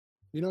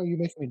You know, you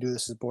making me do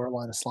this is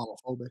borderline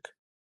Islamophobic.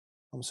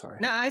 I'm sorry.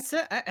 No, I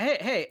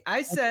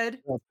said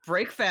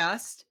break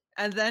fast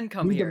and then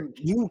come here.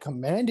 You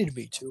commanded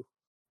me to.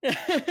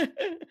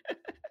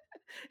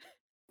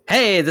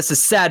 Hey, this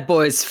is Sad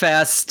Boys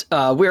Fest.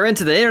 We're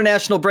into the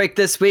international break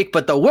this week,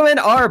 but the women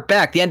are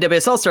back. The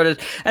NWSL started,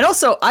 and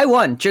also I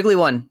won. Jiggly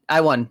won.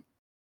 I won.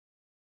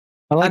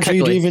 I like how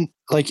you didn't even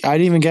I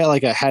didn't even get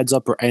like a heads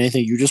up or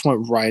anything. You just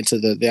went right into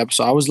the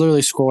episode. I was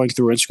literally scrolling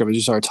through Instagram as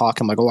you started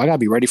talking. I'm like, oh, I gotta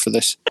be ready for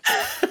this.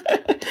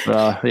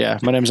 Yeah,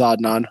 my name's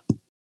Adnan.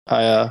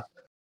 Yeah.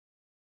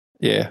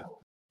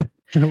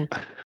 I'm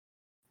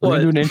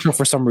gonna do an intro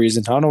for some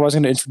reason. I don't know why I was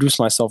gonna introduce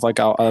myself. Like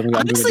I'm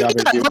honestly, doing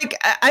a job. like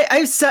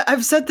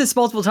I've said this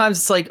multiple times.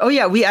 It's like, oh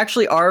yeah, we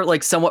actually are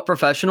like somewhat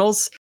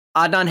professionals.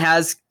 Adnan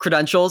has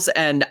credentials,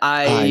 and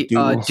I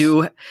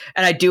do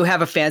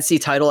have a fancy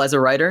title as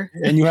a writer.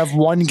 And you have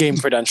one game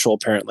credential,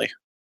 apparently.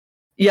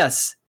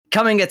 Yes,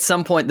 coming at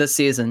some point this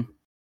season.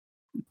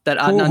 That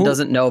Adnan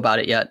doesn't know about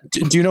it yet.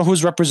 Do you know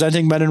who's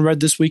representing Men in Red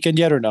this weekend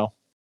yet, or no?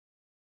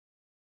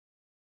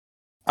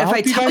 If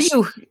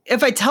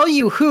I tell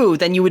you who,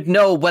 then you would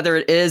know whether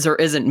it is or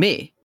isn't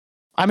me.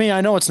 I mean,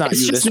 I know it's not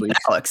you this week,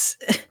 Alex.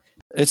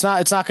 It's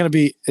not going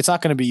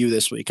to be you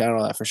this week. I don't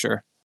know that for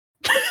sure.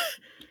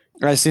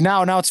 I see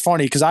now it's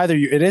funny because either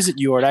it isn't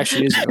you or it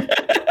actually is you.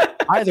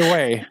 Either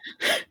way,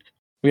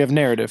 we have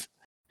narrative.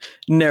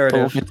 But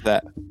we'll get to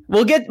that.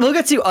 We'll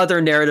get to other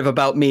narrative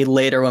about me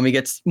later when we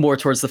get more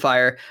towards the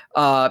fire.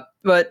 But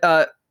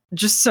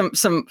just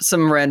some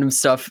random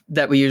stuff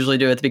that we usually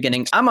do at the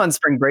beginning. I'm on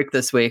spring break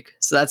this week,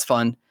 so that's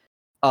fun.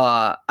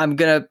 I'm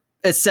gonna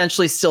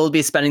essentially still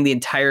be spending the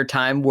entire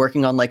time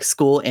working on like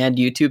school and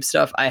YouTube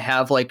stuff. I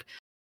have like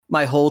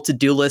my whole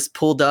to-do list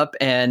pulled up,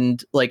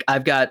 and like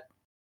I've got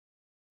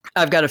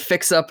to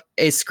fix up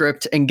a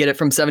script and get it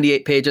from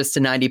 78 pages to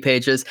 90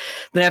 pages.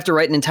 Then I have to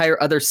write an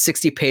entire other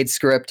 60-page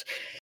script,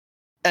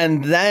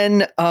 and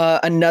then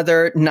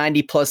another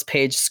 90+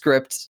 page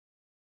script.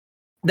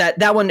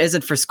 That one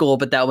isn't for school,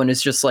 but that one is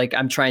just like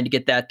I'm trying to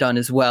get that done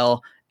as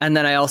well. And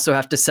then I also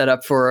have to set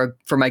up for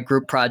my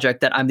group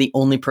project that I'm the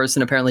only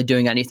person apparently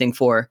doing anything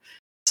for.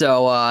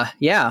 So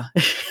yeah.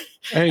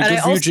 Hey,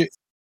 and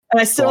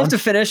I still have to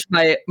finish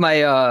I've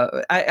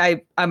got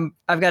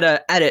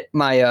to edit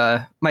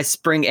my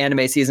spring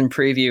anime season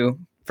preview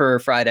for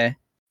Friday.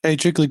 Hey,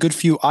 Jiggly, good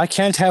for you. I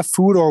can't have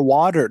food or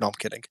water. No, I'm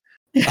kidding.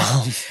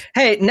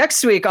 Hey,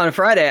 next week on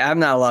Friday, I'm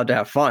not allowed to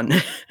have fun.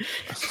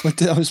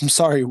 I'm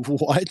sorry,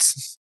 what?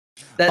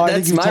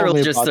 That's my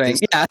religious thing.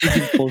 Yeah.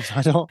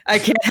 I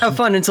can't have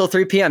fun until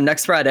 3 p.m.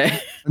 next Friday.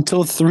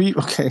 Until 3?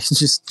 Okay,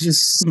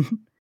 just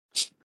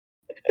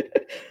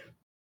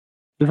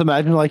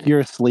imagine like you're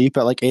asleep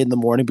at like 8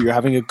 a.m, but you're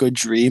having a good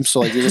dream.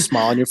 So like there's a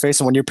smile on your face,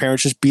 and when your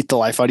parents just beat the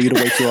life out of you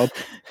to wake you up.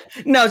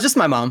 No, just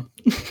my mom.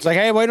 It's like,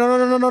 hey, wait,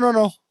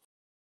 no.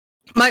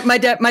 My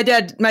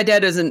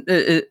dad isn't.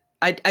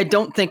 I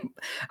don't think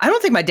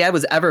my dad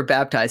was ever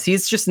baptized.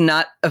 He's just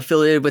not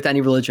affiliated with any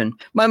religion.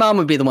 My mom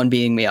would be the one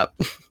beating me up.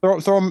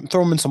 Throw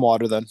him in some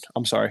water then.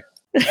 I'm sorry.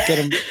 Get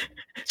him.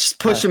 Just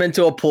push him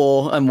into a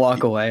pool and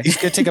walk away. He's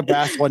gonna take a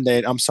bath one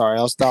day. I'm sorry.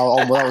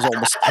 That was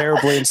almost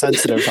terribly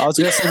insensitive. I was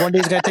gonna say one day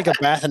he's gonna take a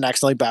bath and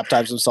accidentally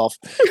baptize himself.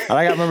 And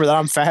I gotta remember that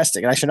I'm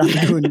fasting and I should not be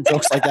doing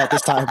jokes like that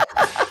this time.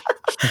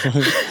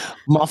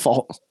 My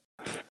fault.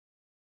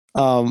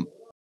 But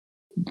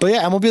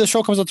yeah, MLB The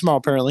Show comes out tomorrow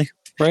apparently.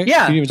 Right?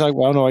 Yeah. You didn't even talk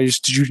about. I don't know.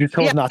 Did you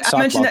tell us not to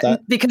talk about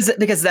that? Because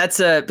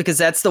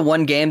that's the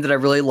one game that I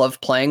really love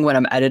playing when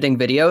I'm editing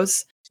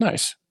videos.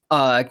 Nice.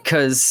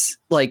 Because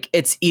like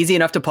it's easy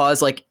enough to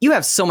pause. Like you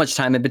have so much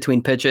time in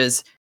between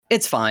pitches,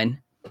 it's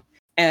fine,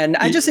 and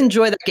I just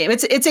enjoy that game.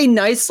 It's a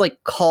nice like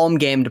calm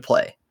game to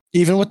play.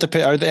 Even with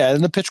are they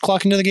adding the pitch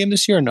clock into the game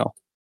this year or no?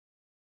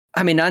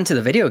 I mean, not into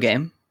the video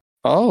game.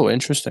 Oh,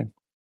 interesting.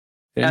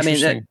 I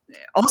mean,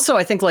 also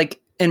I think like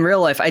in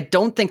real life, I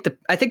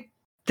think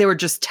they were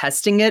just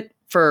testing it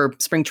for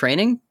spring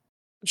training.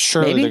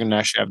 Surely they're gonna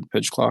actually have the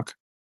pitch clock.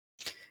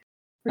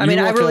 I mean,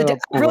 I really did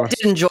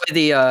enjoy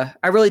the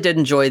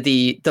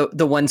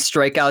one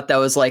strikeout that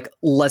was like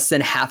less than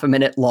half a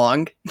minute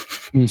long.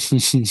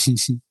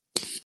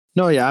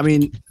 No, yeah, I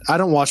mean, I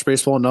don't watch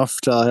baseball enough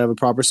to have a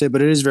proper say,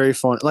 but it is very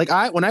fun. Like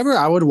whenever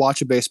I would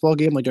watch a baseball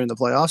game, like during the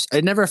playoffs,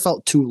 it never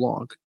felt too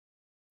long.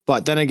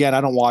 But then again,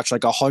 I don't watch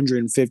like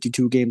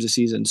 152 games a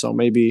season, so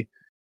maybe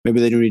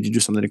they do need to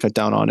do something to cut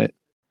down on it.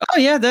 Oh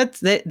yeah,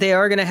 they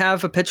are going to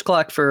have a pitch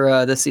clock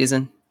for this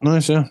season.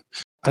 Nice, yeah.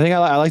 I think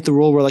I like the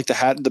rule where like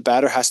the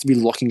batter has to be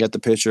looking at the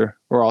pitcher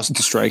or else it's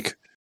a strike.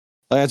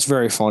 Like, that's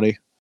very funny.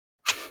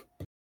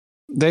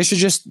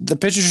 The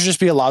pitcher should just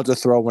be allowed to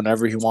throw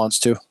whenever he wants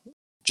to.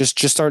 Just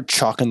start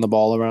chucking the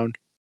ball around.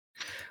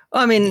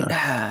 Well, I mean,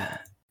 I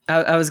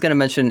was going to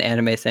mention an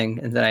anime thing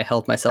and then I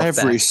held myself back.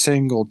 Every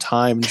single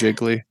time,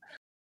 Jiggly.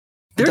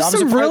 There's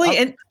some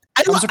really...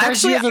 I'm going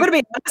to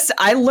be honest,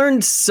 I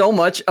learned so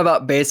much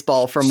about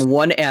baseball from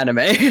one anime.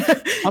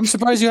 I'm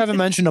surprised you haven't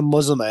mentioned a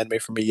Muslim anime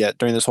for me yet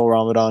during this whole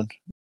Ramadan.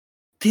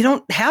 They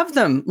don't have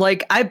them.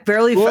 Like I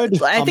barely.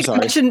 I think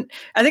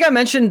I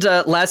mentioned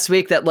last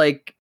week that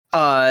like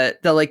that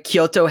like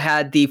Kyoto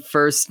had the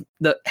first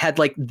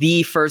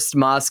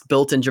mosque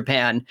built in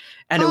Japan,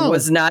 and it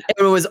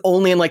was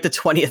only in like the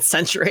 20th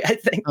century, I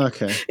think.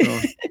 Okay.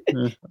 Oh,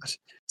 yeah.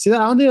 See, I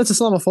don't think that's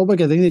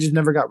Islamophobic. I think they just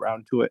never got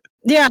round to it.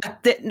 Yeah.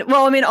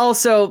 Well, I mean,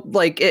 also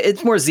like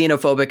it's more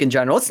xenophobic in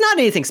general. It's not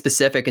anything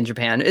specific in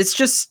Japan. It's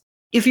just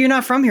if you're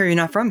not from here, you're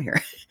not from here.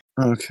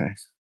 Okay.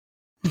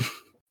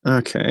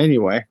 Okay.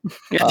 Anyway,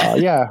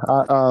 I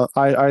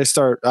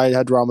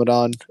had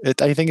Ramadan.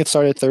 I think it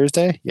started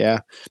Thursday. Yeah,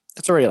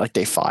 it's already like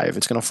day 5.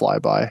 It's gonna fly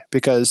by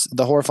because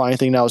the horrifying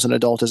thing now as an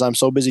adult is I'm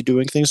so busy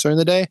doing things during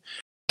the day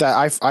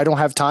that I don't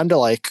have time to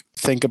like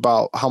think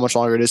about how much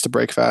longer it is to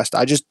break fast.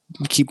 I just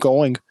keep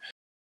going.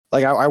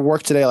 Like I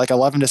worked today like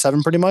 11 to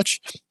 7 pretty much.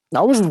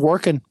 I was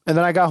working and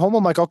then I got home.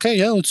 I'm like, okay,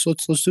 yeah, let's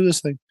do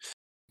this thing.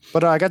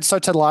 But I got to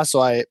start Ted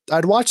Lasso.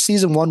 I'd watched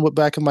season 1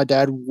 back with my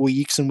dad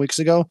weeks and weeks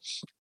ago.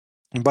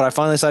 But I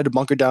finally decided to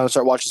bunker down and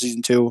start watching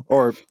season 2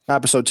 or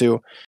episode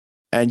 2.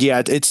 And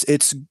yeah,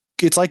 it's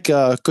like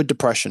a good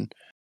depression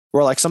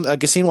where like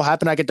a scene will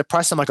happen. I get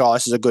depressed. I'm like, oh,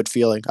 this is a good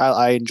feeling.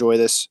 I enjoy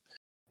this.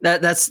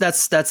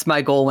 That's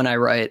my goal when I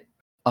write.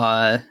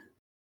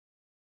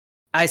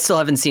 I still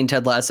haven't seen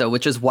Ted Lasso,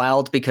 which is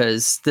wild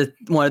because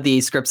one of the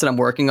scripts that I'm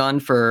working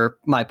on for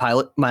my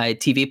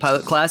TV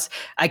pilot class,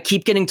 I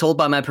keep getting told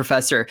by my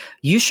professor,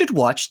 you should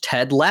watch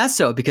Ted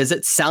Lasso because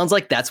it sounds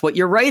like that's what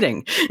you're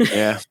writing.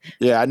 Yeah.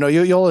 I know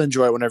you'll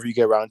enjoy it whenever you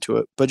get around to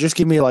it, but just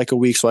give me like a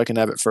week so I can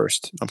have it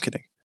first. I'm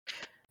kidding.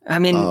 I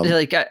mean,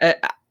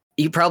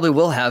 you probably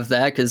will have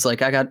that because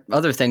like I got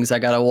other things I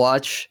got to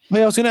watch.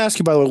 Wait, I was going to ask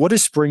you, by the way, what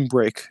is spring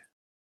break?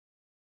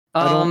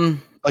 Do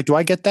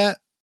I get that?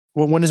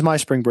 When is my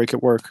spring break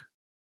at work?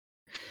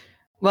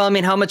 Well, I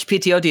mean, how much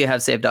PTO do you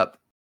have saved up?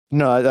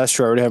 No, that's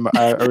true. I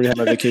already have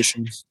my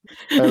vacation.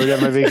 I already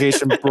have my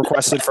vacation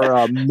requested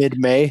for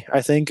mid-May,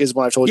 I think, is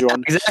when I told you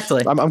on.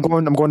 Exactly. I'm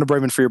going to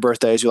Bremen for your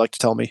birthday, as you like to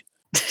tell me.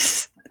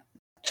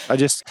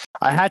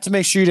 I had to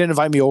make sure you didn't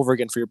invite me over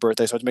again for your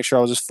birthday, so I had to make sure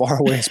I was as far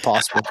away as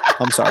possible.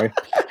 I'm sorry.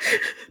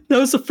 That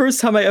was the first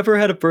time I ever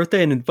had a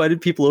birthday and invited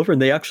people over, and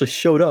they actually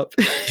showed up.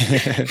 And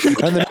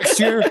the next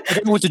year, I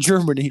went to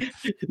Germany.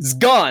 It's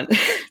gone.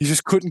 You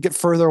just couldn't get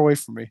further away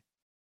from me.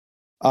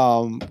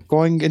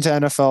 Going into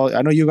NFL,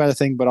 I know you got a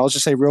thing, but I'll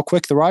just say real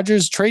quick, the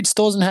Rodgers trade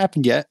still hasn't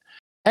happened yet.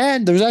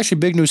 And there's actually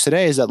big news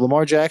today is that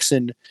Lamar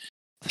Jackson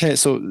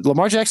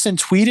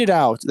tweeted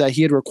out that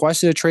he had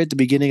requested a trade at the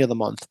beginning of the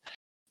month.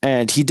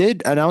 And he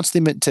did announce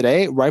them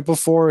today, right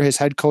before his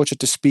head coach had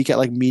to speak at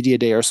like media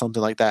day or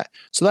something like that.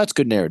 So that's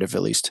good narrative,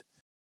 at least.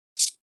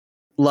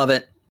 Love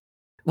it.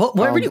 Well,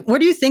 where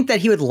do you think that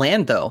he would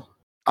land, though?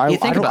 I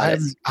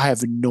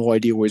have no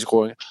idea where he's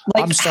going.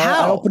 Like, I'm sorry.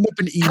 I opened up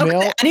an email.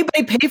 How could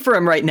anybody pay for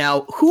him right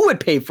now? Who would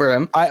pay for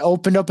him? I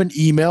opened up an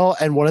email,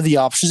 and one of the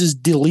options is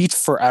delete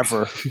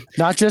forever.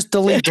 Not just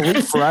delete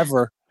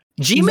forever.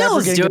 Gmail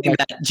is doing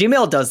that.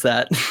 Gmail does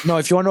that. No,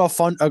 if you want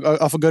to know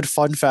a good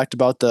fun fact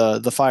about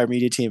the Fire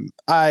Media team,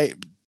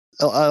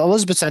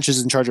 Elizabeth Sanchez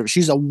is in charge of it.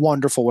 She's a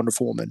wonderful,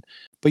 wonderful woman.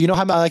 But you know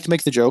how I like to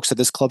make the jokes that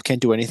this club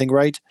can't do anything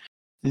right?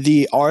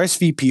 The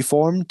RSVP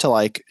form to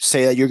like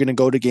say that you're going to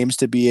go to games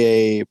to be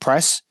a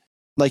press,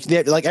 like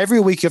every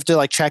week you have to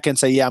like check and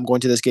say, yeah, I'm going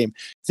to this game.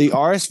 The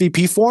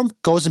RSVP form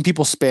goes in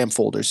people's spam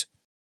folders.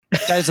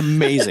 That is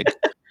amazing.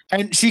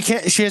 And she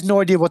has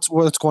no idea what's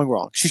going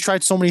wrong. She's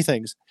tried so many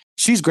things.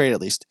 She's great, at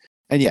least.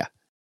 And yeah.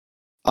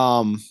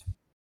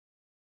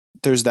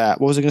 There's that.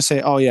 What was I going to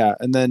say? Oh, yeah.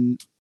 And then,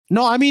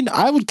 no, I mean,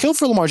 I would kill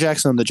for Lamar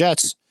Jackson on the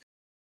Jets.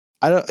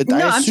 I'm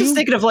just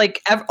thinking of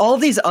like all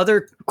these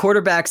other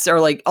quarterbacks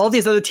are like all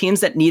these other teams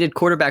that needed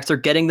quarterbacks are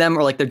getting them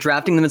or like they're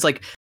drafting them. It's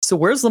like, so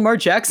where's Lamar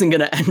Jackson going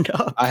to end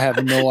up? I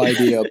have no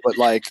idea, but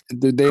like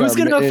who's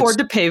going to afford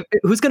to pay?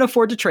 Who's going to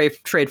afford to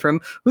trade for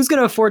him? Who's going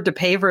to afford to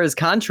pay for his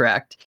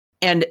contract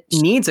and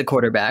needs a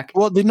quarterback?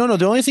 Well, no.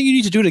 The only thing you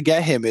need to do to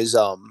get him is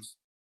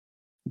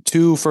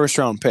 2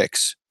 first-round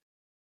picks.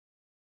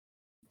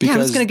 Because,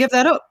 who's going to give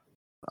that up?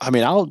 I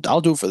mean, I'll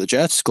do it for the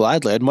Jets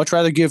gladly. I'd much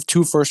rather give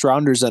 2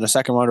 first-rounders than a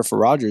second-rounder for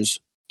Rodgers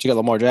to get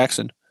Lamar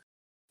Jackson.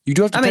 You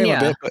do have to pay him a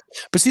bit,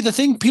 but see, the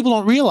thing people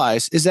don't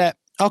realize is that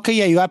okay,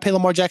 yeah, you got to pay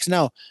Lamar Jackson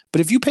now,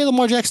 but if you pay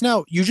Lamar Jackson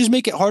now, you just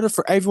make it harder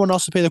for everyone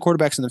else to pay the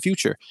quarterbacks in the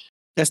future.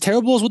 As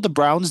terrible as what the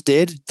Browns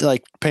did,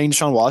 like paying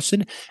Deshaun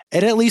Watson,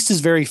 it at least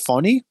is very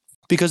funny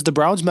because the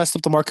Browns messed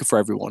up the market for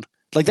everyone.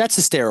 Like that's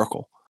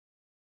hysterical.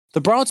 The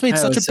Browns made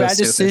such a bad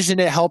decision.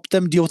 It helped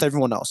them deal with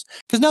everyone else.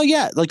 Because now,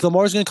 yeah, like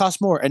Lamar's going to cost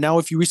more. And now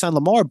if you re-sign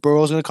Lamar,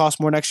 Burrow's going to cost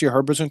more next year.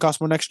 Herbert's going to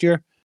cost more next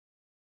year.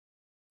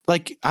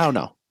 Like, I don't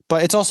know.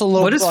 But it's also a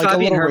little... What does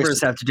Fabian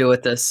Herbert have to do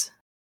with this?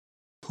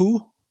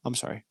 Who? I'm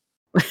sorry.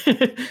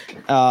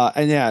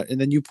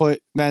 And then you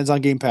put Madden's on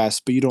Game Pass,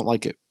 but you don't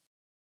like it.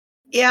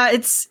 Yeah,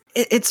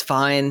 it's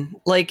fine.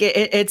 Like,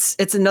 it's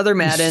another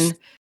Madden.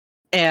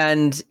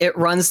 And it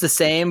runs the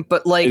same,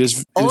 but like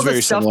all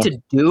the stuff to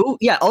do,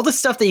 all the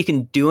stuff that you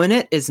can do in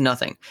it is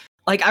nothing.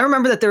 Like I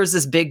remember that there was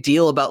this big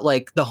deal about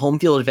like the home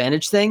field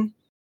advantage thing.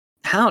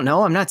 I don't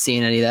know. I'm not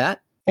seeing any of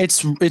that.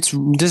 It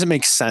doesn't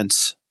make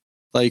sense.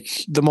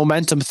 Like the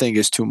momentum thing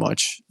is too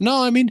much.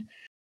 No, I mean,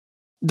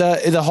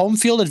 the home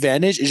field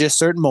advantage is just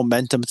certain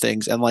momentum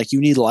things, and like you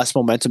need less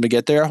momentum to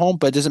get there at home,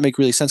 but it doesn't make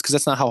really sense because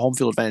that's not how home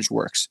field advantage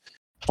works.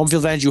 Home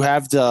field advantage, you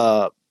have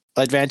the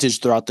advantage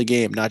throughout the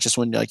game, not just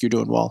when like you're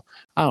doing well.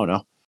 I don't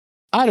know.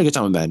 I had a good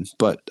time with Ben,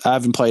 but I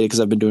haven't played it because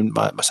I've been doing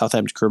my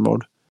Southampton career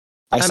mode.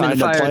 I mean, the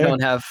Fire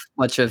don't have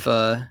much of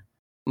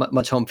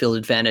much home field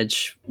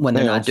advantage when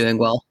they're not doing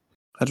well.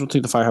 I don't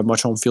think the Fire have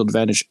much home field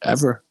advantage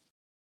ever.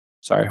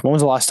 Sorry, when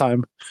was the last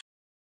time?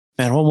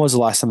 Man, when was the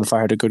last time the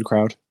Fire had a good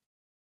crowd?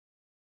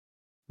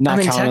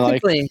 Not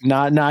counting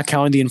not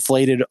counting the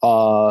inflated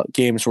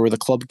games where the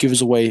club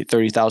gives away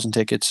 30,000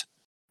 tickets.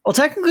 Well,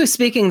 technically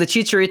speaking, the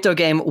Chicharito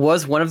game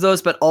was one of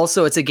those, but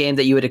also it's a game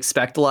that you would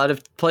expect a lot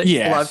of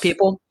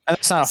people. And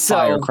it's not a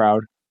Fire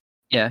crowd.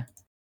 Yeah,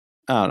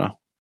 I don't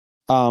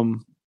know.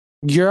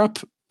 Europe.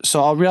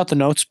 So I'll read out the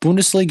notes.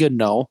 Bundesliga,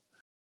 no.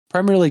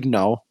 Premier League,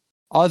 no.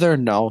 Other,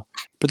 no.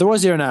 But there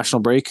was the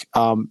international break.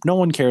 No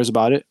one cares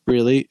about it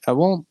really. I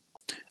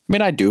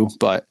mean, I do,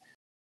 but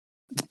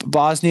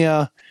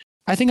Bosnia.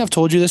 I think I've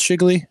told you this,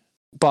 Jiggly.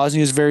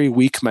 Bosnia is very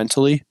weak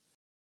mentally.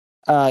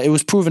 It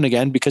was proven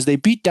again because they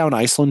beat down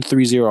Iceland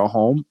 3-0 at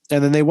home,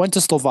 and then they went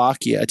to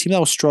Slovakia, a team that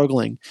was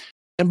struggling.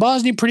 And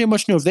Bosnia pretty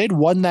much knew if they'd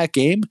won that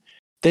game,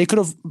 they could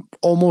have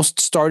almost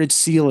started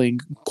sealing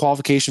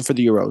qualification for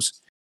the Euros.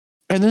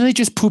 And then they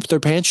just pooped their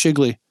pants,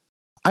 Jiggly.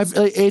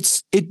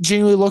 It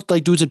genuinely looked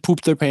like dudes had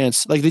pooped their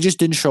pants. Like they just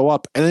didn't show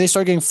up. And then they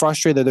started getting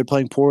frustrated that they're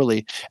playing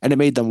poorly, and it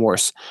made them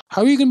worse.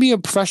 How are you going to be a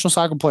professional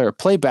soccer player,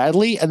 play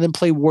badly, and then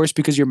play worse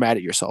because you're mad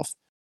at yourself?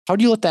 How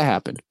do you let that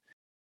happen?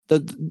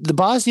 The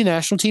Bosnian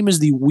national team is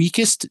the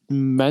weakest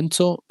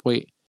mental...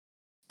 Wait.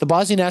 The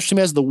Bosnian national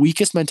team has the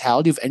weakest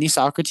mentality of any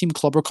soccer team,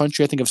 club, or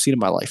country I think I've seen in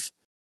my life.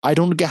 I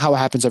don't get how it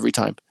happens every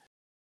time.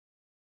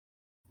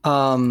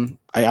 I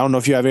don't know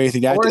if you have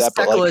anything to add to that,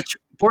 but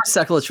Boris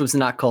Sekulic was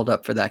not called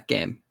up for that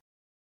game.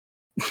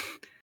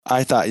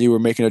 I thought you were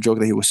making a joke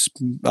that he was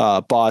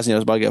Bosnian. I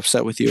was about to get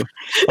upset with you.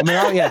 I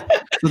mean, yeah.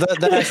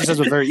 That actually says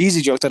a very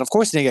easy joke. Then, of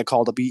course, he didn't get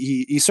called up.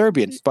 He's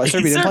Serbian, but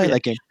Serbia didn't play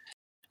that game.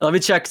 Let me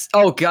check.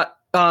 Oh, God.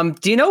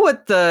 Do you know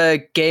what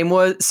the game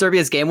was?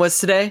 Serbia's game was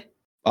today?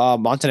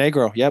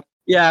 Montenegro. Yep.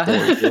 Yeah.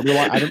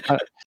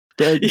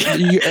 They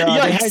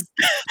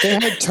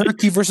had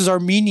Turkey versus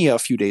Armenia a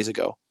few days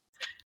ago.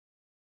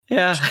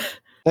 Yeah.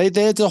 They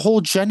had the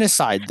whole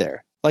genocide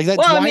there. Like that.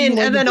 Well, I mean,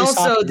 and then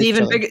also an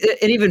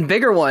even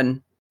bigger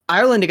one,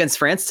 Ireland against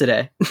France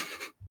today.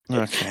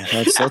 Okay,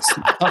 that's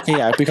okay.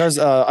 Yeah, because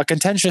a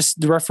contentious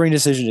refereeing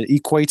decision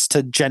equates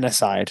to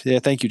genocide. Yeah,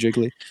 thank you,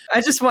 Jiggly.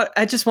 I just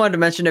wanted to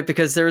mention it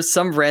because there was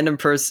some random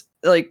person.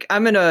 Like,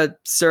 I'm in a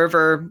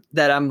server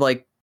that I'm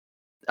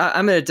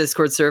in a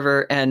Discord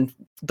server, and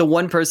the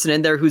one person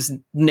in there whose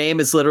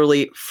name is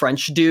literally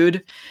French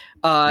dude.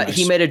 Nice.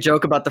 He made a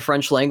joke about the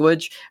French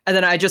language, and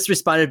then I just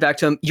responded back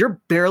to him,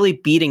 "You're barely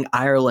beating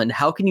Ireland.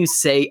 How can you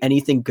say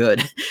anything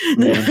good?"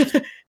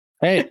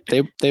 Hey,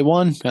 they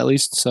won at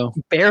least, so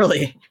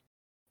barely.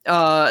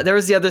 There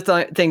was the other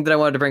thing that I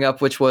wanted to bring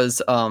up, which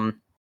was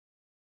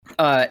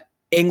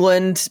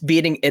England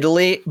beating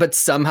Italy, but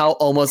somehow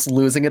almost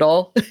losing it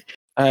all.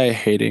 I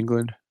hate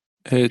England.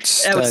 It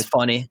was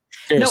funny.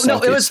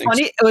 No, it was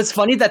funny. It was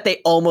funny that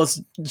they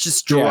almost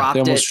just dropped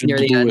it near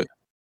the end.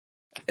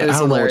 I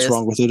don't know what's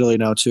wrong with Italy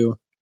now, too.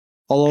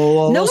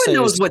 Although no one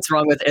knows what's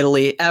wrong with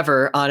Italy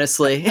ever,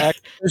 honestly.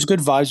 There's good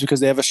vibes because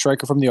they have a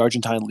striker from the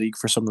Argentine league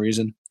for some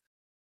reason.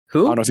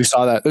 Who? I don't know if you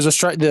saw that. There's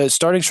the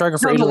starting striker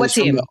for Italy. What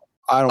team?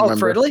 I don't remember.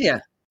 For Italy,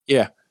 yeah.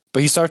 Yeah,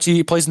 but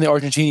he plays in the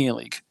Argentinian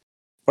league.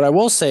 What I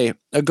will say,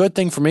 a good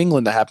thing from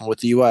England that happened with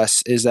the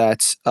U.S. is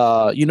that,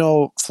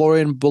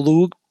 Florian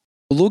Balogun?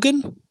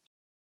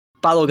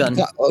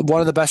 Balogun. One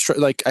of the best,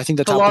 I think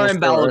the top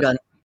Balogun.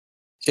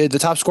 The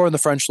top scorer in the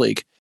French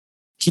league.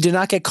 He did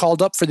not get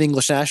called up for the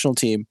English national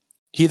team.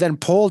 He then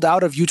pulled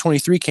out of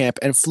U23 camp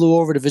and flew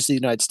over to visit the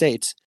United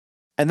States.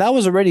 And that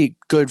was already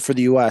good for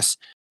the U.S.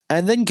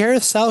 And then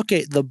Gareth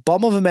Southgate, the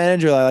bum of a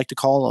manager, I like to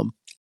call him,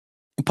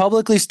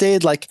 publicly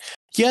stated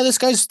yeah, this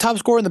guy's top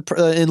scorer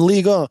in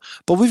Liga,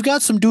 but we've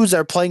got some dudes that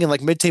are playing in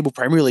mid-table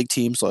Premier League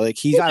teams, so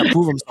he got to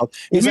prove himself.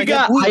 We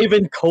got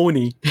Ivan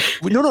Toney.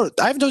 No,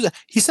 I haven't told you that.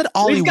 He said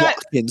Ollie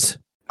Watkins.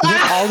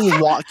 Ollie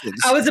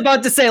Watkins. I was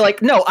about to say,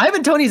 no,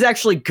 Ivan Toney's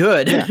actually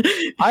good. Yeah.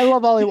 I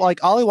love Ollie.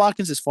 Ollie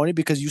Watkins is funny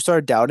because you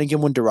started doubting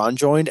him when Duran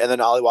joined, and then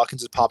Ollie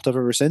Watkins has popped up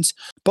ever since.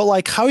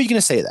 But how are you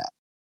going to say that?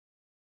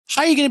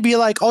 How are you going to be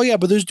oh yeah,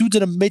 but there's dudes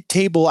in a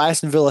mid-table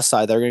Aston Villa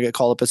side that are going to get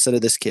called up instead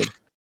of this kid?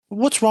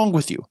 What's wrong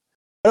with you?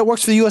 But it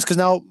works for the U.S. because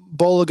now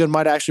Balogun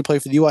might actually play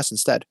for the U.S.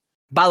 instead.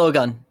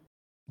 Balogun?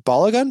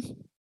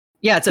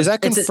 Yeah, is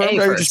that confirmed,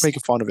 or are you just making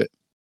fun of it?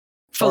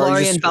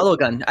 Florian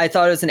Balogun. I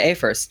thought it was an A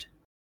first.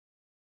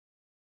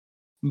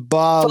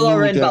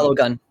 Florian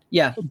Balogun.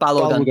 Yeah,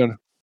 Balogun.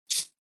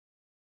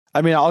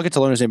 I mean, I'll get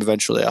to learn his name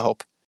eventually, I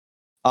hope.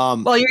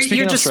 Well,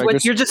 you're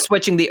just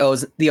switching the O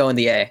and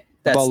the A.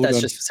 That's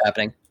just what's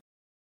happening.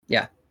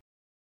 Yeah.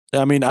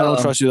 I mean, I don't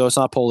trust you though. It's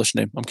not a Polish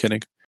name. I'm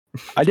kidding.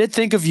 I did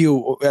think of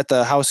you at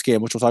the house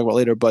game, which we'll talk about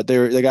later. But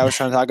the guy was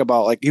trying to talk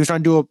about he was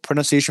trying to do a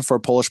pronunciation for a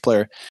Polish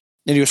player,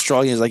 And the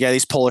Australians like, yeah,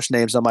 these Polish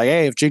names. I'm like,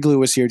 hey, if Jiggly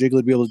was here, Jiggly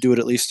would be able to do it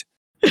at least.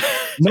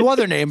 No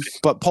other name,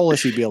 but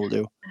Polish he'd be able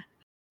to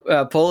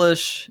do.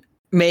 Polish,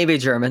 maybe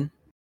German.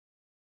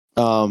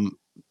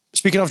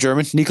 Speaking of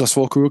German, Niklas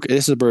Füllkrug,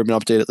 this is a Bourbon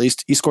update at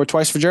least. He scored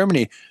twice for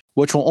Germany,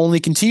 which will only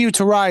continue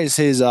to rise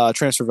his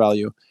transfer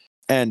value.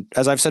 And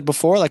as I've said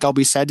before, like I'll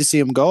be sad to see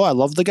him go. I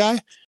love the guy,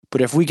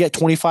 but if we get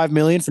 25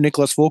 million for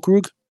Niklas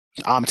Füllkrug,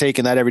 I'm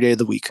taking that every day of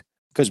the week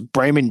because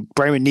Bremen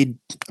needs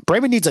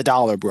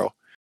 $1, bro.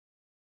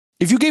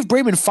 If you gave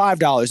Bremen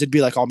 $5, it'd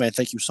be like, oh man,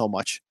 thank you so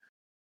much.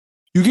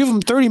 You give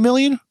him 30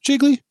 million,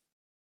 Jiggly?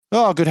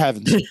 Oh, good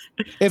heavens!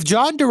 If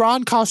John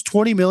Duran costs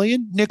 20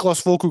 million,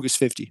 Niklas Füllkrug is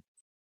 50.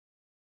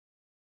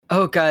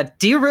 Oh God!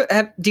 Do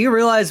you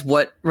realize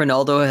what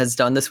Ronaldo has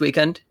done this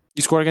weekend?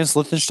 He scored against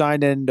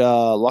Liechtenstein and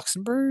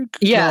Luxembourg.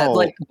 Yeah,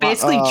 like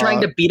basically trying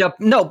to beat up.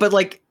 No, but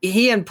like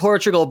he and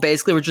Portugal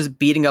basically were just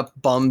beating up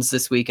bums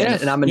this weekend,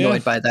 and I'm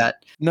annoyed by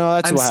that. No,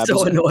 that's what happens. I'm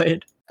so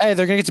annoyed. Hey,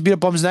 they're gonna get to beat up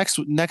bums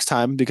next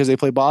time because they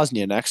play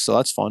Bosnia next, so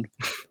that's fun.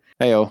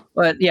 Heyo.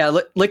 But yeah,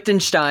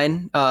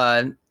 Liechtenstein,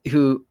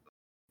 who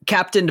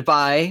captained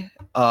by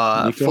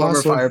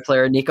former Fire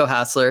player Nico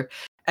Hassler.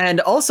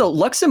 And also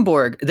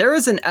Luxembourg. There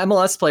is an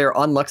MLS player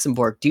on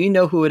Luxembourg. Do you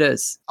know who it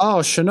is?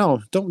 Oh,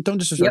 Chanel. Don't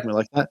disrespect me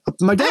like that.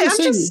 My dad is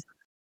saying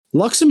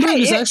Luxembourg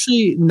is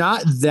actually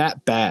not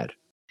that bad.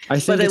 I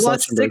think they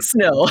lost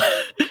 6-0.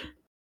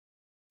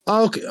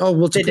 Okay. Oh,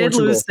 well, they did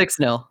lose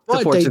 6-0.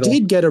 But they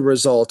did get a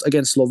result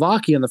against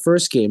Slovakia in the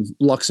first game,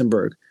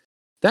 Luxembourg.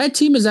 That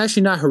team is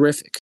actually not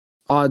horrific,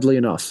 oddly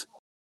enough.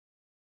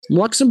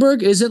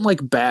 Luxembourg isn't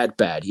like bad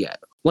yet.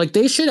 Like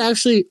they should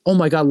actually. Oh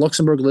my God,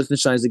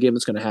 Luxembourg-Liechtenstein is the game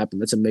that's going to happen.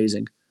 That's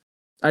amazing.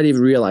 I didn't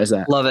even realize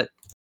that. Love it.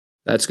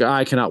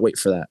 I cannot wait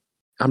for that.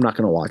 I'm not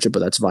going to watch it, but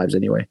that's vibes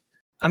anyway.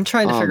 I'm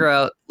trying to figure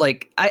out.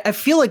 Like I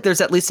feel like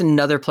there's at least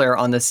another player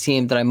on this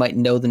team that I might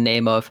know the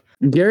name of.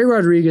 Gary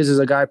Rodriguez is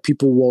a guy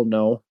people will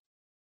know.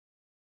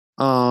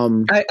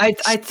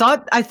 I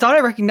thought I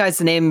recognized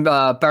the name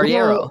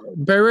Barreiro.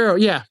 Barreiro,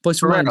 yeah, plays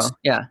for Mainz.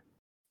 Yeah.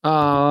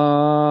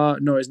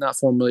 No, he's not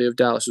formerly of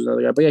Dallas. He's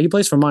another guy, but yeah, he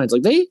plays for Mainz.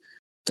 Like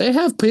they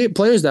have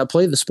players that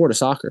play the sport of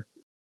soccer.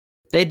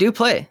 They do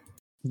play.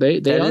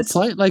 They are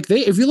play like they.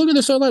 If you look at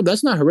the start line,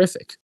 that's not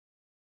horrific.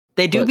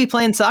 They do be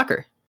playing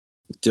soccer.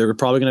 They're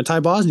probably going to tie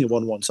Bosnia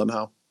 1-1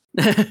 somehow.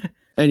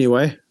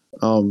 Anyway,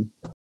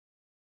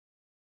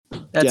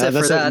 that's it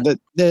for that.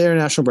 The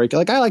international break.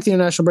 Like I like the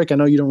international break. I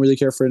know you don't really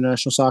care for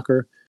international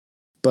soccer,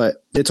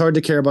 but it's hard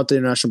to care about the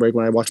international break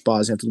when I watch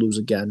Bosnia have to lose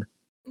again.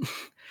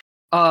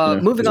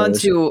 Moving on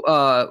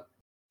to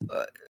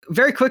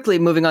very quickly,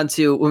 moving on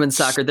to women's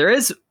soccer. There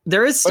is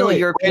still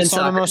European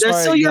soccer. There's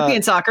still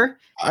European soccer.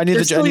 I need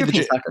the J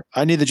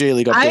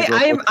League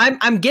update.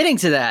 I'm getting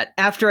to that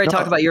after I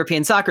talk about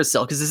European soccer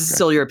still, because this is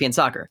still European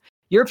soccer.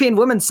 European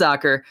women's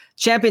soccer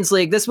Champions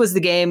League. This was the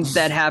game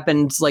that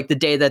happened like the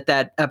day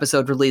that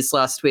episode released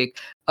last week.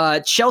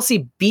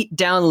 Chelsea beat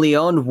down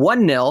Lyon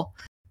 1-0.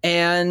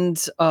 And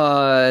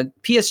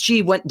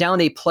PSG went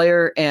down a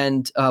player,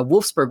 and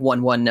Wolfsburg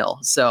won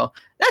 1-0. So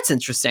that's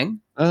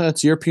interesting.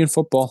 That's European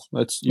football.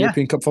 That's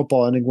European Cup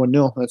football ending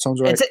 1-0. That sounds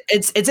right.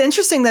 It's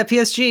interesting that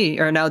PSG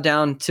are now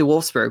down to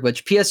Wolfsburg,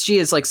 which PSG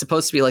is like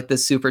supposed to be like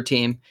this super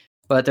team,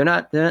 but they're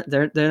not.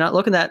 They're not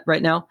looking at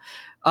right now.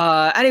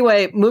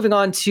 Anyway, moving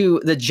on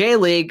to the J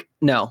League.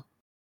 No,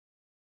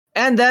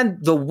 and then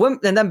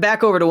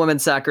back over to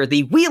women's soccer,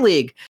 the WE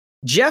League.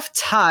 Jeff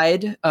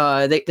tied.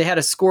 They had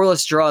a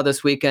scoreless draw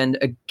this weekend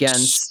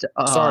against.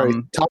 Sorry,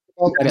 talk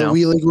about the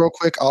WE League real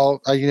quick. I'm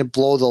gonna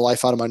blow the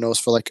life out of my nose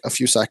for like a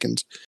few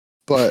seconds,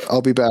 but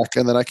I'll be back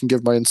and then I can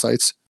give my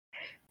insights.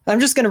 I'm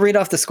just gonna read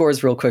off the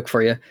scores real quick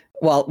for you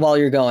while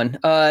you're going.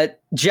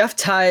 Jeff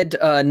tied.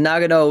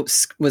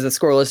 Nagano was a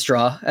scoreless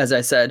draw, as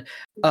I said.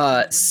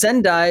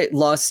 Sendai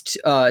lost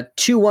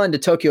 2-1 to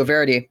Tokyo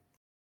Verdy,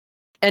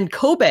 and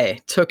Kobe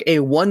took a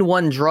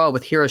 1-1 draw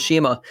with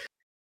Hiroshima.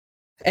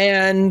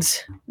 And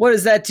what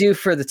does that do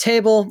for the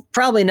table?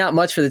 Probably not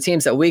much for the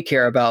teams that we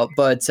care about,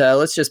 but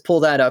let's just pull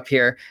that up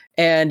here.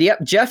 And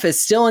yep, Jeff is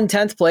still in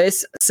 10th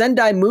place.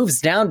 Sendai moves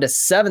down to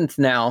 7th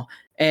now.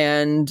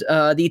 And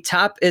the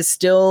top is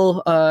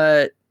still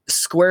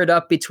squared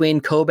up between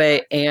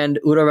Kobe and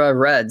Urawa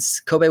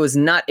Reds. Kobe was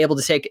not able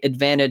to take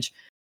advantage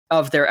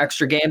of their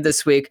extra game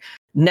this week.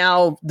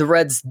 Now the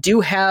Reds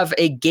do have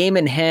a game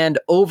in hand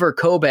over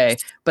Kobe,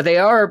 but they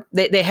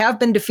have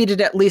been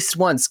defeated at least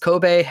once.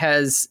 Kobe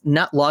has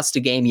not lost a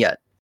game yet.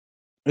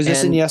 Is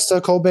this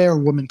Iniesta Kobe or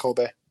women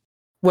Kobe?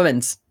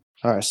 Women's.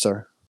 All right,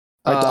 sir.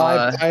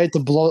 I had to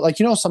blow, like,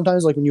 you know,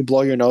 sometimes like when you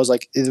blow your nose,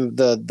 like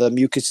the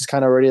mucus is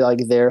kind of already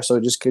like there, so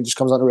it just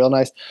comes out real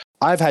nice.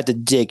 I've had to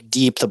dig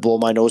deep to blow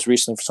my nose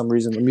recently for some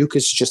reason. The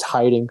mucus is just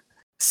hiding.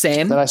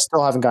 Same. But I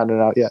still haven't gotten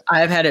it out yet.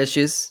 I've had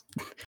issues.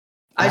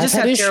 I just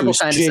have terrible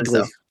sinuses,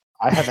 though.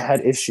 I have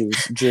had issues,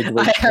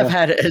 Jiggly. I have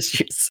had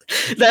issues.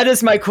 That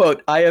is my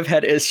quote. I have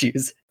had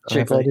issues, Jiggly. I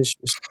have had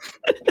issues.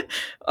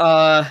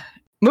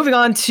 moving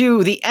on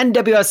to the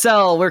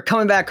NWSL. We're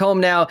coming back home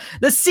now.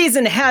 The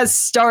season has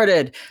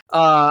started.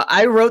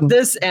 I wrote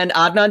this, and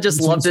Adnan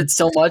just loved it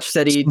so much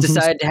that he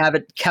decided to have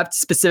it kept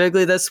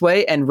specifically this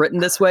way and written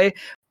this way.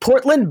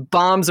 Portland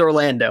bombs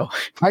Orlando.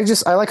 I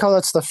like how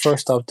that's the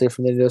first update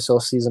from the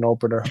NWSL season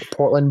opener.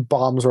 Portland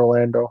bombs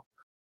Orlando.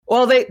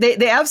 Well,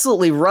 they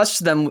absolutely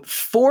rushed them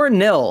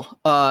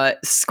 4-0,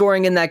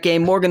 scoring in that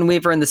game. Morgan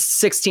Weaver in the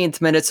 16th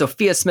minute,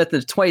 Sophia Smith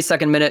in the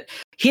 22nd minute,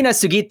 Hina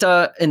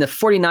Sugita in the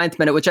 49th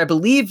minute, which I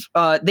believe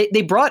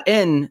they brought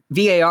in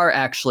VAR,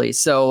 actually.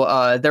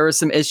 So there were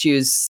some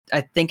issues,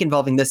 I think,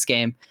 involving this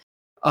game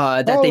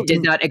that they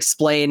did not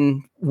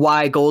explain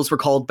why goals were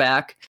called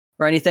back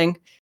or anything.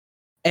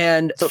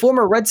 And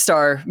former Red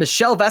Star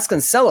Michelle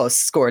Vasconcelos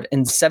scored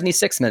in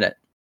 76th minute.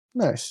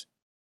 Nice.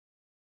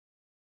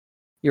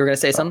 You were going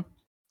to say something?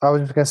 I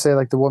was just going to say,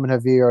 like, the women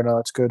have VAR. No,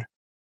 it's good.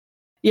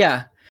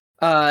 Yeah.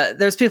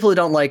 There's people who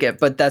don't like it,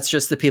 but that's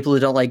just the people who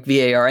don't like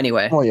VAR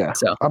anyway. Oh, yeah.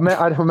 So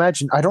I'd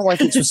imagine. I don't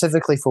like it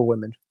specifically for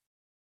women.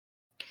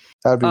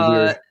 That would be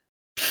weird.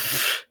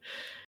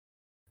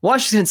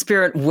 Washington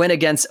Spirit win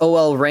against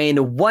OL Reign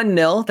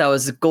 1-0. That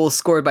was a goal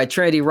scored by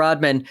Trinity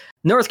Rodman.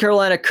 North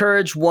Carolina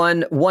Courage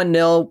won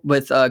 1-0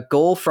 with a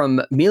goal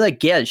from Mila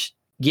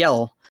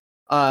Giel.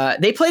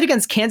 They played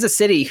against Kansas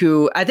City,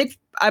 who I think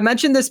I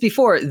mentioned this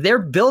before. They're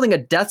building a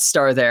Death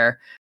Star there,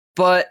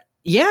 but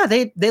yeah,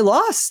 they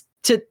lost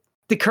to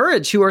the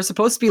Courage, who are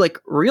supposed to be like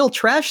real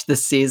trash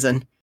this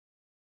season.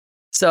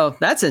 So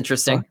that's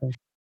interesting.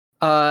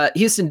 Okay.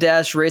 Houston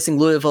Dash Racing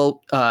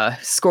Louisville,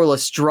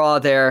 scoreless draw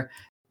there.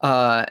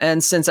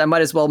 And since I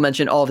might as well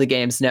mention all of the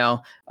games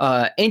now,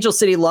 Angel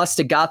City lost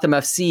to Gotham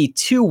FC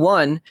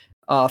 2-1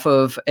 off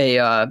of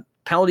a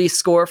penalty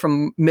score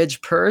from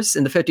Midge Purse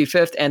in the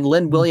 55th and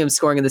Lynn Williams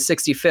scoring in the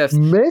 65th.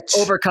 Mitch?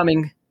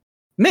 Overcoming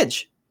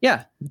Midge.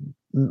 Yeah.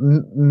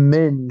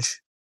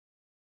 Minge.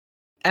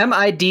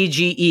 Midge.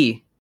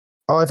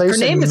 Oh, I thought you Her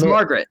said name is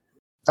Margaret.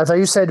 I thought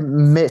you said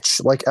Mitch,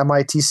 like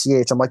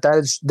Mitch. I'm like, that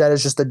is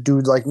just a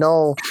dude. Like,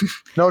 no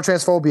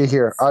transphobia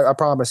here. I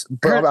promise.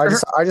 But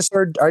I just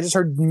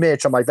heard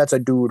Mitch. I'm like, that's a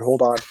dude.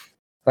 Hold on.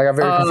 I got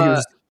very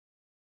confused.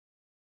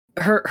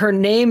 Her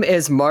name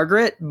is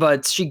Margaret,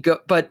 but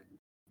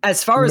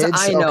as far as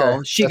I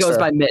know, she goes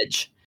by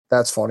Midge.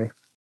 That's funny.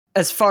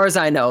 As far as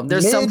I know,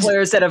 there's some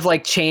players that have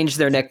like changed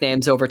their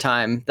nicknames over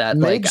time. That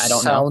Midge, like I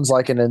don't know. Sounds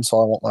like an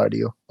insult. I won't lie to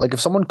you. Like if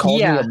someone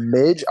called me a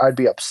midge, I'd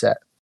be upset.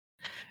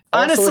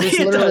 Honestly,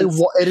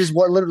 also, it is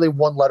literally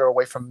one letter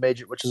away from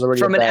midget, which is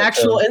already from an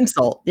actual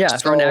insult. Yeah,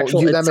 from an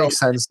actual insult. That makes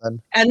sense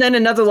then. And then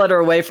another letter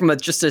away from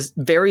just a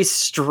very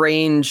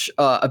strange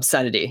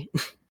obscenity,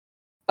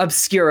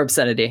 obscure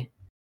obscenity.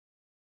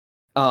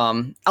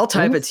 I'll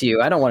type it to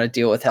you. I don't want to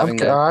deal with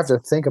having. I have to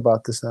think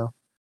about this now.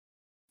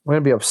 I'm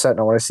gonna be upset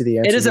now when I see the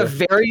answer. It is a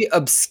very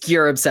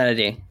obscure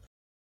obscenity.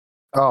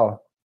 Oh,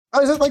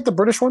 is it like the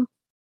British one?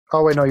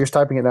 Oh wait, no, you're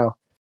typing it now.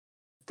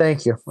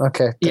 Thank you.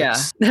 Okay.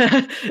 Thanks.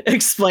 Yeah.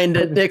 Explaining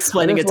it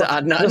to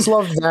Adnan. I just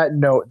love that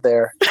note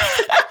there.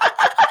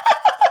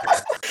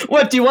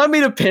 What, do you want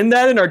me to pin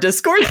that in our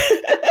Discord?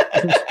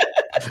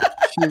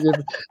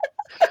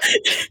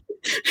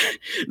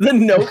 The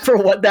note for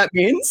what that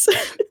means?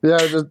 Yeah,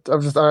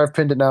 I've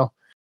pinned it now.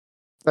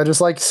 I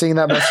just like seeing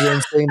that message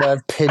and seeing that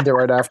I've pinned it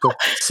right after.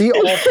 See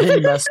all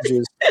pinned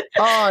messages.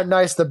 Oh,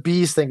 nice. The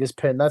bees thing is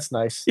pinned. That's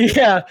nice.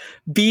 Yeah.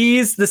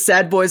 Bees, the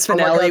Sad Boys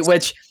finale,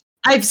 which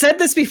I've said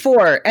this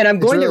before, and I'm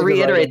going to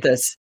reiterate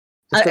this.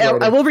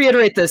 I will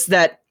reiterate this,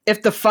 that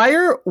if the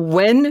Fire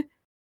win,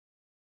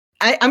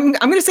 I'm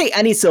going to say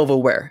any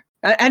silverware,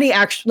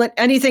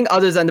 anything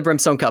other than the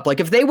Brimstone Cup.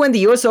 Like if they win the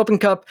US Open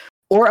Cup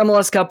or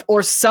MLS Cup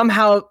or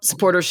somehow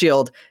Supporter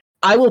Shield,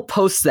 I will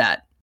post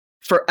that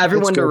for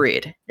everyone to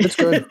read. It's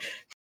good.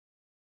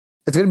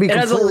 It's going to be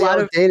completely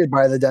outdated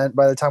by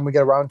the time we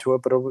get around to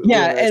it, but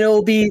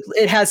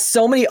it has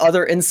so many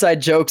other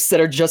inside jokes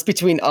that are just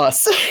between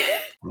us.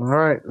 All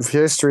right. For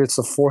history, it's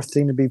the fourth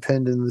thing to be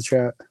pinned in the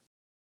chat.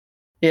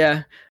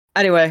 Yeah.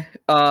 Anyway,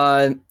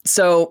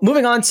 so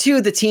moving on to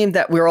the team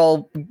that we're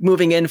all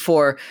moving in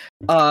for,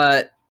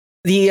 the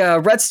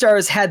Red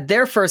Stars had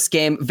their first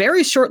game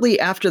very shortly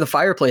after the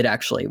Fire played,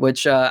 actually,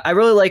 which I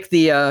really like.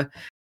 The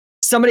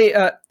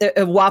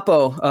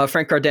Wapo,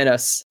 Frank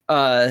Cardenas,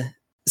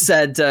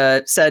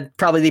 said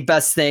probably the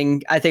best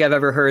thing I think I've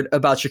ever heard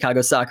about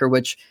Chicago soccer,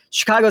 which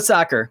Chicago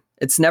soccer,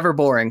 it's never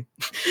boring.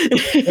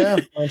 Yeah,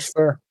 that's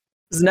fair.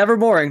 It's never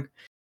boring.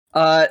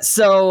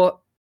 So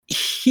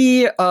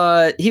he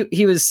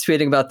was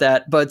tweeting about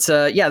that, but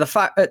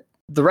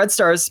the Red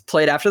Stars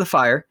played after the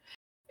Fire,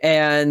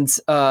 and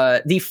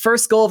the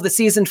first goal of the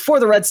season for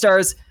the Red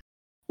Stars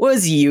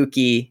was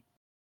Yuki.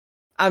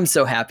 I'm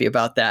so happy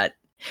about that.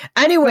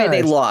 Anyway,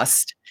 They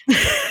lost.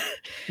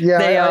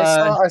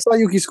 Yeah, I saw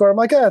Yuki score. I'm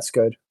like, that's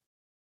good.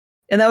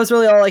 And that was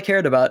really all I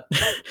cared about.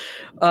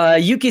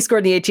 Yuki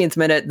scored in the 18th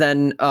minute.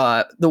 Then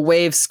the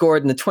Wave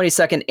scored in the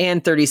 22nd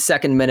and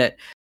 32nd minute.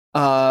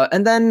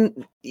 And then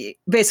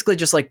basically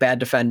just like bad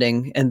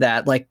defending and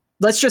that. Like,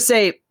 let's just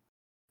say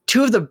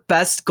two of the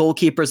best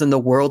goalkeepers in the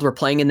world were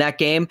playing in that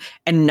game,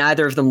 and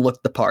neither of them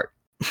looked the part.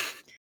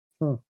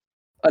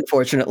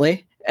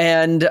 unfortunately.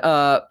 And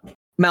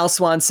Mal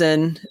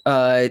Swanson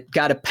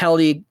got a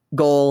penalty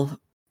goal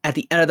at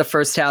the end of the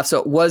first half, so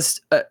it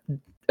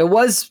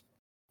was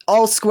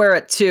all square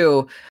at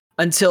 2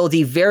 until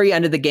the very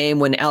end of the game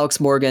when Alex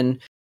Morgan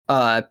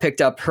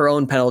picked up her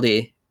own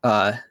penalty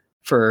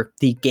for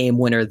the game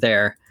winner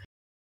there.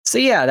 So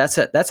yeah, that's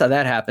how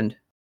that happened.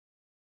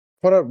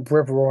 What a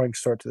rip-roaring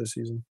start to the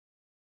season.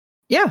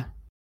 Yeah.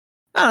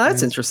 Oh,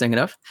 that's interesting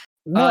enough.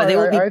 No, they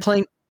will be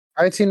playing.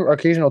 I'd seen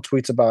occasional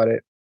tweets about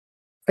it.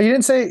 You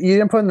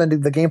didn't put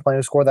in the game plan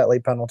to score that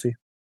late penalty.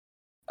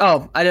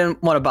 Oh, I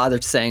didn't want to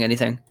bother saying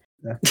anything.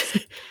 Yeah.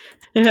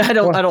 I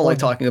don't like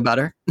talking about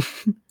her.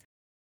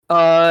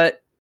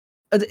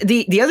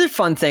 The other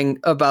fun thing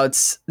about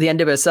the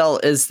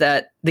NWSL is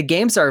that the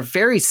games are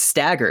very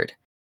staggered.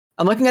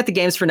 I'm looking at the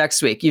games for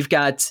next week. You've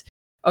got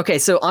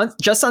so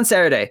on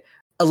Saturday,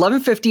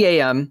 11:50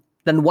 a.m.,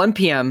 then 1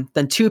 p.m.,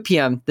 then 2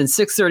 p.m., then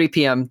 6:30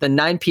 p.m., then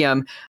 9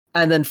 p.m.,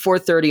 and then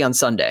 4:30 on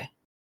Sunday.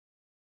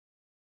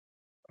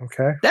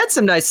 Okay. That's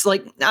some nice,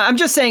 I'm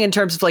just saying in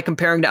terms of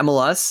comparing to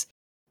MLS,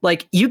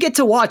 you get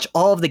to watch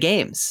all of the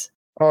games.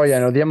 Oh yeah,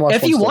 no, the MLS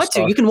if you want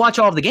to, you can watch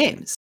all of the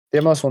games. The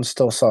MLS one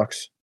still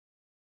sucks.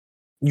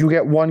 You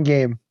get one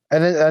game.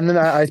 And then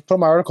I put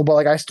my article,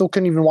 but I still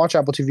couldn't even watch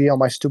Apple TV on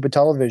my stupid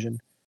television.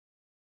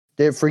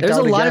 They freaked out.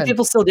 There's a lot of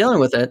people still dealing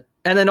with it.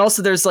 And then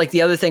also there's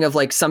the other thing of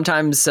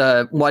sometimes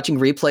watching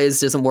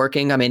replays isn't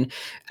working. I mean,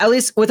 at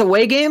least with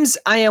away games,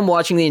 I am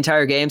watching the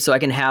entire game so I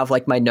can have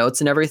my notes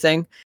and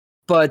everything.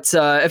 But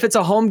if it's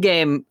a home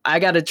game, I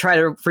got to try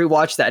to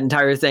rewatch that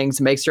entire thing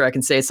to make sure I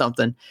can say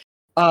something.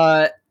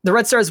 The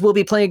Red Stars will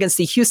be playing against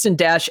the Houston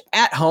Dash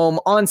at home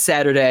on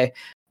Saturday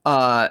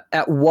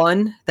at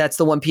 1. That's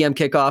the 1 p.m.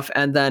 kickoff.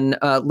 And then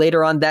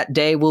later on that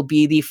day will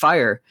be the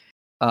Fire,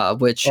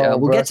 which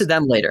we'll get to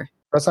them later.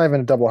 That's not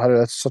even a doubleheader.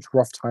 That's such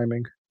rough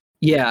timing.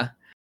 Yeah.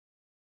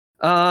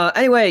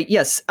 Anyway,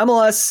 yes,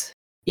 MLS,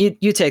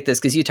 you take this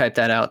because you typed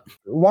that out.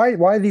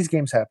 Why these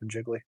games happen,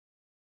 Jiggly?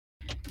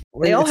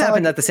 They all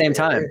happened at the same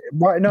time.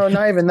 Why? No,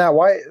 not even that.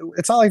 Why?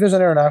 It's not like there's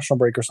an international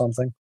break or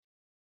something.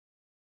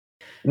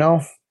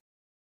 No.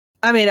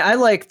 I mean, I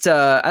liked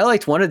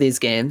one of these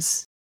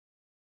games.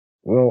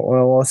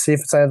 Well, let's see if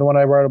it's the one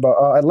I wrote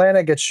about.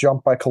 Atlanta gets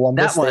jumped by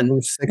Columbus. They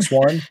lose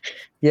 6-1.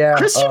 Yeah.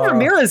 Christian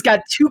Ramirez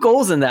got 2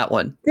 goals in that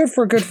one. Good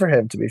for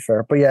him, to be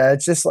fair. But yeah,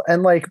 it's just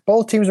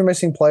both teams are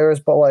missing players.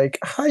 But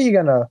how are you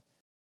gonna?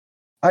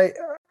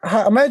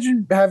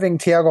 Imagine having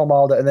Thiago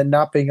Almada and then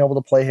not being able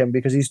to play him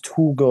because he's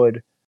too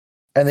good,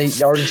 and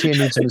Argentina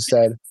needs him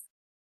instead.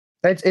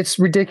 It's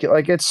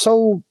ridiculous. It's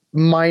so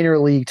minor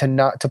league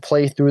to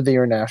play through the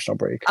international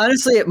break.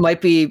 Honestly,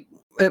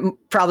 it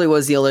probably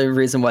was the only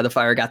reason why the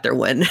Fire got their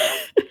win.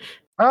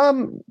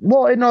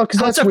 Well, no, because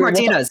that's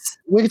Martinez.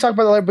 We can talk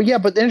about that later, but yeah,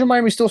 but Inter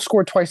Miami still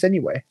scored twice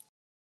anyway.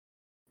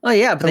 Oh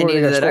yeah, but they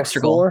needed that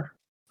extra goal.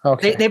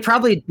 Okay. They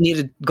probably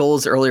needed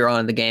goals earlier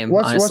on in the game,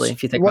 honestly,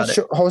 if you think about it.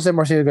 What's Jose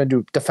Martinez going to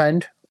do?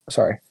 Defend?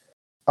 Sorry.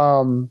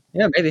 Yeah,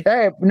 maybe.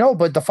 Hey, no,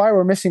 but the Fire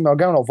were missing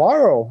Miguel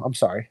Navarro. I'm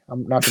sorry.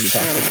 I'm not going to be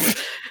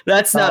talking.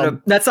 That's not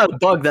a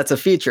bug. That's a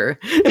feature.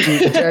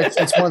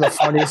 It's one of the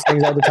funniest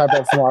things I had to type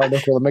out from our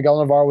article. Miguel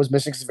Navarro was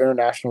missing some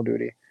international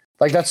duty.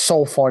 That's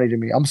so funny to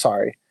me. I'm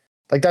sorry.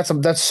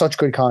 That's such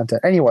good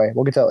content. Anyway,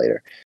 we'll get to that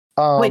later.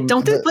 Wait,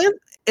 don't they play?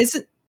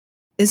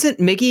 Isn't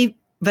Miggy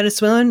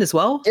Venezuelan as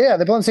well? Yeah,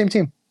 they play on the same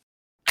team.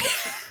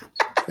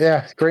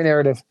 Yeah, great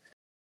narrative.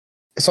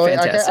 So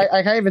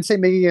I can't even say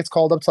Miggy gets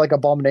called up to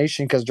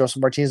Abomination because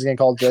Joseph Martinez is getting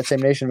called to that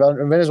same nation.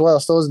 Venezuela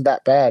still isn't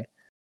that bad.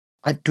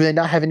 Do they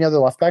not have any other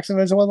left backs in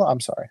Venezuela? I'm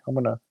sorry.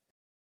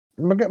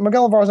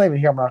 Miguel Navarro's not even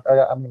here.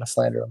 I'm gonna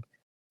slander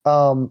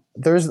him.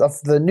 There's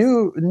the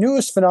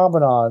newest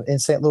phenomenon in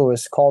St.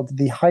 Louis called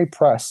the high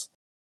press.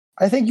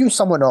 I think you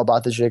somewhat know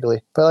about this,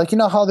 Jiggly, but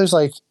how there's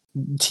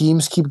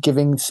teams keep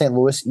giving St.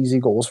 Louis easy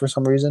goals for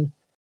some reason.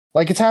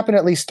 It's happened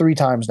at least 3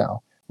 times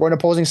now, where an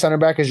opposing center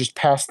back has just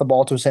passed the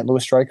ball to a St.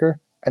 Louis striker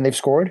and they've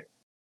scored.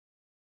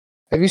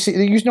 Have you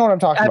seen? You know what I'm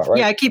talking about, right?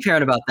 Yeah, I keep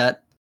hearing about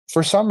that.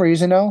 For some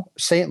reason now,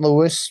 St.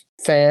 Louis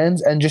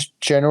fans and just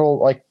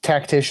general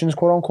tacticians,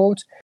 quote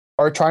unquote,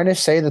 are trying to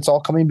say that's all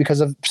coming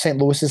because of St.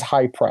 Louis's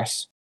high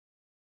press,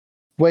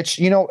 which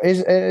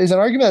is an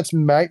argument that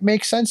might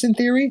make sense in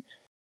theory,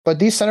 but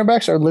these center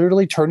backs are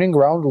literally turning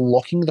around,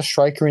 looking the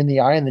striker in the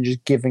eye, and then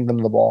just giving them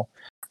the ball.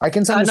 I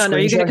can send a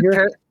screenshot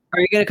here. Are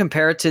you going to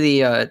compare it to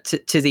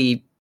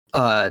the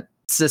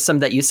system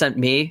that you sent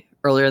me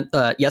earlier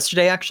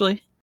yesterday?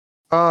 Actually,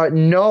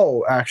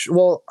 no, actually.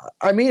 Well,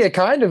 I mean, it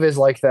kind of is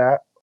like that.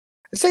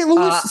 St.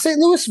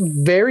 Louis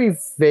very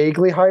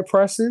vaguely high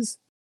presses,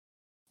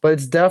 but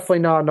it's definitely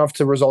not enough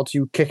to result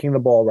in you kicking the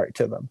ball right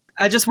to them.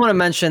 I just want to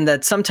mention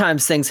that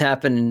sometimes things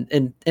happen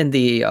in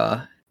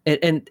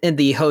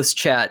the host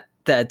chat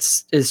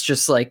that is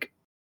just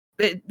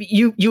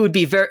you would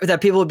be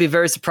people would be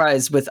very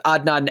surprised with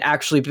Adnan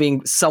actually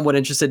being somewhat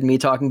interested in me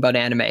talking about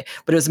anime,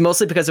 but it was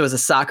mostly because it was a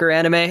soccer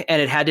anime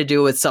and it had to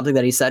do with something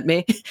that he sent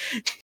me.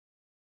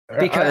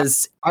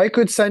 because I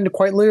could send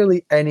quite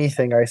literally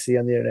anything I see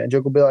on the internet.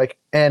 Joke will be like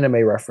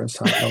anime reference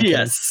time. No,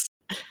 yes.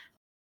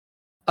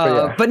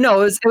 Yeah. But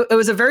no, it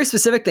was a very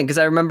specific thing because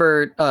I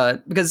remember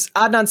because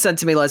Adnan sent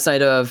to me last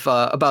night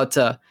about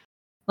let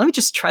me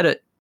just try to,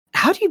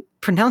 how do you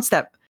pronounce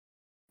that?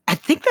 I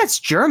think that's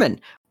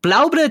German.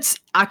 Blaubritz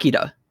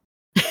Akita.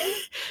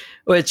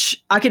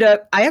 Which Akita,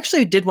 I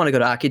actually did want to go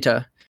to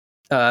Akita.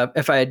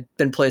 If I had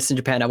been placed in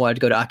Japan, I wanted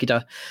to go to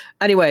Akita.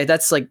 Anyway,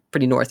 that's like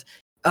pretty north.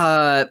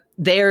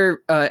 They're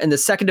in the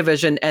second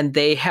division, and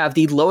they have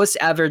the lowest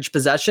average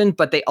possession,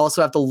 but they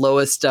also have the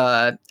lowest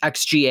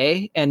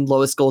XGA and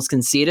lowest goals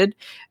conceded.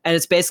 And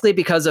it's basically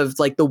because of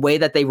like the way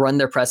that they run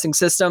their pressing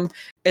system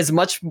is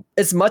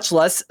much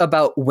less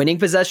about winning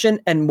possession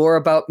and more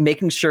about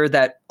making sure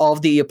that all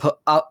of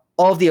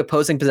the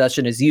opposing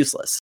possession is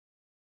useless.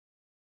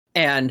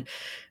 And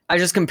I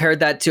just compared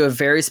that to a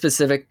very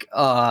specific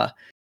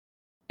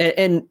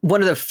and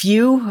one of the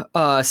few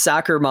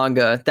soccer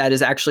manga that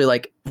is actually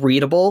like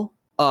readable.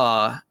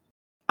 I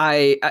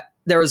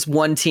there was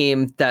one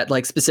team that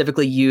like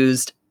specifically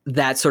used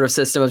that sort of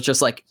system of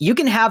just like, you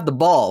can have the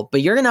ball,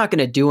 but you're not going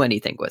to do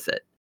anything with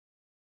it.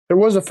 It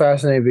was a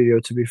fascinating video,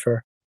 to be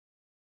fair.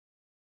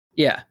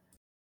 Yeah,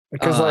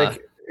 because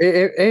like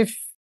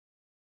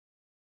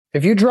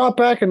if you drop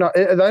back, and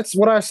that's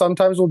what I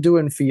sometimes will do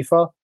in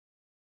FIFA,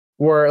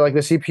 where like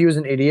the CPU is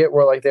an idiot,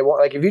 where like they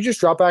want, like if you just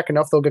drop back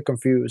enough, they'll get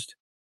confused.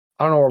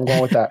 I don't know where I'm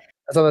going with that.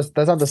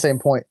 That's not the same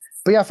point.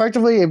 But yeah,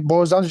 effectively, it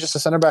boils down to just the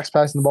center backs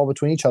passing the ball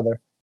between each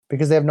other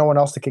because they have no one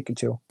else to kick it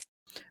to.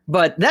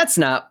 But that's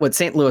not what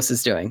St. Louis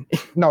is doing.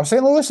 No,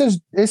 St. Louis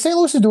is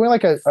doing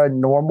like a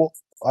normal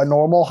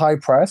high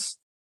press,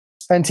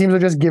 and teams are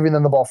just giving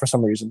them the ball for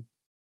some reason.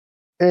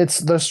 It's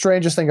the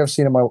strangest thing I've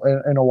seen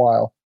in a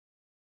while.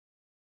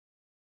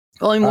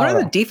 Well, I mean, one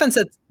of the defense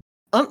that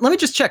let me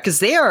just check because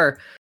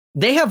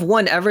they have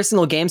won every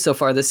single game so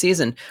far this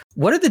season.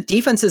 What are the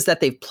defenses that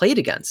they've played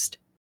against?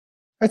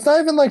 It's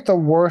not even like the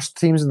worst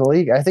teams in the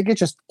league. I think it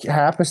just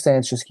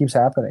happenstance just keeps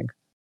happening.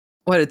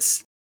 What,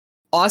 it's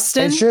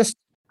Austin? It's just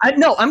I'm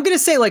going to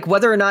say like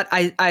whether or not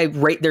I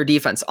rate their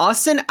defense.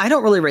 Austin, I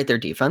don't really rate their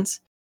defense.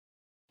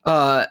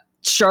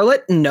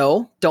 Charlotte,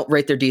 no, don't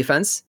rate their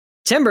defense.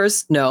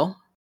 Timbers, no.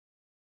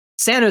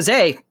 San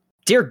Jose,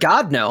 dear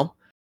God, no.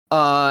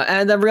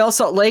 And then Real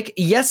Salt Lake,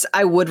 yes,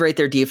 I would rate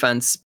their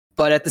defense,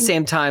 but at the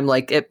same time,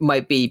 like it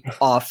might be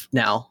off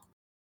now.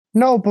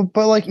 No,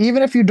 but like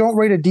even if you don't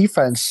rate a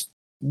defense,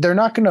 they're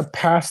not going to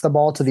pass the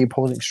ball to the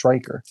opposing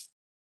striker.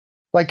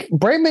 Like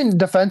Bremen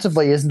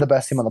defensively isn't the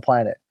best team on the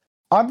planet.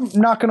 I'm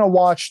not going to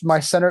watch my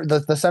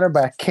the center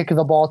back kick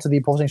the ball to the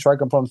opposing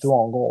striker and put him through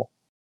on goal.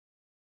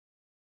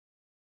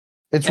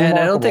 It's and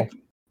remarkable.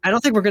 I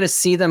don't think we're going to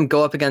see them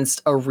go up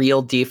against a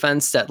real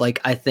defense that like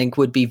I think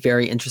would be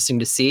very interesting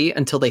to see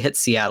until they hit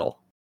Seattle.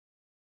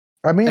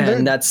 I mean,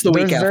 and that's the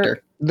week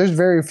after. There's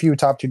very few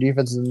top tier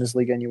defenses in this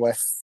league anyway.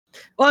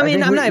 Well, I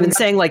mean, I'm not even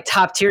saying like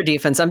top tier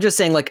defense. I'm just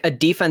saying like a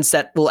defense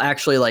that will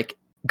actually like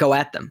go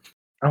at them.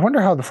 I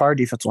wonder how the Fire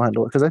defense will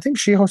handle it because I think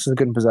She-Host is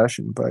good in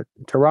possession, but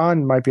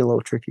Tehran might be a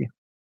little tricky.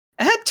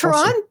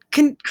 Tehran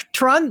can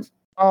Tehran.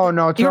 Oh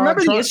no! You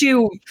remember the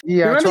issue? Yeah,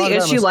 you remember the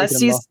issue last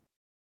season?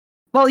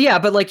 Well, yeah,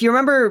 but like you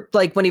remember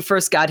like when he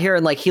first got here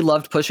and like he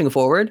loved pushing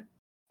forward.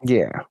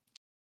 Yeah,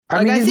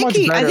 I mean,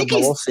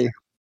 we'll see.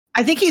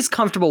 I think he's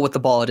comfortable with the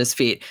ball at his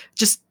feet,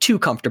 just too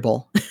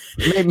comfortable.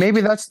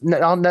 Maybe that's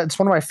one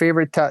of my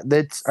favorite. I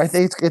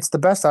think it's the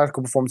best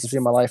tactical performance I've seen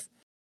in my life.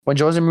 When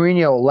Jose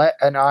Mourinho let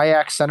an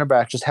Ajax center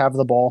back just have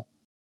the ball,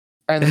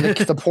 and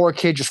the poor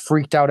kid just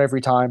freaked out every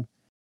time.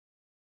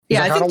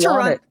 Yeah,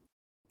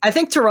 I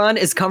think Tehran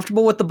is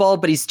comfortable with the ball,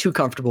 but he's too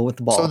comfortable with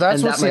the ball. So that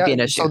might be an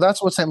issue. So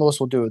that's what St. Louis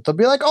will do. They'll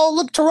be like, "Oh,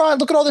 look, Tehran!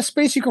 Look at all this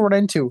space you can run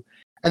into."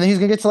 And then he's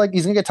gonna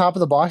get top of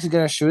the box. He's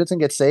gonna shoot it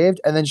and get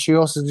saved. And then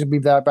Chios is gonna be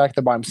back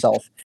there by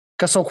himself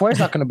because Soque's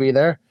not gonna be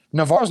there.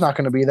 Navarro's not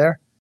gonna be there.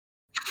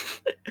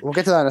 We'll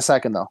get to that in a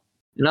second, though.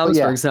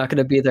 Nelsberg's not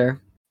gonna be there.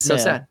 So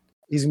sad.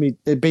 He's gonna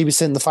be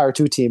babysitting the Fire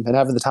 2 team and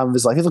having the time of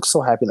his life. He looks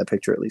so happy in that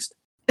picture, at least.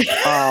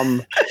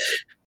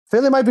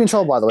 Philly might be in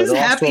trouble, by the way. He's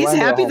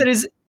happy that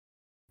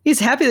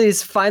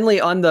he's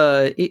finally on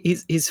the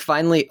he's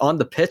finally on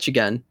the pitch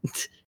again.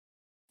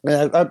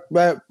 I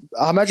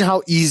imagine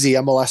how easy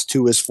MLS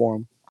 2 is for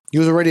him. He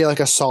was already like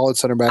a solid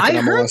center back.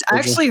 I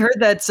actually heard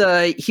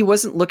that he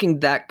wasn't looking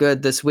that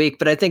good this week,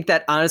 but I think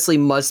that honestly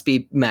must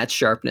be match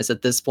sharpness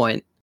at this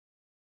point.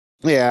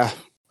 Yeah,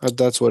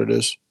 that's what it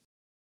is.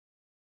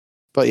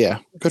 But yeah,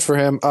 good for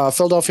him.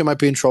 Philadelphia might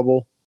be in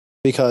trouble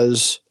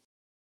because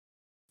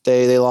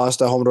they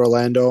lost at home to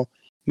Orlando.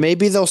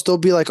 Maybe they'll still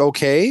be like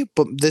okay,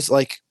 but this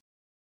like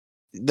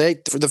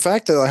for the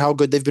fact that how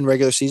good they've been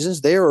regular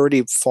seasons, they are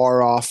already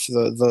far off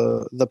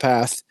the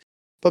path.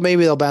 But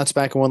maybe they'll bounce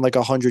back and win like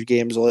 100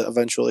 games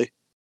eventually.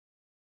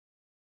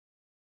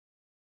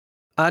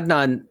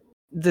 Adnan,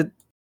 the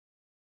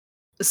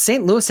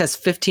St. Louis has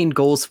 15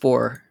 goals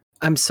for.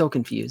 I'm so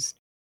confused.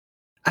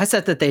 I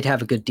said that they'd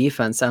have a good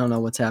defense. I don't know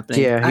what's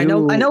happening. Yeah, I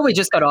know we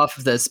just got off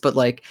of this, but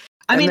like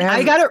I mean,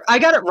 I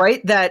got it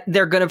right that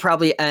they're going to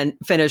probably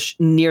finish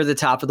near the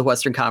top of the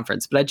Western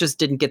Conference, but I just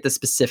didn't get the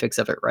specifics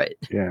of it right.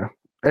 Yeah.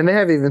 And they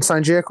haven't even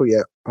signed Jaco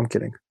yet. I'm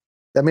kidding.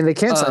 I mean, they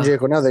can't sign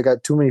Jaco now. They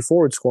got too many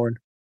forwards scoring.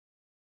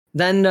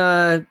 Then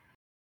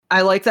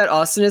I like that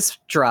Austin is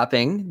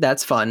dropping.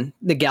 That's fun.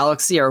 The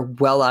Galaxy are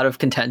well out of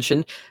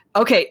contention.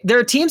 Okay, there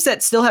are teams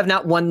that still have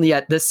not won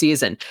yet this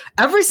season.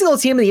 Every single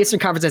team in the Eastern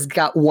Conference has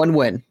got one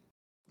win.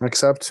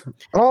 Except,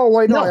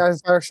 I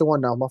actually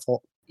won now. My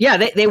fault.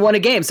 Yeah, they won a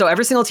game. So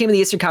every single team in the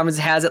Eastern Conference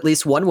has at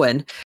least one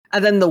win.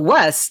 And then the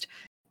West,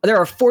 there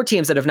are 4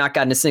 teams that have not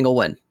gotten a single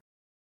win.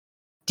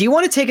 Do you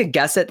want to take a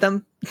guess at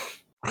them?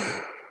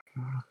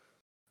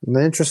 In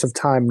the interest of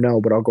time,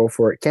 no, but I'll go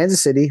for it.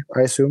 Kansas City,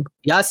 I assume.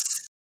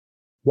 Yes.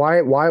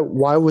 Why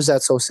was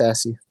that so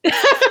sassy?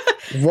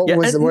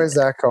 Where's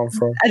that come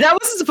from? That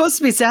wasn't supposed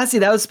to be sassy.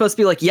 That was supposed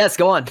to be like, yes,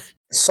 go on.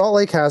 Salt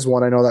Lake has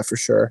one. I know that for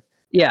sure.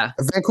 Yeah.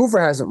 Vancouver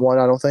hasn't won,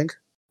 I don't think.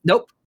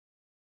 Nope.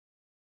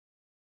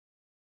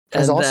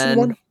 Has Austin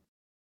won?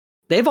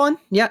 They've won.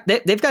 Yeah,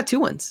 they've got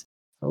 2 wins.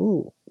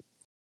 Oh.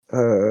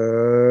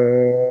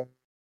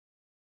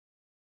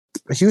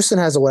 Houston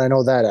has a win. I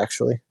know that,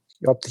 actually.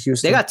 Up to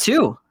Houston. They got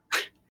 2.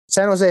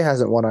 San Jose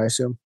hasn't won, I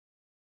assume.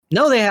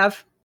 No, they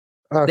have.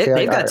 Okay,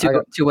 they've got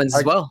 2 wins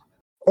as well.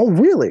 Oh,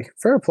 really?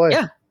 Fair play.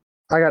 Yeah.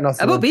 I got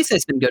nothing. Obise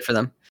has been good for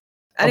them.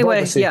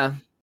 Anyway, yeah.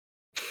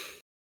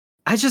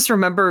 I just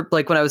remember,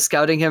 like, when I was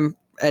scouting him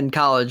in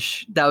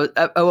college, that was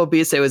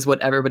Obise was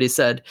what everybody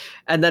said,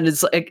 and then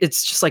it's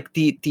just like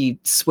the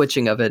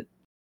switching of it.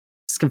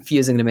 It's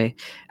confusing to me.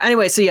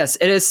 Anyway, so yes,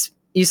 it is.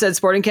 You said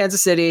Sporting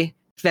Kansas City,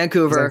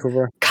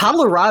 Vancouver,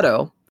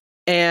 Colorado,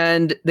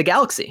 and the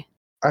Galaxy.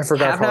 I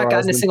forgot. Have not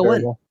gotten a single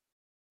win.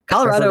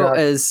 Colorado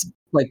is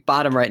like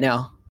bottom right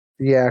now.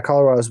 Yeah,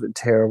 Colorado's been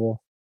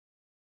terrible.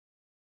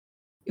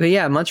 But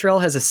yeah, Montreal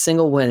has a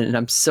single win, and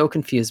I'm so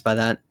confused by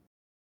that.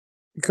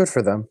 Good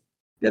for them.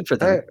 Good for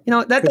them.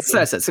 That's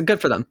what I said. So good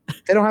for them.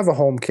 They don't have a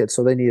home kit,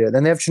 so they need it.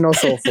 Then they have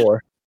Chinoso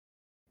 4.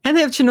 And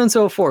they have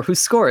Chinonso 4, who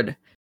scored.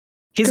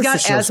 He's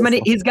got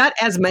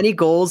as many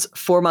goals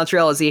for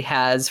Montreal as he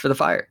has for the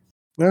Fire.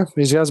 Yeah,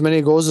 he's got as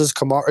many goals as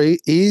Kamara.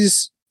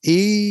 He's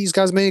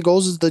got as many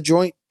goals as the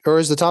joint or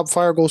as the top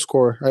Fire goal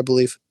scorer, I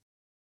believe.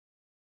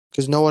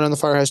 Because no one on the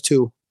Fire has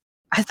 2.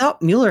 I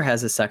thought Mueller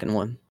has a second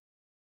one.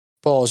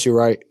 Balls, you're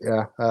right.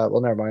 Yeah.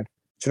 Well, never mind.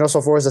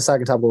 Chinoso 4 is the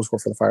second top goal scorer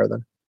for the Fire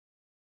then.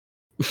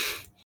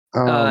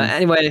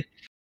 Anyway,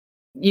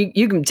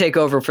 you can take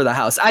over for the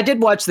House. I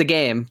did watch the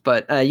game,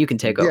 but you can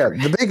take over.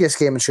 Yeah, the biggest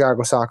game in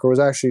Chicago soccer was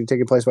actually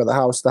taking place by the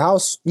House. The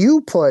House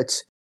you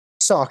put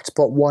sucked,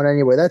 but won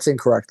anyway. That's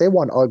incorrect. They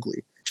won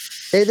ugly.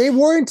 They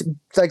weren't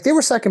like they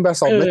were second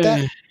best. I'll admit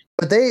that,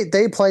 but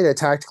they played a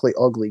tactically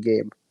ugly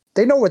game.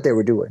 They know what they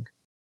were doing.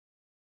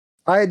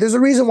 There's a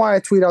reason why I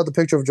tweet out the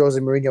picture of Jose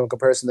Mourinho in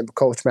comparison to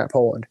Coach Matt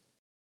Poland.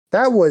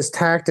 That was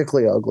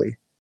tactically ugly.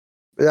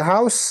 The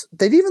House,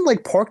 they'd even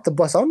like parked the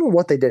bus. I don't know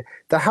what they did.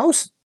 The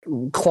House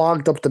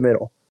clogged up the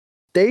middle.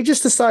 They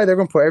just decided they're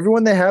going to put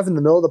everyone they have in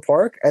the middle of the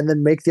park and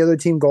then make the other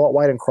team go out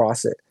wide and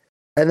cross it.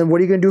 And then what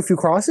are you going to do if you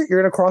cross it?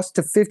 You're going to cross it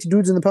to 50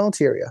 dudes in the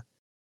penalty area.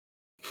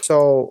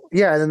 So,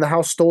 yeah, and then the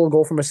House stole a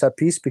goal from a set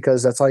piece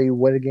because that's how you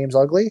win a game's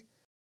ugly.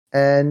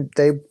 And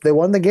they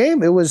won the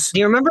game. It was. Do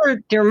you remember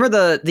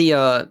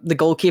the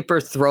goalkeeper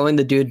throwing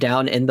the dude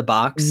down in the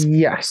box?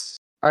 Yes.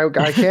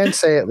 I can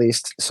say at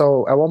least.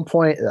 So at one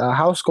point, a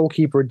House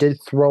goalkeeper did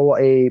throw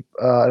an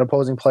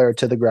opposing player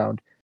to the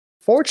ground.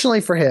 Fortunately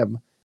for him,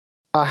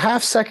 a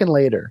half second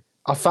later,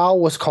 a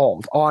foul was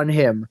called on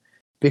him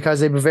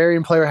because a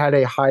Bavarian player had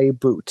a high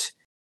boot.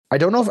 I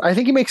don't know I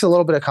think he makes a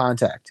little bit of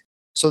contact.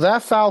 So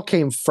that foul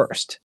came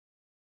first.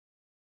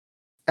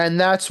 And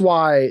that's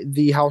why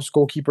the House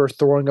goalkeeper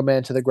throwing a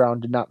man to the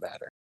ground did not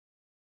matter,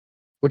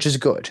 which is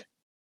good.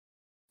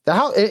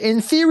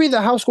 In theory,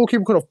 the House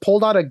goalkeeper could have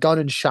pulled out a gun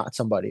and shot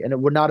somebody, and it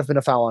would not have been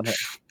a foul on him.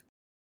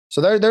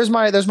 So there's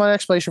my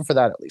explanation for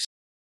that, at least.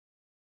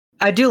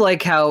 I do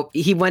like how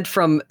he went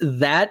from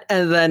that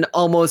and then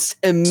almost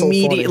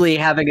immediately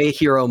having a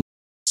hero.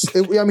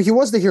 He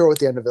was the hero at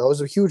the end of it. It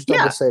was a huge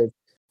double save.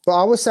 But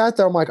I was sat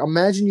there. I'm like,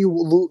 imagine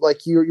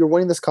you're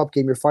winning this cup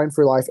game, you're fighting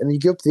for your life, and then you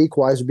give up the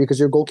equalizer because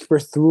your goalkeeper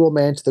threw a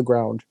man to the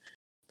ground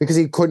because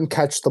he couldn't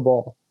catch the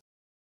ball.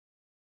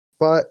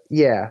 But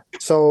yeah,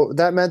 so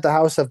that meant the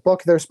House have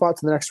booked their spot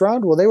to the next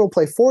round. Well, they will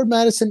play Ford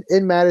Madison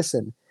in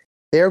Madison.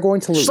 They are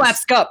going to lose.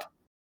 Schlaps Cup.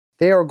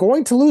 They are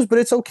going to lose, but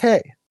it's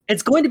okay.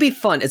 It's going to be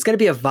fun. It's going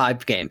to be a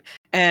vibe game.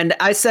 And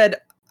I said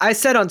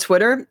on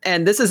Twitter,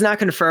 and this is not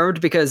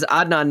confirmed because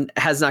Adnan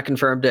has not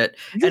confirmed it.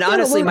 And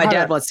honestly, my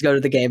dad wants to go to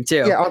the game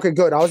too. Yeah, okay,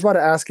 good. I was about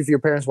to ask if your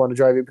parents want to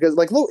drive you because,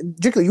 like, look,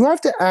 Jiggly, you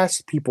have to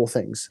ask people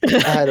things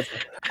ahead of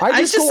time.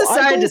 I just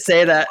decided to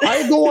say that.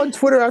 I go on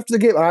Twitter after the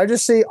game and I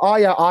just say, "Oh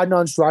yeah,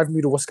 Adnan's driving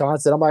me to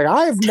Wisconsin." I'm like,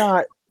 I have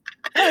not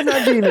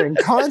been in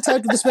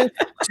contact with this man.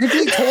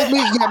 Jiggly told me,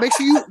 yeah, make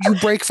sure you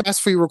break fast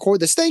before you record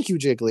this. Thank you,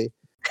 Jiggly.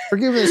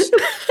 Forgive us.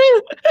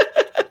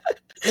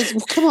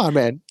 Come on,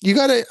 man. You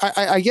gotta.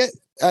 I get.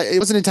 it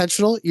wasn't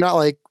intentional. You're not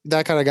like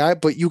that kind of guy,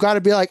 but you got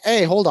to be like,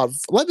 hey, hold on,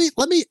 let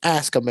me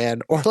ask a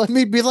man, or let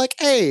me be like,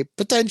 hey,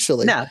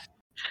 potentially. Nah.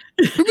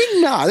 I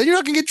mean, nah, then you're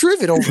not gonna get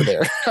driven over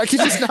there. I can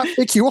just not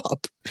pick you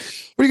up.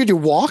 What are you gonna do?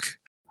 Walk?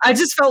 I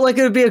just felt like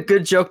it would be a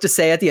good joke to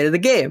say at the end of the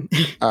game.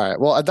 All right.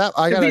 Well, it'd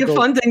be a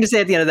fun thing to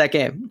say at the end of that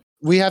game.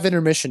 We have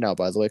intermission now,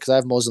 by the way, because I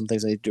have Muslim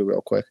things I need to do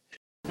real quick.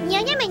 I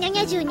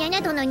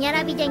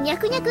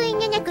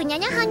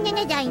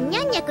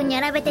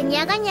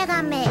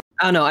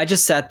don't know. I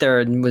just sat there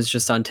and was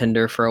just on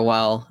Tinder for a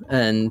while,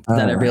 and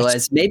then I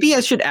realized maybe I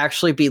should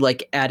actually be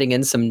like adding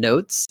in some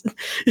notes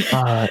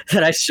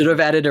that I should have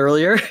added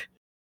earlier.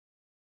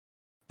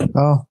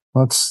 Oh,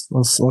 let's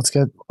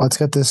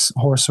get this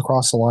horse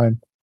across the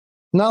line.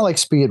 Not like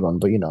speed run,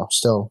 but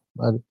still.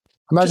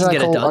 Imagine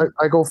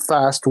I go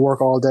fast to work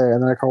all day,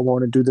 and then I come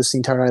home and do this the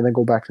entire night, and then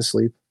go back to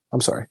sleep.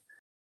 I'm sorry.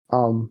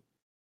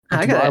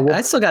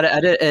 I still got to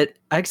edit it.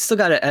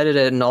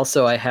 And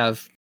also I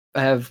have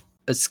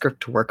a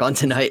script to work on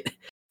tonight.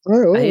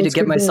 Right, I need to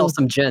get myself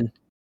some gin.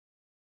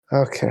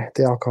 Okay,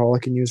 the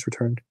alcoholic and use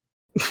returned.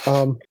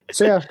 So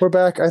yeah, we're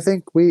back. I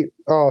think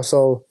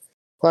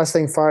last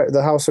thing,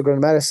 the House will go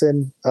to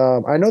Madison.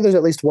 I know there's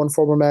at least one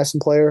former Madison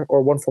player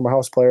or one former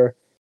House player.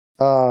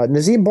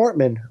 Nazim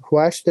Bartman, who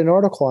I actually did an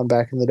article on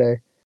back in the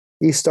day.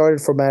 He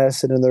started for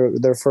Madison in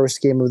their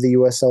first game of the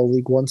USL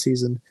League One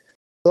season.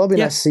 So it'll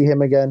be nice to see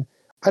him again.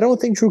 I don't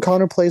think Drew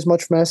Connor plays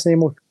much for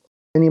Madison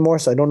anymore,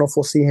 so I don't know if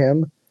we'll see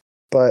him.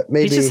 But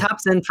maybe he just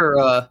hops in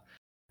for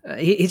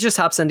he just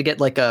hops in to get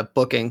like a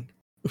booking.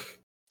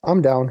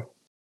 I'm down.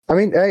 I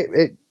mean,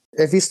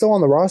 if he's still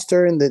on the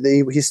roster and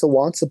he still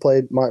wants to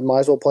play, might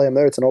as well play him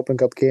there. It's an Open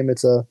Cup game.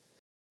 It's a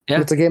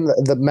game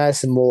that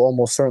Madison will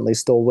almost certainly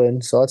still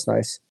win, so that's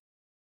nice.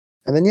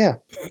 And then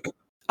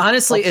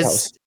honestly,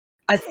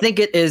 I think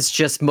it is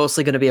just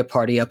mostly going to be a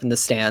party up in the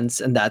stands,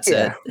 and that's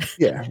it.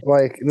 Yeah,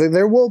 like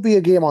there will be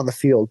a game on the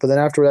field, but then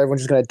after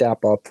everyone's just going to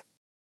dap up.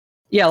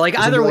 Yeah, like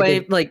either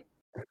way,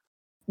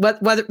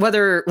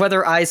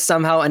 whether I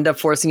somehow end up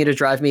forcing you to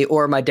drive me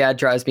or my dad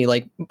drives me,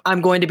 like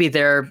I'm going to be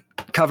there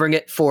covering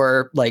it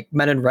for like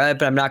Men in Red,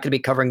 but I'm not going to be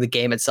covering the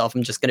game itself.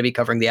 I'm just going to be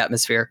covering the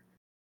atmosphere.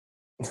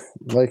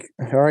 Like,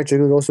 all right,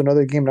 Jiggly goes to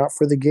another game, not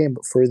for the game,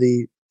 but for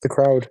the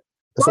crowd.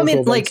 Well, I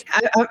mean, like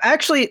I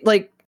actually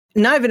like.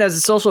 Not even as a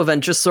social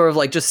event, just sort of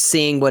like just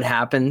seeing what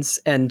happens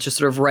and just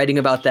sort of writing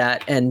about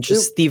that and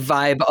just the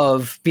vibe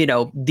of,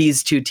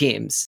 these two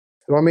teams.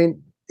 Well, I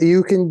mean,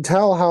 you can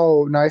tell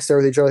how nice they're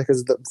with each other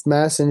because the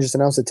Madison just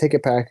announced a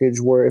ticket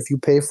package where if you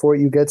pay for it,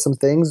 you get some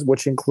things,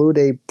 which include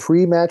a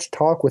pre-match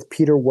talk with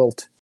Peter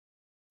Wilt,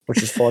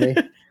 which is funny.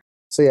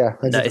 So yeah,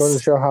 it just goes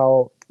to show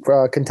how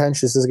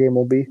contentious this game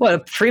will be. What, a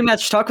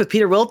pre-match talk with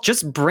Peter Wilt?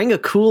 Just bring a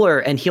cooler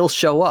and he'll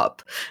show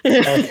up.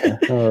 Okay,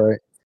 all right.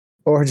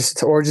 Or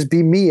just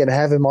be me and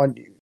have him on.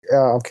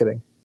 I'm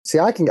kidding. See,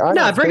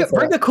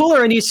 bring a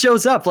cooler and he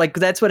shows up. Like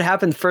that's what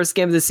happened first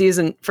game of the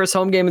season, first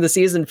home game of the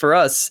season for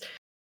us.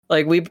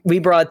 Like we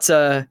brought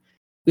a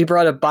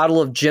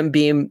bottle of Jim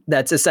Beam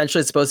that's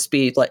essentially supposed to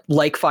be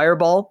like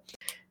Fireball,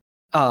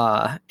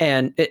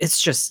 and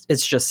it's just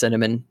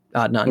cinnamon.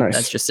 None. Nice.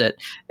 That's just it.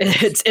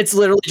 It's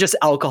literally just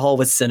alcohol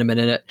with cinnamon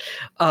in it.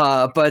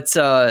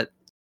 But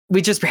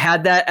we just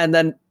had that, and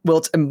then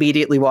Wilt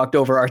immediately walked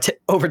over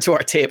to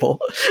our table.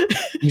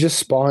 He just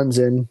spawns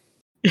in.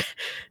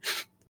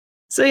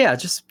 So yeah,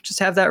 just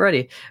have that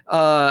ready.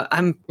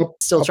 I'm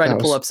still trying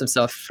to pull up some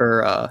stuff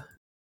for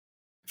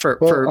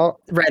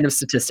random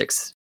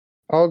statistics.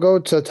 I'll go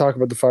to talk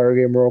about the Fire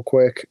game real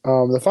quick.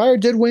 The Fire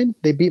did win.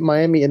 They beat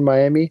Miami in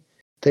Miami.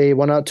 They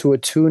went out to a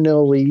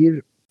 2-0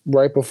 lead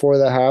right before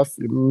the half.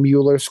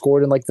 Mueller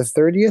scored in like the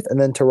 30th, and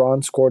then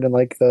Tehran scored in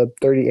like the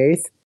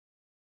 38th.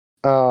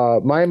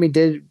 Miami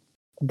did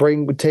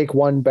take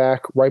one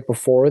back right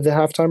before the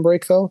halftime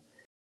break though,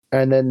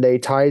 and then they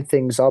tied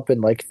things up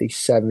in like the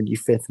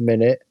 75th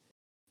minute.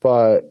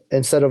 But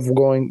instead of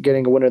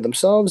getting a winner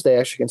themselves, they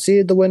actually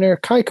conceded the winner.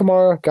 Kai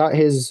Kamara got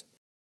his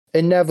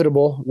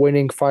inevitable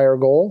winning Fire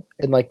goal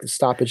in like the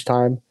stoppage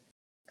time,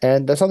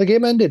 and that's how the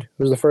game ended.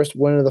 It was the first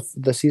win of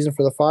the season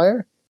for the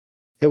Fire.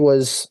 It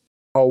was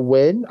a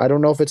win. I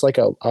don't know if it's like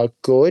a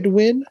good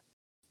win.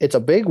 It's a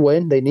big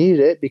win. They needed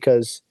it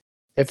because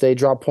if they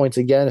drop points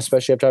again,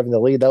 especially after having the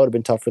lead, that would have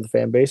been tough for the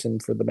fan base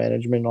and for the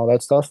management and all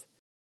that stuff.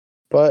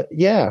 But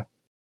yeah,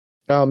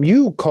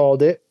 you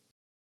called it.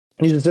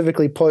 You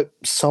specifically put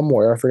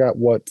somewhere, I forgot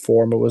what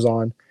form it was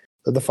on,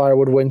 that the Fire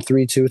would win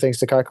 3-2 thanks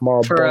to Kai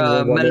Kamara.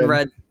 For Men in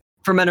Red.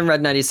 For Men in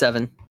Red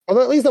 97. Well,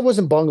 at least that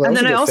wasn't bungalow. And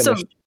then I also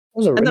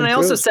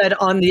said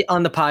on the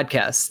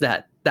podcast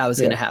that was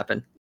going to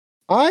happen.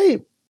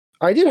 I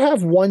did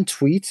have one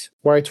tweet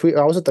where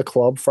I was at the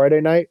club Friday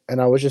night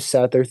and I was just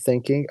sat there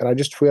thinking, and I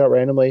just tweeted out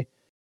randomly,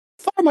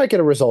 Fire might get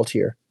a result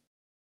here.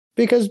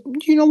 Because,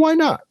 why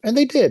not? And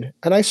they did.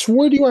 And I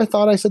swore to you I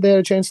thought I said they had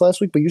a chance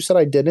last week, but you said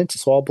I didn't,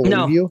 so I'll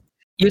believe you.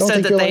 You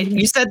said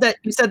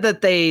that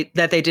they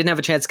didn't have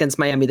a chance against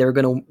Miami. They were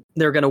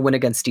gonna win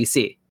against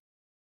DC.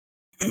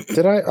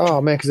 Did I?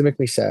 Oh man, because it makes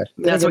me sad.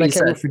 That's what I you can't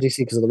said. root for DC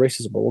because of the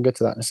racism, but we'll get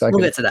to that in a second.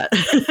 We'll get to that.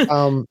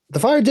 The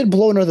Fire did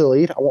blow another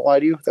lead. I won't lie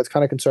to you. That's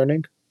kind of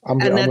concerning. I'm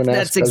going to ask.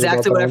 That's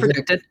exactly what I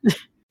predicted.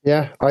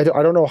 Yeah, I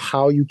don't know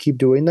how you keep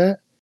doing that,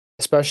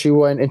 especially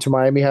when Inter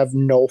Miami have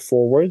no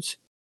forwards.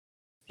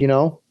 You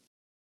know,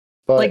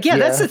 but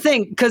that's the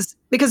thing because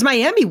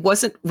Miami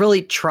wasn't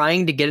really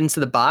trying to get into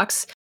the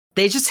box;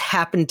 they just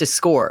happened to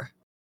score.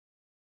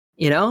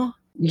 You know?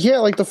 Yeah,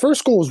 like the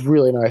first goal was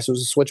really nice. It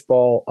was a switch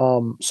ball.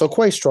 So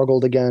Quay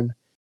struggled again.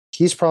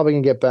 He's probably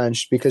gonna get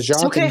benched because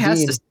Jonathan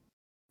Dean.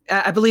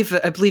 I believe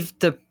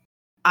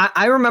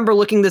I remember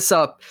looking this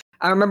up.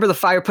 I remember the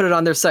Fire put it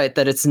on their site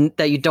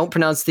that you don't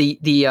pronounce the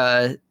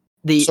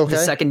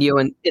second U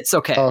and it's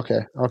okay. Oh,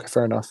 okay,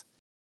 fair enough.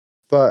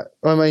 But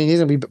I mean, he's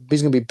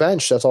gonna be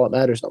benched. That's all that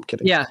matters. No, I'm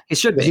kidding. Yeah, he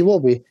should be. He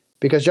will be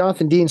because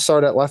Jonathan Dean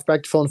started at left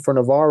back to fill in for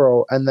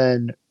Navarro, and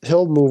then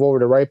he'll move over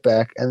to right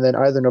back, and then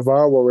either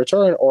Navarro will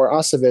return or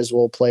Aceves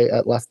will play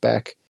at left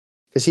back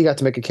because he got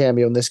to make a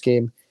cameo in this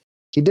game.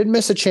 He did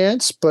miss a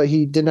chance, but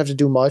he didn't have to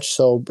do much,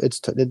 so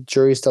the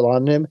jury's still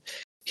on him.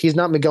 He's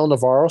not Miguel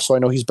Navarro, so I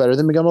know he's better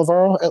than Miguel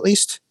Navarro, at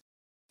least.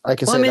 I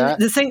can say that.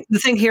 The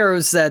thing here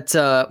is that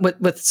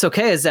with Soke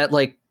is that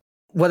like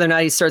whether or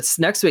not he starts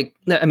this week.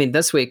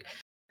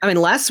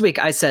 Last week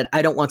I said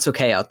I don't want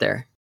Soke out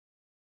there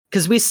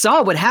because we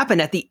saw what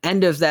happened at the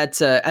end of that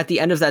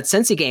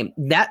Cincy game.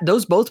 That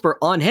those both were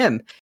on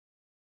him,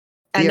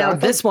 and now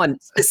this one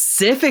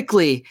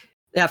specifically,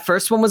 that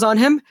first one was on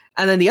him,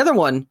 and then the other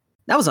one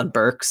that was on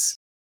Burks.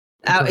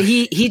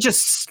 He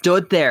just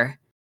stood there.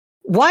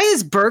 Why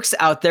is Burks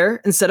out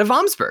there instead of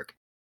Omsberg?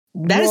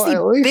 That is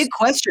the big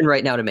question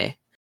right now to me.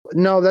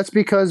 No, that's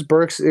because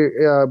Burks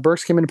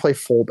came in to play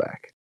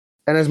fullback,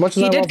 and as much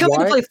as he did come in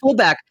to play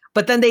fullback,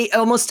 but then they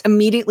almost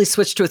immediately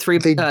switched to a three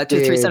center backs.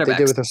 They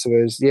did with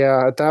us,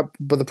 yeah.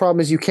 But the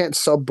problem is you can't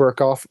sub Burke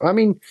off. I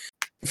mean,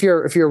 if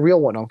you're a real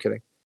one, no, I'm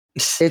kidding.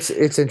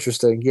 It's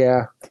interesting,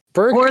 yeah.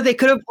 Burke, or they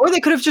could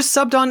have just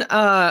subbed on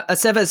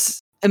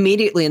Aceves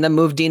immediately and then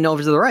moved Dean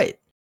over to the right.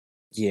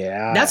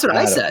 Yeah, that's what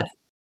I said.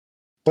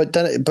 But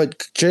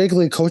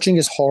Jiggly, coaching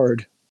is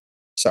hard.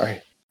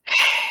 Sorry.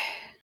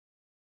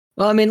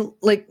 Well, I mean,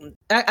 like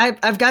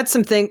I've got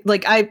something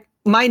like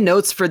my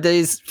notes for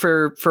these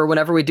for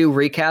whenever we do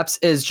recaps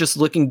is just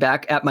looking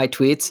back at my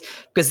tweets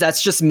because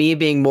that's just me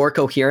being more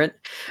coherent.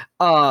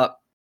 Where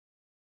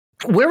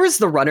was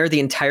the runner the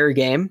entire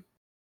game?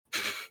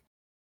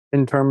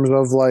 In terms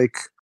of like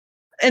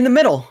in the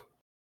middle.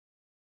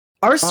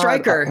 Our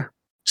striker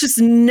just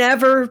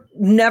never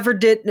went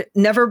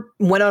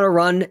on a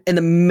run in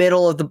the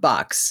middle of the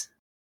box.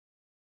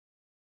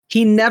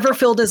 He never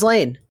filled his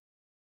lane.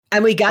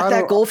 And we got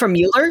that goal from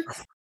Mueller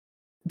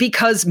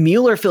because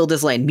Mueller filled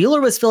his lane. Mueller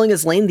was filling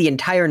his lane the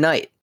entire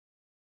night.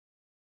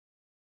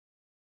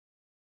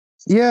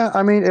 Yeah,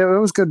 I mean, it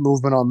was good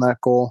movement on that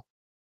goal.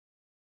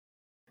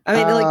 I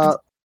mean, like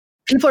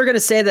people are going to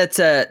say that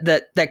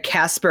that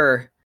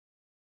Casper,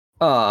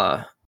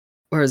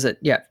 where is it?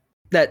 Yeah,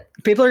 that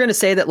people are going to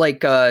say that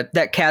like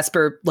that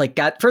Casper like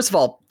got. First of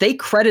all, they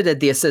credited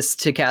the assist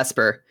to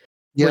Casper,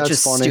 which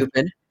is funny.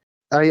 Stupid.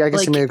 I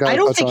guess like, I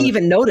don't think he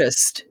even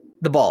noticed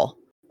the ball,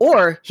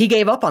 or he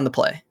gave up on the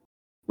play.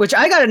 Which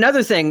I got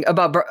another thing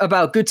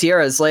about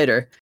Gutierrez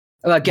later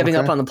about giving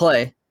up on the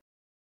play.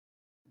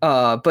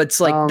 But it's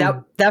like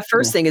that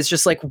first thing is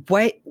just like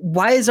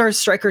why is our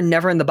striker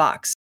never in the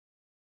box?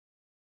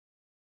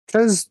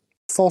 Because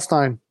false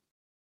nine.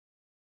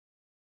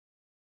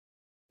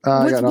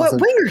 With what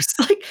wingers?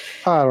 Like,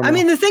 I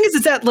mean, the thing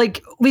is that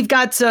like we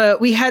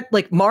had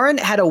like Marin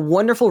had a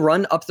wonderful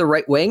run up the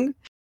right wing,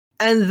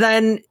 and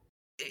then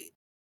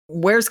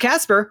where's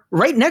Casper?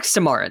 Right next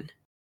to Marin.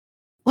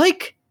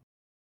 Like,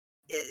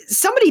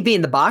 somebody be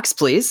in the box,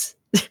 please.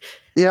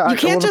 Yeah, you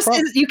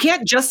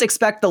can't just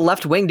expect the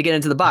left wing to get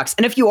into the box.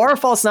 And if you are a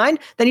false nine,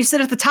 then you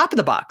sit at the top of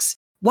the box.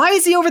 Why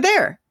is he over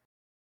there?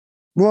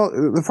 Well,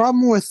 the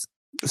problem with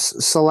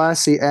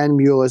Selassie and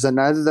Mueller is that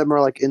neither of them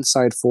are like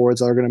inside forwards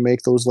that are going to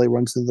make those late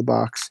runs into the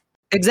box.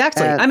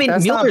 Exactly. And I mean,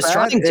 Mueller's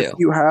trying to. If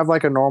you have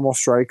like a normal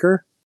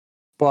striker,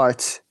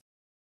 but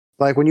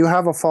like when you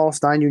have a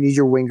false nine, you need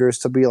your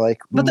wingers to be like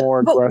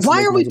more aggressive.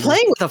 Why are we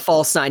playing with a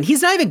false nine?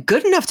 He's not even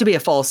good enough to be a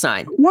false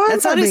nine. Why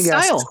That's not his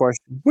style. This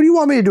question? What do you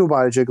want me to do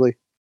about it, Jiggly?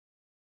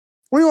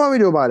 What do you want me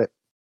to do about it?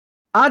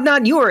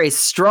 Adnan, you are a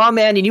straw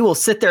man, and you will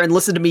sit there and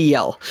listen to me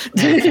yell.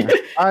 Okay.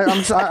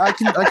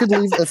 I could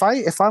leave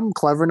if I'm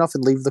clever enough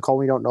and leave the call.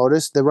 We don't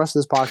notice. The rest of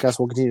this podcast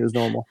will continue as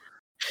normal.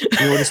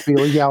 You will just be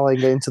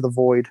yelling into the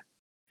void.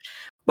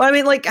 But I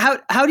mean, like,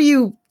 how do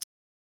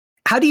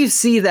you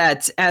see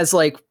that as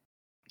like?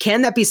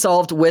 Can that be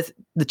solved with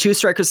the two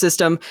striker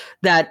system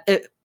that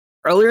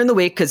earlier in the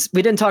week? Because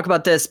we didn't talk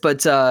about this,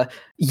 but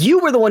you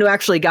were the one who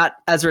actually got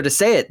Ezra to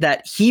say it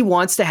that he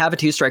wants to have a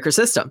two striker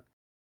system.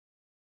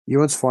 You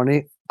know what's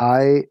funny?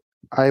 I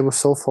was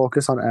so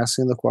focused on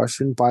asking the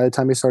question. By the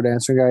time he started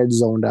answering, I had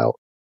zoned out.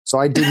 So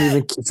I didn't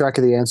even keep track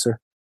of the answer.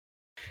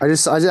 I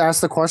just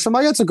asked the question. I'm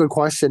like, that's a good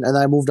question, and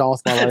then I moved on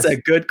with my life. That's a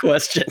good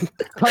question,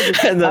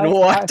 and then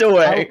walked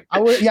away. I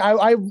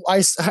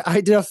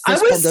did a fist I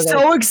was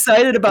so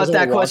excited about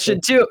that question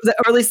too,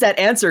 or at least that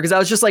answer, because I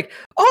was just like,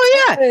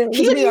 "Oh yeah,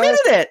 he admitted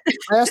it."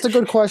 I asked a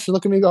good question.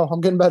 Look at me go. I'm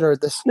getting better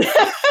at this.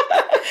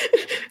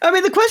 I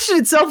mean, the question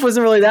itself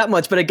wasn't really that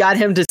much, but it got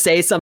him to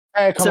say something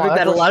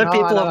that a lot of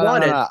people have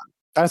wanted.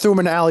 I threw him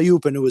an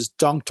alley-oop and it was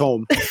dunked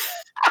home.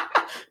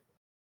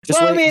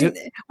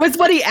 With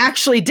what he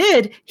actually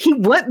did, he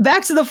went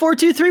back to the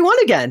 4-2-3-1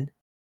 again.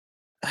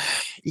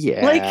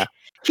 Yeah. Like,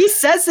 he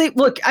says that,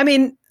 look, I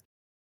mean,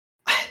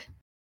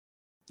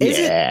 is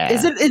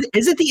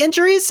it the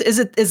injuries?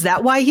 Is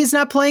that why he's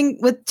not playing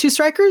with two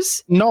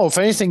strikers? No, if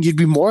anything, you'd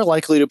be more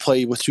likely to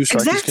play with two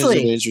strikers because of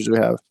the injuries we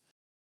have.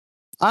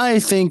 I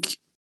think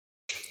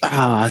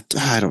I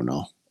don't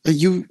know.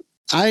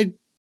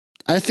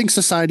 I think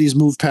society's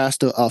moved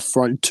past a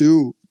front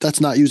two that's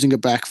not using a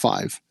back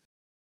five.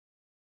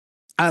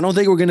 I don't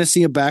think we're going to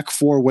see a back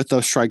four with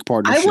a strike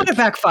partnership. I want a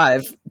back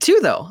five too,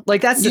 though.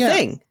 Like, that's the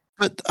thing.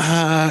 But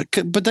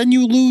then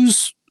you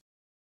lose.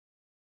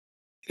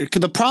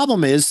 The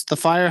problem is the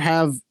Fire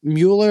have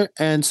Mueller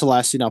and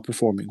Selassie not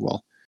performing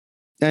well,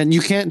 and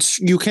you can't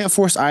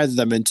force either of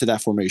them into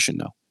that formation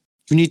now.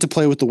 You need to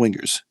play with the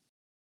wingers.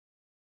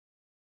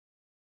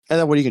 And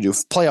then what are you going to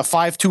do? Play a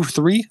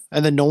 5-2-3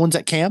 and then no one's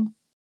at cam?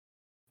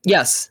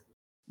 Yes.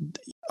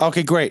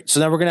 Okay, great. So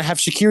now we're going to have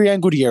Shaqiri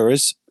and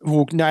Gutierrez,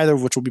 neither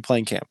of which will be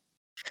playing cam.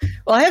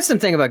 Well, I have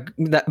something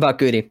about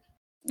Goody.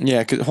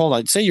 Yeah, hold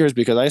on. Say yours,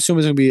 because I assume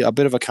it's going to be a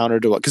bit of a counter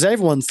to it. Because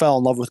everyone fell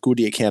in love with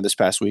Goody at cam this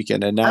past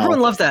weekend, and now everyone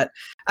loved that.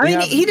 I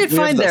mean, he did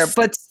fine there,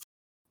 but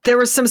there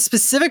were some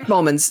specific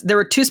moments. There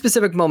were two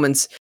specific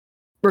moments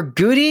where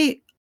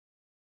Goody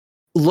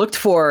looked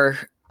for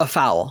a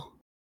foul.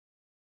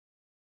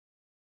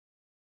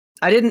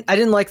 I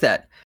didn't like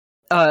that.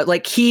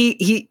 Like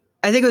he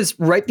I think it was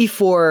right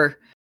before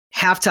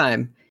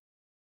halftime.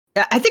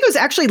 I think it was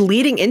actually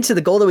leading into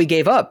the goal that we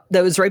gave up.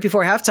 That was right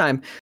before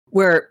halftime,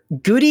 where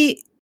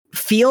Goody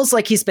feels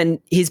like he's been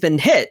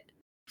hit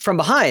from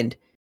behind,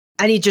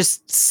 and he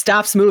just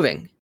stops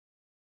moving.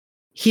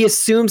 He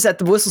assumes that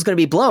the whistle's going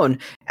to be blown,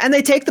 and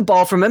they take the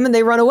ball from him and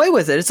they run away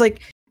with it. It's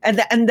like, and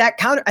that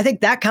counter. I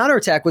think that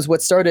counterattack was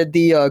what started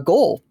the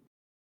goal.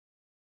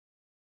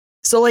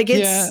 So like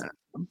it's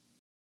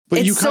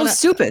so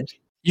stupid.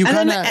 He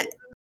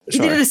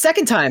did it a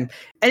second time.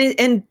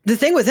 And the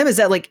thing with him is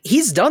that, like,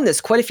 he's done this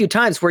quite a few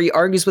times where he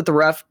argues with the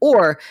ref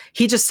or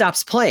he just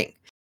stops playing.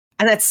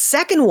 And that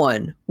second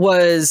one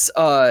was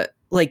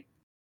like,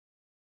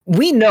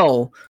 we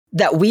know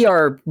that we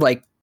are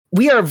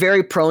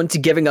very prone to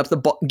giving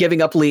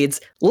up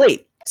leads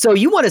late. So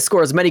you want to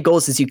score as many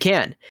goals as you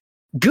can.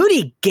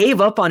 Goody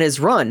gave up on his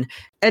run.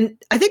 And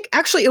I think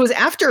actually it was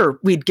after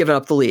we'd given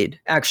up the lead,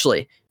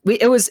 actually.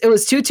 It was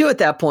 2-2 at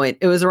that point.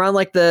 It was around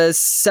like the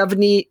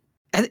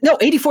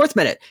 84th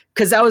minute,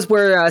 because that was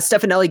where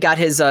Stefanelli got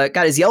his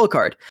yellow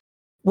card,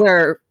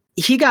 where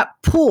he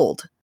got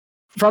pulled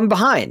from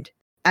behind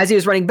as he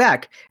was running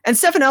back. And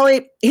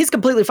Stefanelli, he's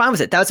completely fine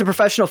with it. That was a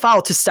professional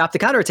foul to stop the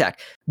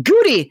counterattack.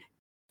 Goody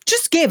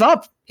just gave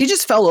up. He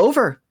just fell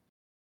over.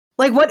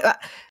 Like,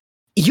 what?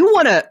 You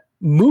want to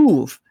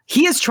move.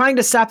 He is trying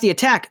to stop the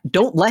attack.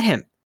 Don't let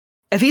him.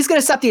 If he's going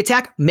to stop the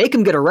attack, make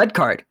him get a red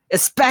card,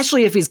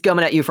 especially if he's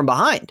coming at you from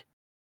behind.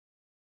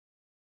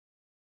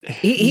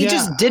 He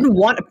just didn't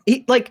want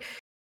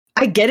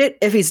I get it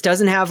if he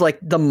doesn't have like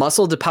the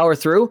muscle to power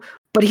through,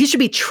 but he should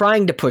be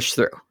trying to push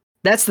through.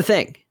 That's the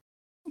thing.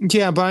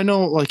 Yeah, but I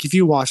know, like, if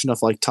you watch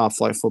enough like top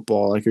flight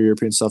football, like, or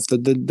European stuff,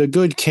 the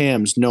good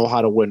cams know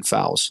how to win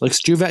fouls. Like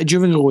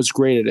Juvenile was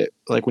great at it,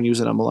 like when he was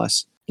in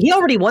MLS. He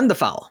already won the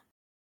foul.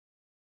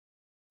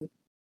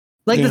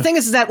 Like, the thing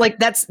is that, like,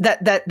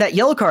 that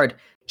yellow card,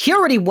 he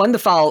already won the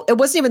foul. It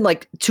wasn't even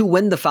like to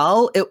win the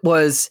foul. It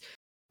was,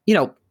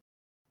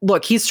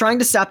 look, he's trying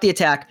to stop the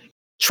attack.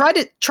 Try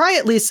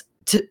at least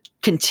to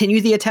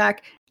continue the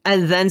attack,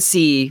 and then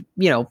see,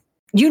 that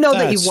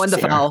he won the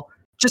foul.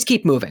 Just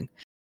keep moving.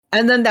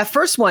 And then that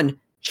first one,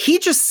 he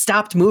just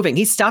stopped moving.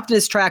 He stopped in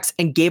his tracks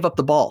and gave up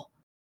the ball.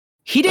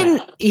 He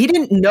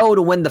didn't know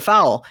to win the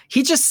foul.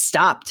 He just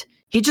stopped.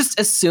 He just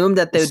assumed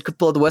that they would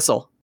blow the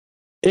whistle.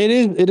 It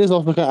is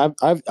also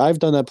I've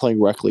done that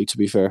playing reckley, to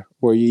be fair,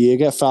 where you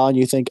get fouled and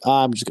you think,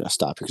 I'm just gonna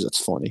stop because that's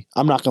funny.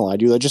 I'm not gonna lie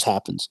to you, that just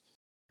happens.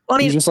 Well, I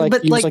mean, you're just like,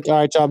 all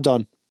right, job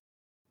done.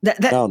 I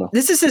don't know.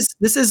 This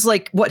is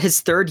like what,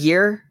 his third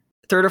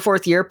or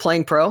fourth year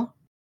playing pro.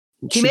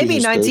 He may be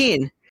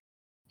 19.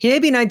 He may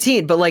be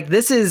 19, but like,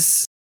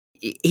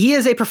 he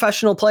is a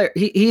professional player.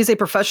 He is a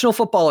professional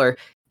footballer.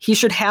 He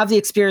should have the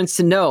experience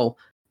to know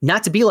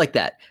not to be like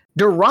that.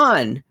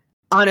 Duran,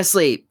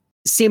 honestly,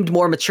 seemed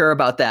more mature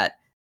about that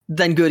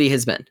than Goody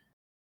has been.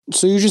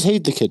 So you just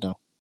hate the kid now?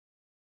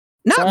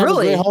 Not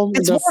really.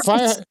 The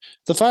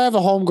Fire have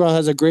a homegrown,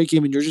 has a great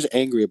game, and you're just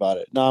angry about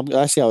it. No,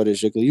 I see how it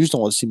is, Jiggly. You just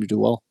don't want to see me do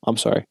well. I'm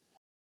sorry.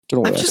 Don't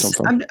know where that's come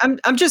from.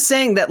 I'm just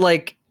saying that,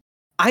 like,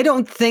 I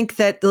don't think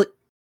that.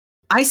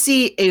 I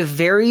see a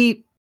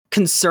very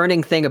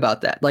concerning thing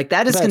about that. Like,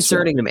 that is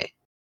concerning to me.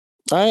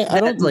 I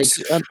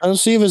don't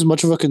see him as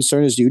much of a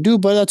concern as you do,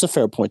 but that's a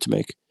fair point to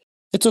make.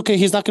 It's okay.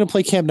 He's not going to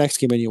play Cam next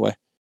game anyway.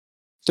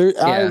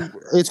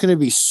 It's going to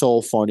be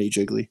so funny,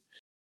 Jiggly,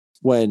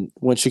 when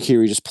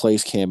Shaqiri just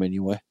plays Cam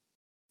anyway.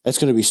 It's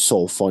going to be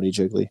so funny,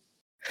 Jiggly.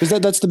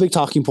 Because that's the big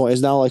talking point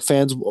is now like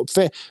fans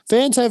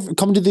have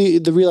come to the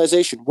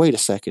realization, wait a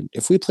second,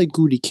 if we play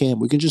Goody Cam,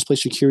 we can just play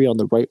Shaqiri on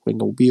the right wing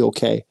and we'll be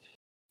okay.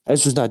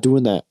 Ed's just not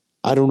doing that.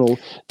 I don't know.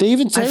 They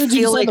even said on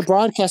the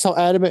broadcast how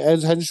adamant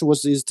Ed Henderson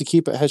was is to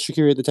keep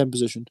Shaqiri at the 10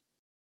 position.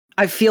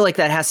 I feel like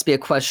that has to be a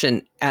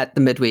question at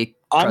the midweek.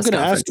 I'm going to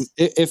ask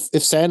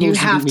if Sanders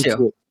doesn't beat me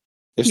to it.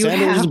 If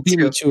Sanders doesn't beat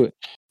me to it.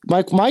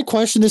 My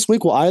question this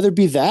week will either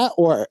be that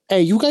or,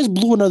 hey, you guys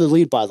blew another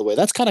lead, by the way.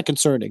 That's kind of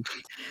concerning.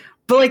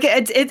 But like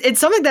it's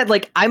something that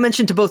like I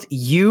mentioned to both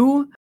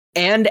you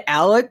and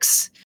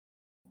Alex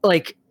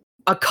like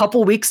a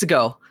couple weeks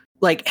ago.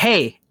 Like,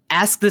 hey,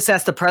 ask this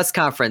at the press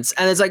conference.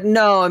 And it's like,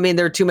 no, I mean,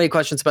 there are too many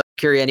questions about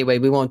Curry anyway.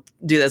 We won't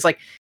do that. It's like,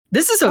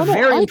 this is a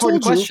very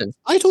important question.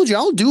 I told you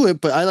I'll do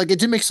it, but it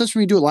didn't make sense for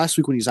me to do it last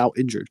week when he's out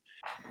injured.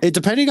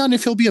 Depending on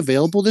if he'll be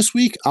available this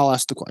week, I'll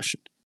ask the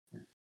question.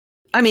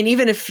 I mean,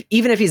 even if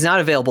he's not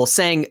available,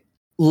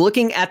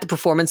 looking at the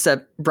performance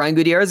that Brian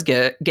Gutierrez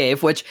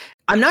gave, which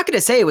I'm not going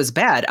to say it was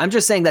bad. I'm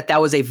just saying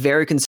that was a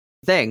very concerning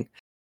thing.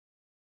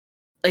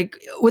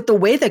 Like with the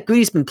way that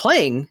Goody's been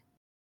playing,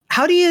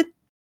 how do you?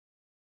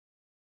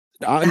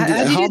 How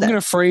I'm going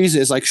to phrase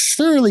it is like,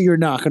 surely you're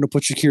not going to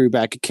put Shaqiri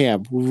back at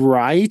Cam,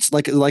 right?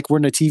 Like we're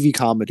in a TV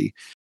comedy,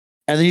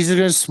 and then he's just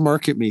going to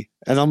smirk at me,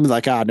 and I'm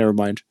like, never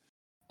mind.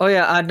 Oh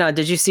yeah, Adnan,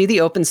 did you see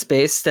the open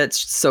space that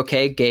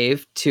Soke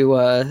gave to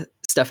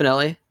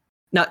Stefanelli?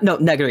 No,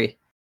 Negri.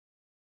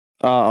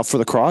 For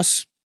the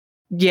cross?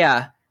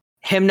 Yeah.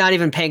 Him not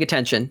even paying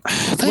attention.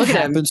 Look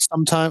at him.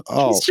 Sometime.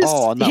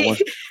 On that one.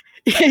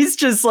 He's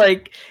just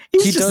like,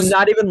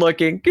 not even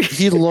looking.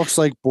 He looks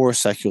like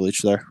Boris Sekulic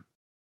there.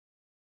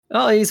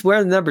 Oh, he's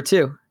wearing the number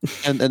 2.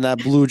 and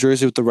that blue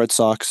jersey with the Red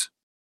Sox.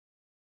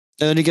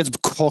 And then he gets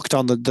cooked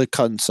on the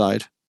cut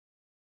inside.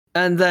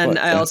 And then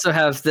I also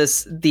have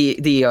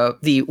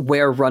the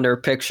Where Runner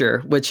picture,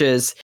 which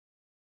is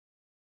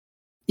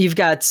you've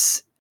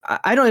got,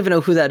 I don't even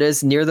know who that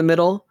is near the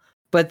middle,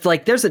 but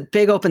like there's a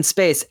big open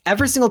space.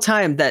 Every single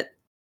time that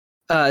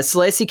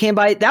Salesi came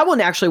by, that one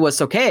actually was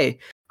Soke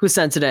who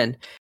sent it in.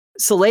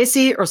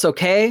 Salesi or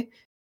Soke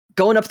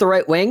going up the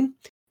right wing,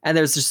 and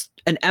there's just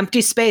an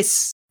empty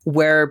space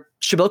where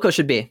Shibilko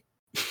should be.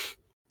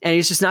 And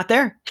he's just not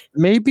there.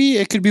 Maybe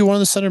it could be one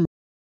of the center.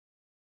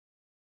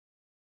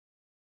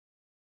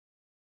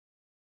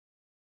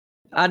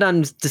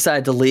 Adnan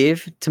decided to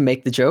leave to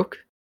make the joke.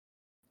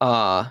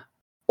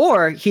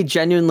 Or he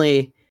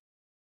genuinely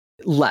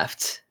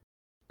left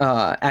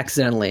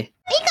accidentally.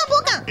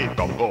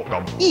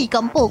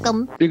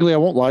 Jiggly, I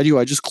won't lie to you.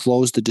 I just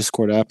closed the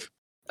Discord app.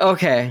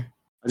 Okay.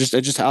 I just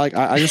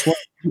want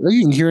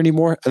you can hear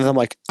anymore, and then I'm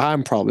like,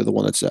 I'm probably the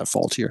one that's at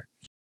fault here.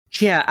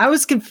 Yeah, I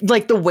was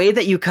like the way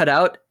that you cut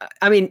out.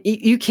 I mean,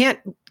 you can't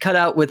cut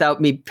out without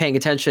me paying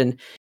attention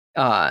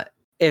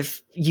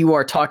if you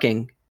are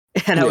talking,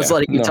 and I was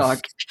letting you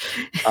talk.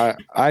 I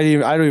don't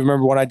even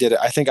remember when I did it.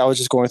 I think I was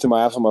just going through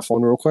my apps on my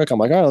phone real quick. I'm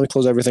like, all right, let me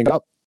close everything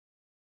up,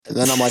 and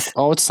then I'm like,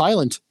 oh, it's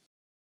silent.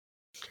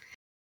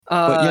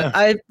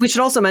 We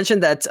should also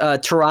mention that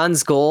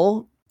Tehran's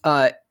goal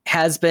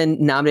has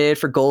been nominated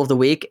for Goal of the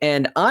Week,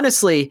 and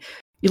honestly,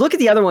 you look at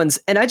the other ones,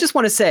 and I just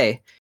want to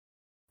say,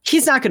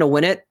 he's not going to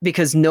win it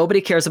because nobody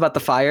cares about the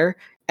Fire,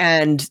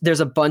 and there's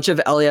a bunch of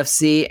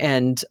LAFC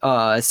and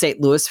St.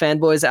 Louis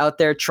fanboys out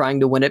there trying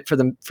to win it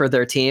for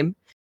their team.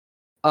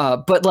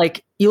 But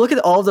like, you look at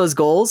all of those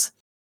goals,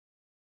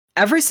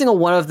 every single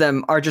one of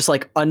them are just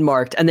like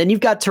unmarked, and then you've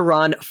got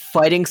Tehran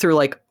fighting through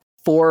like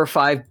 4 or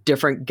 5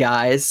 different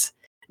guys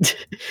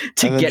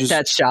to get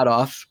that shot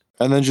off,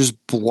 and then just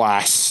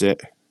blasts it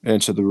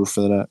into the roof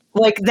of the net.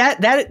 Like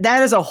that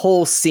as a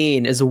whole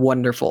scene is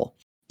wonderful.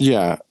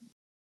 Yeah.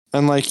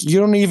 And like, you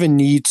don't even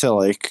need to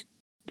like,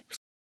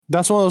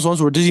 that's one of those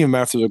ones where it doesn't even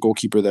matter if there's a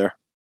goalkeeper there.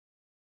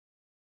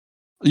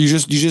 You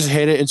just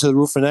hit it into the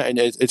roof of the net and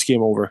it's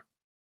game over.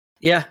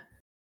 Yeah.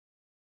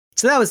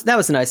 So that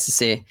was nice to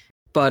see.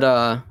 But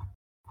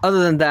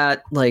other than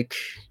that, like,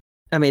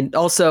 I mean,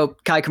 also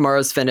Kai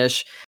Kamara's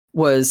finish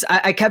was,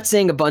 I kept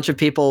seeing a bunch of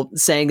people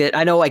saying that.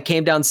 I know I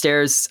came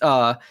downstairs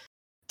to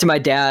my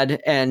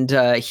dad, and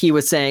he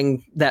was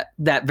saying that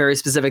very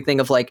specific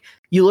thing of like,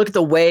 you look at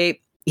the way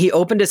he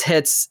opened his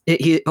hips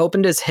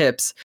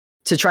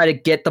to try to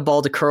get the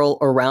ball to curl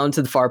around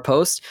to the far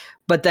post,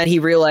 but then he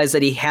realized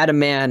that he had a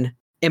man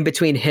in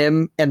between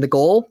him and the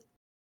goal,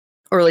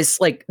 or at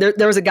least like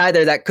there was a guy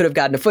there that could have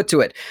gotten a foot to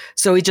it,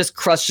 so he just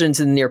crushed it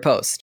into the near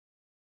post.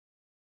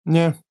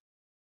 Yeah.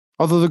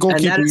 Although the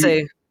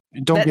goalkeeper,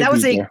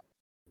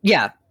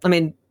 yeah. I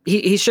mean,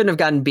 he shouldn't have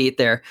gotten beat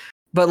there,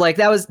 but like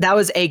that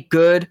was a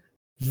good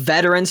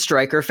veteran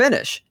striker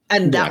finish,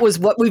 and that was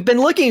what we've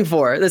been looking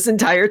for this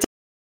entire time.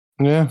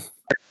 Yeah.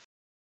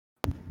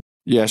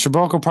 Yeah,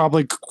 Shibilko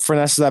probably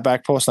finesses that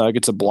back post, now it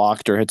gets it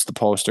blocked or hits the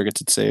post or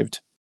gets it saved.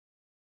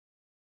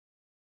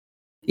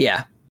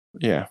 Yeah.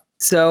 Yeah.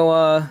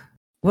 So,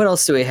 what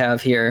else do we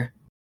have here?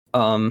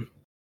 I'm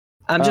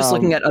just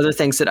looking at other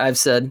things that I've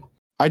said.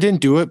 I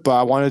didn't do it, but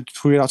I wanted to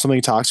tweet out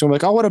something toxic. I'm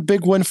like, oh, what a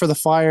big win for the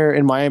Fire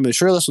in Miami.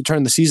 Sure, this will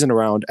turn the season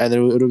around. And then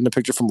it would have been a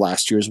picture from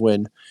last year's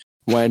win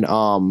when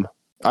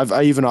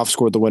I even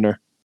off-scored the winner.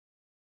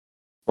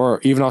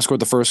 Or even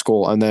off-scored the first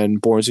goal, and then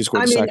Bornsey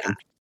scored the second.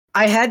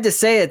 I had to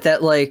say it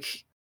that,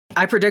 like,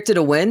 I predicted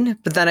a win,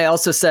 but then I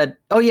also said,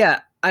 oh,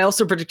 yeah, I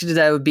also predicted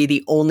that it would be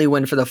the only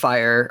win for the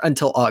Fire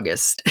until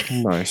August.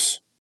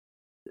 Nice.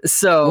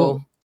 So,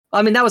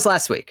 I mean, that was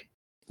last week.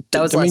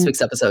 That was last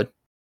week's episode.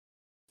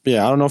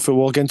 Yeah, I don't know if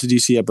we'll get into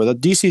DC yet, but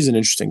DC is an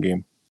interesting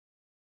game.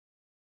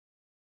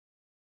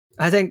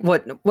 I think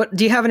what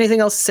do you have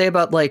anything else to say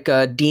about like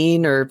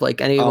Dean or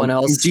like anyone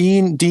else?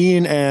 Dean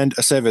and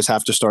Aceves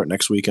have to start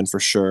next weekend for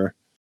sure.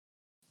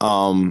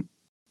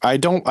 I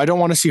don't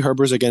want to see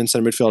Herbers again in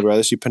center midfield. I'd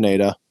rather see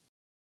Pineda.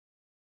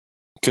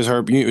 Because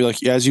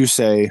like as you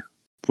say,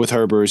 with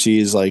Herbers,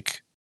 he's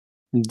like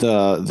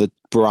the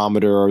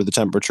barometer or the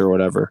temperature or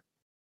whatever.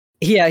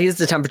 Yeah, he's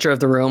the temperature of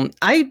the room.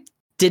 I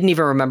didn't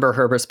even remember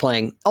Herbers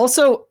playing.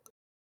 Also,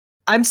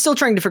 I'm still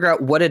trying to figure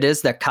out what it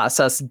is that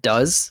Casas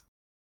does.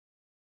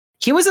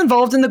 He was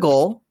involved in the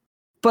goal,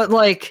 but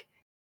like,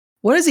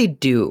 what does he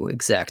do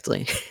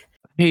exactly?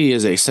 He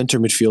is a center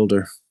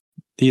midfielder.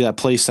 He that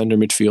plays center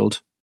midfield.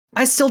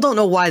 I still don't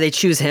know why they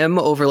choose him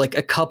over like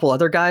a couple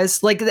other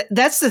guys. Like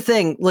that's the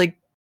thing. Like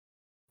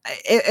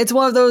it's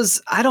one of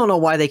those. I don't know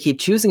why they keep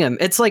choosing him.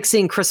 It's like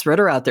seeing Chris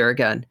Ritter out there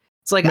again.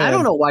 It's like, man, I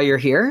don't know why you're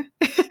here.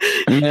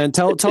 Man,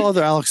 tell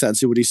other Alex that and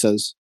see what he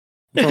says.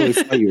 He'll probably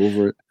fight you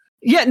over it.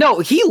 Yeah, no,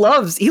 he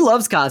loves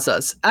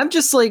Casas. I'm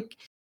just like,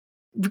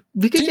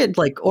 we could get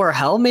like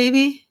Orhel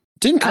maybe.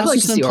 Didn't Casas I'd like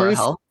to see play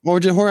Orhel.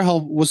 Or did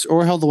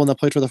Orhel the one that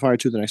played for the Fire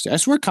 2 the next day? I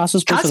swear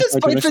Casas played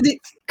played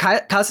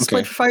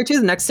for Fire 2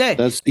 the next day.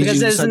 That's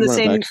because it's in the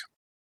same. Back.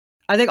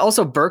 I think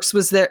also Burks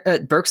was there.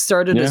 Burks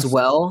started as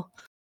well,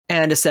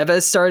 and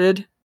Aceves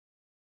started.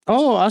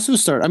 Oh, Aceves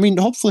started. I mean,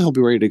 hopefully he'll be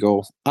ready to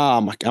go.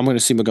 I'm going to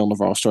see Miguel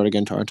Navarro start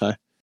again, aren't I?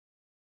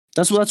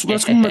 That's going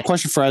to be my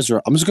question for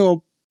Ezra. I'm just going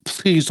to.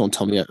 Please don't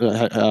tell me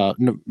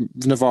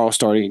Navarro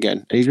starting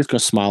again. He's just gonna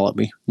smile at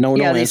me. No,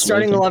 the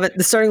starting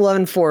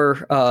 11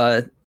 for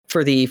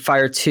the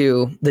Fire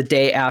 2 the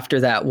day after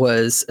that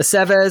was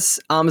Aceves,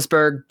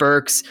 Amsberg,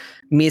 Burks,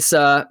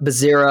 Misa,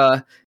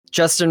 Bazira,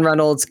 Justin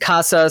Reynolds,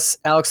 Casas,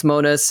 Alex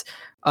Monis,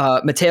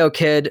 Mateo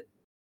Kidd,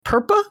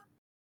 Perpa.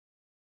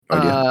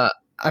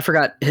 I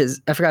forgot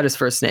his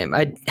first name.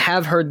 I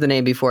have heard the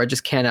name before. I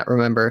just cannot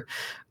remember.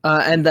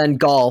 And then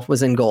Gall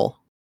was in goal.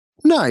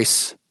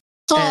 Nice.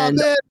 Oh,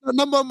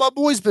 man, my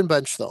boy's been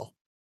benched, though.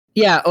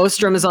 Yeah,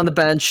 Ostrom is on the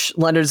bench.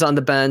 Leonard's on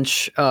the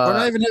bench. Or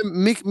not even him,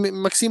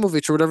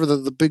 Maksimovic or whatever,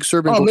 the big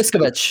Serbian. Oh,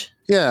 Miskovic.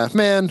 Yeah,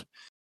 man,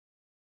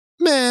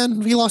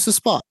 he lost his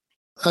spot.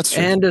 That's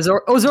true. And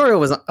Osorio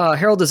was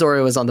Harold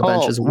Osorio was on the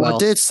bench as well. What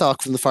did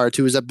suck from the Fire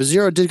 2 is that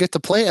Baziro did get to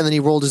play, and then he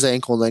rolled his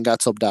ankle and then got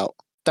subbed out.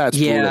 That's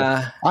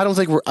brutal. I don't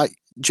think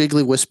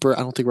Jiggly whisper.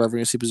 I don't think we're ever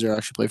going to see Baziro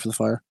actually play for the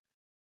Fire.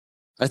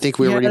 I think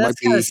we already might be. That's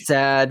kind of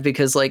sad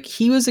because like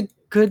he was a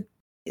good.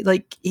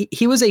 Like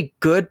he was a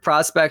good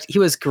prospect. He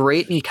was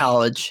great in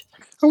college.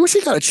 I wish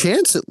he got a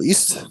chance at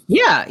least.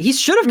 Yeah, he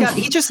should have got.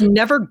 He just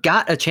never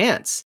got a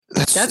chance.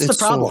 That's the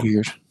problem. So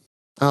weird.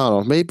 I don't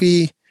know.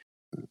 Maybe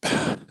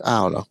I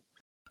don't know.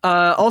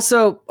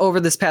 Also, over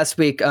this past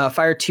week,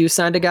 Fire 2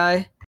 signed a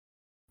guy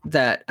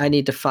that I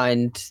need to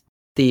find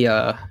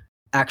the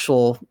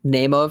actual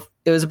name of.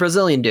 It was a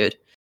Brazilian dude,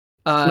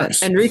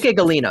 nice. Enrique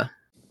Galina.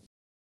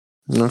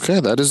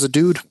 Okay, that is a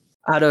dude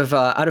out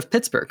of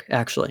Pittsburgh,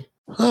 actually.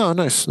 Oh,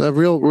 nice. A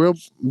real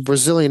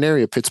Brazilian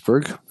area,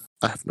 Pittsburgh.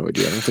 I have no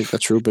idea. I don't think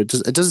that's true, but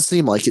it doesn't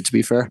seem like it, to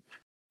be fair.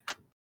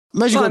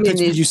 Imagine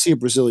Pittsburgh, you see a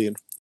Brazilian.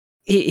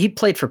 He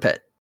played for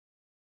Pitt.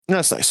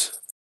 That's nice.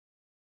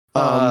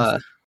 I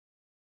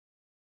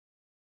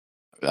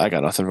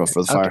got nothing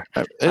for the Fire.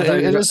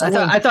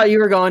 I thought you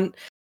were going,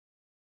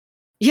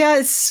 yeah,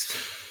 it's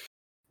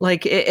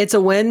like it's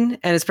a win,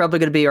 and it's probably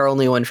going to be our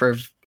only win for a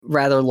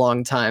rather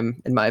long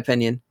time, in my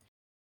opinion.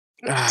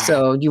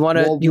 So do you want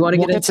to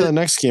get into the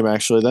next game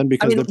actually then?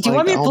 Because do you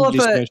want me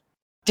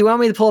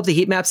to pull up the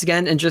heat maps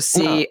again and just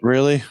see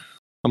really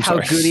how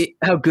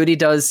good he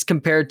does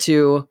compared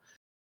to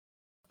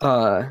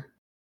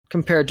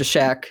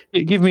Shaq?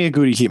 Give me a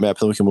Goody heat map,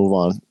 then we can move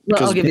on.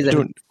 Well, I'll give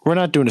you we're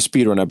not doing a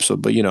speedrun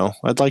episode, but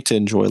I'd like to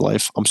enjoy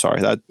life. I'm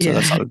sorry that's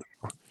not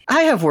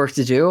I have work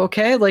to do.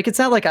 Okay, like it's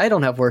not like I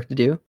don't have work to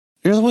do.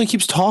 You're the one who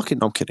keeps talking.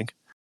 No, I'm kidding.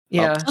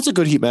 Yeah, that's a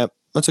good heat map.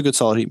 That's a good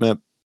solid heat map.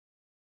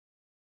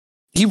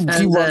 He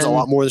runs a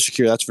lot more than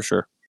Shakir, that's for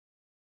sure.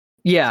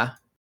 Yeah,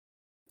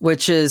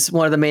 which is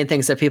one of the main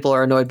things that people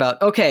are annoyed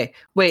about. Okay,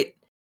 wait.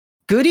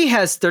 Goody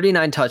has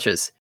 39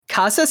 touches.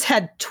 Casas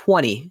had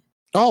 20.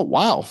 Oh,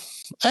 wow.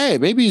 Hey,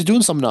 maybe he's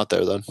doing something out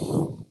there then.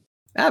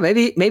 Yeah,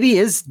 maybe he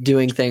is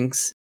doing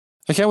things.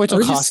 I can't wait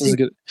till Casas is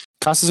going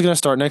to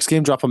start next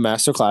game, drop a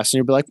master class, and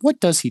you'll be like, what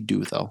does he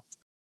do, though?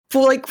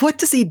 Well, like, what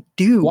does he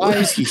do? Why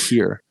is he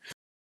here?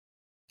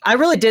 I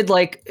really did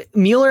like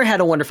Mueller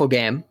had a wonderful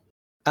game.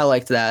 I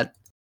liked that.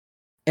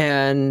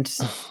 And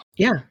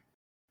yeah,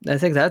 I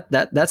think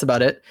that's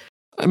about it.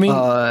 I mean,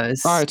 all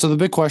right. So the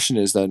big question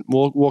is then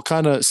we'll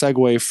kind of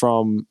segue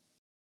from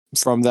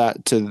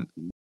that to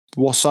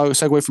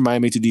segue from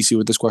Miami to DC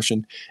with this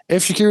question.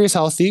 If Shaqiri is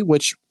healthy,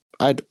 which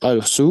I'd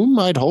assume,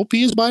 I'd hope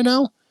he is by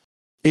now,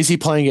 is he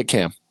playing at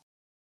Cam?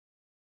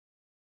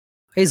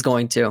 He's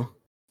going to.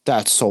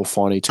 That's so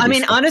funny. I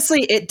mean,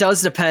 honestly, it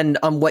does depend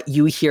on what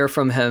you hear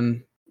from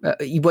him,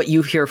 what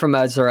you hear from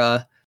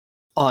Ezra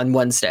on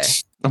Wednesday.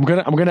 I'm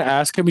gonna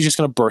ask him. He's just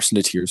gonna burst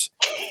into tears.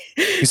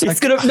 He's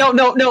gonna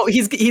no.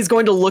 He's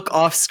going to look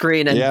off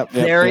screen and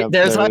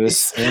there's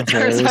Heights.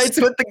 There's Heights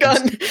with the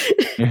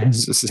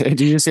gun.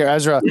 Do you just hear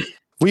Ezra?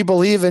 We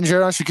believe in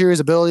Xherdan Shaqiri's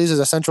abilities as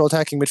a central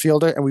attacking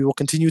midfielder, and we will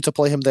continue to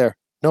play him there.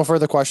 No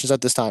further questions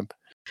at this time.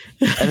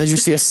 And then you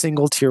see a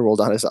single tear roll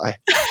down his eye.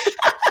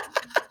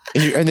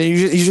 And then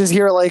you just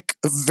hear like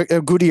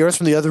Gutierrez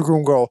from the other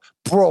room go,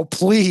 "Bro,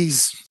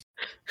 please."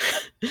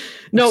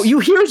 No, you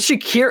hear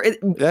Shaqiri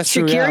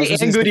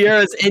and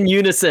Gutierrez in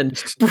unison.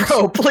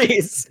 Bro,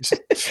 please.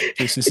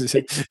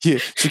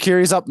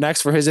 Shaqiri's up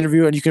next for his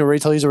interview, and you can already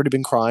tell he's already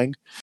been crying.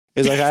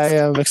 He's like, I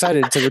am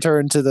excited to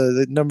return to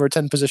the number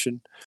 10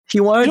 position. He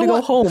wanted to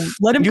go home.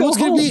 Let him go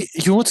home. You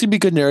know what's gonna be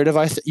good narrative?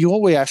 You know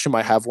what we actually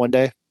might have one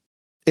day?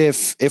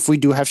 If we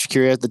do have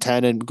Shaqiri at the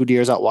 10 and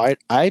Gutierrez out wide,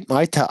 I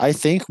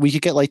think we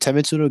could get like 10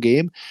 minutes into a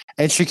game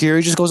and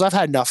Shaqiri just goes, I've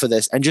had enough of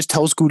this, and just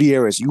tells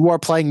Gutierrez, you are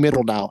playing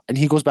middle now, and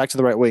he goes back to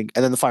the right wing,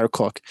 and then the Fire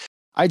cook.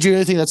 I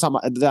genuinely think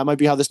that might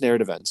be how this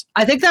narrative ends.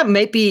 I think that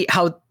might be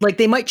how, like,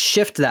 they might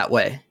shift that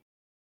way.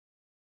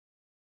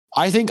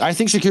 I think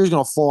Shaqiri's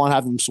gonna full on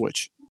have him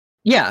switch.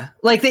 Yeah,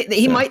 like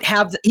he might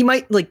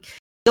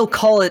they'll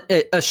call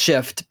it a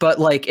shift, but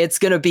like it's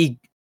gonna be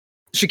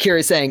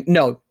Shaqiri saying,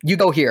 no, you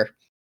go here.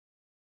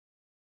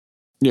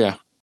 Yeah.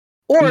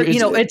 Or,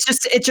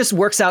 it just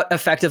works out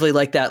effectively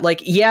like that.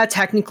 Like, yeah,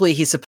 technically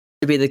he's supposed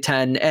to be the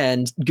 10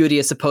 and Goody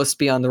is supposed to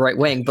be on the right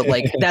wing, but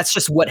like that's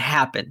just what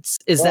happens.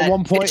 At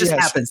one point, it just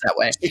happens that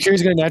way.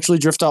 Shaqiri's going to naturally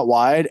drift out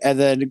wide, and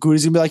then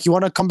Goody's going to be like, you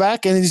want to come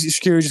back? And then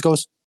Shaqiri just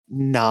goes,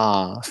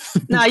 nah.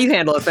 Nah, you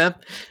handle it, fam.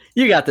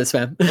 You got this,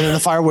 fam. And then the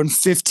Fire won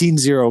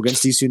 15-0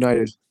 against DC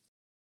United.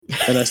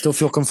 And I still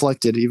feel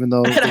conflicted, even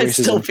though I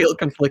still feel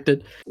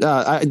conflicted.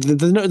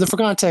 For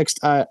context,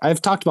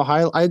 I've talked about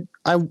how I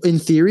in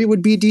theory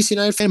would be a DC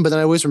United fan, but then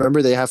I always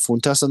remember they have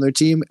Fuentes on their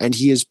team, and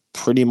he is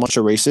pretty much a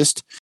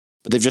racist.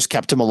 But they've just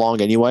kept him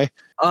along anyway.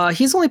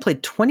 He's only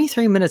played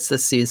 23 minutes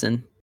this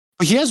season.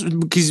 But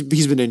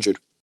he's been injured.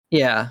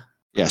 Yeah.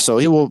 Yeah, so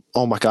he will.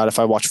 Oh my god! If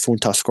I watch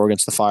Fuentes score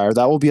against the Fire,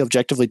 that will be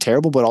objectively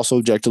terrible, but also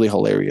objectively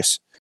hilarious.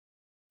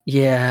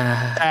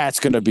 Yeah, that's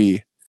gonna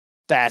be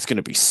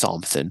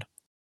something.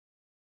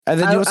 And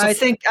then I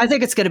think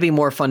it's going to be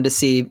more fun to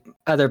see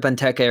either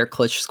Benteke or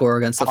Klitsch score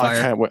against the Fire.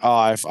 I can't wait.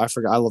 I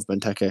forgot. I love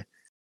Benteke.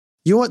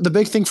 You know what? The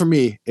big thing for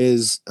me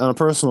is, on a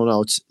personal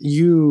note,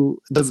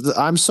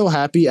 I'm so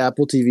happy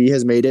Apple TV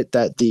has made it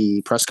that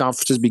the press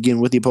conferences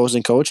begin with the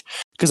opposing coach,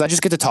 because I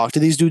just get to talk to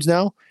these dudes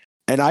now,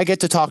 and I get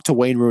to talk to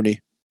Wayne Rooney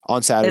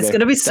on Saturday. It's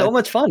going to be so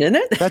much fun, isn't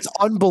it? That's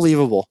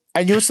unbelievable.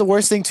 And you know what's the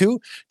worst thing too?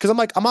 Because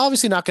I'm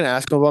obviously not going to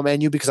ask him about Man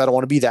U because I don't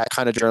want to be that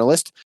kind of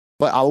journalist.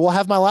 But I will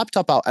have my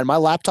laptop out, and my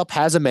laptop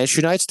has a Manchester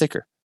United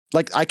sticker.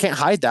 Like, I can't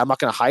hide that. I'm not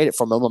going to hide it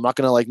from him. I'm not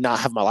going to, like, not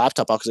have my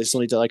laptop out because I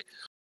still need to, like,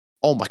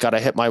 oh, my God, I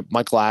hit my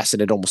glass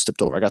and it almost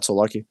tipped over. I got so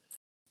lucky.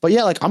 But,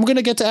 yeah, like, I'm going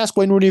to get to ask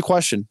Wayne Rooney a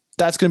question.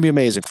 That's going to be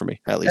amazing for me,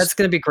 at least. That's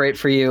going to be great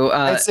for you.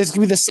 It's going to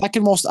be the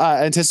second most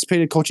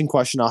anticipated coaching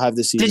question I'll have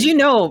this season. Did you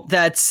know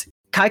that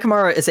Kai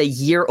Kamara is a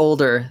year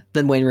older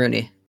than Wayne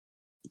Rooney?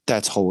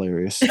 That's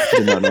hilarious. I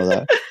did not know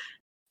that.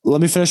 Let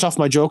me finish off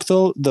my joke,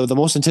 though. The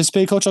most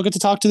anticipated coach I'll get to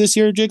talk to this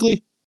year,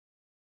 Jiggly?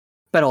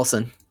 Ben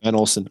Olsen. I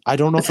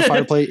don't know if the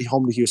Fire play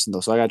home to Houston, though,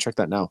 so I got to check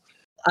that now.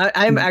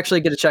 I'm actually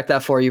going to check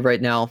that for you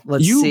right now.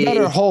 Let's see. You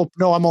better hope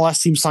no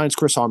MLS team signs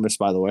Chris Armas,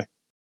 by the way.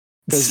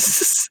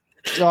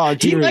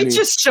 He might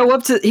just show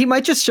up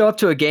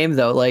to a game,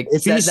 though. Like,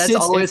 that's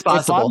always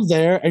possible. If I'm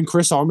there and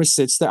Chris Armas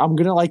sits there, I'm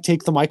going to, like,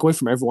 take the mic away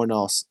from everyone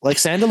else. Like,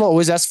 Sandem will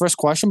always ask first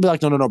question, be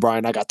like, no,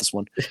 Brian, I got this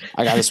one.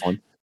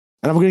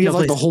 And I'm going to give,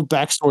 like, the whole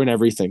backstory and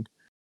everything.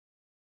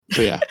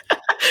 So, yeah.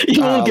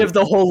 You will give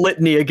the whole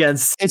litany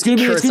against. It's gonna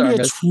be a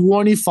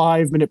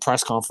 25-minute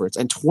press conference,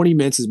 and 20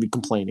 minutes is me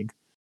complaining.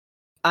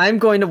 I'm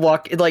going to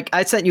walk. Like,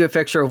 I sent you a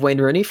picture of Wayne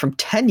Rooney from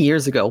 10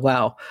 years ago.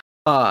 Wow.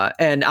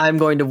 And I'm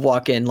going to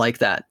walk in like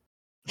that.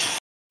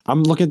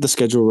 I'm looking at the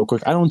schedule real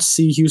quick. I don't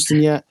see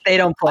Houston yet. They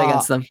don't play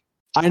against them.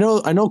 I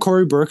know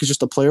Corey Burke is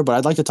just a player, but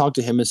I'd like to talk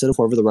to him instead of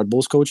whoever the Red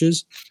Bulls coach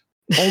is.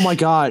 Oh my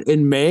God!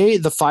 In May,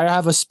 the Fire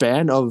have a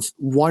span of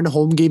one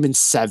home game in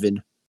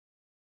 7.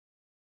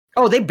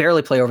 Oh, they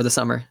barely play over the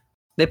summer.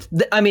 They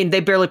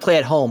barely play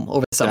at home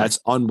over the summer. That's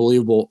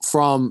unbelievable.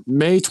 From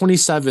May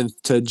 27th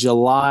to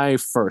July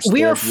 1st.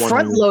 We are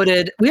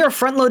front-loaded. We are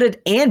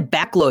front-loaded and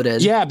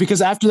back-loaded. Yeah, because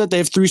after that, they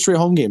have 3 straight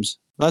home games.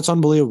 That's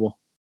unbelievable.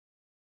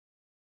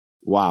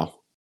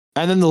 Wow.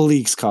 And then the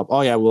Leagues Cup.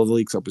 Oh, yeah, well, the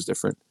Leagues Cup is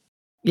different.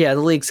 Yeah,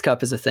 the Leagues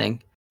Cup is a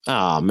thing.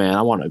 Oh man,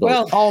 I want to go.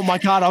 Well- oh my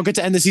god, I'll get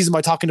to end the season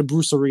by talking to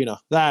Bruce Arena.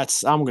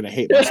 I'm gonna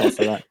hate myself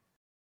for that.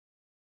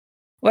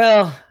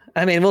 Well,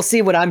 I mean, we'll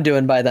see what I'm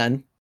doing by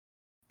then.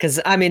 Because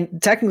I mean,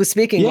 technically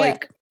speaking, Yeah.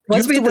 like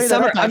once we have hit to the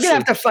weigh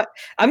that summer, up,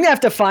 I'm gonna have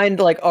to find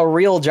like a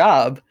real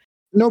job.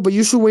 No, but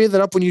you should weigh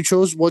that up when you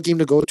chose what game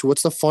to go to.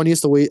 What's the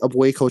funniest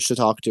away coach to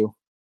talk to?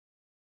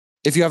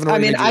 If you haven't I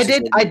already mean, made your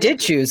decision. I did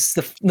choose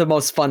the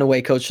most fun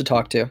away coach to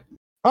talk to.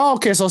 Oh,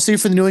 okay. So I'll see you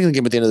for the New England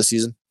game at the end of the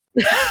season.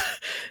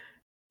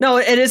 No,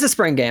 it is a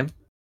spring game.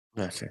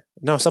 Okay.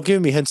 No, stop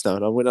giving me hints now.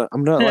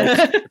 I'm gonna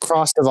like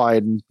cross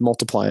divide and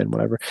multiply and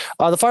whatever.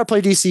 The Fire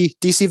play DC.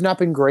 DC have not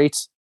been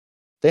great.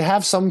 They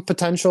have some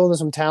potential and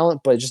some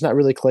talent, but just not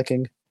really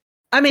clicking.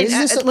 I mean,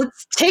 let's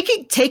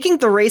taking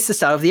the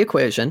racist out of the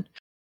equation.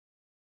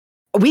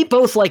 We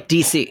both like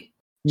DC.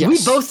 Yes.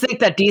 We both think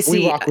that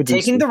DC,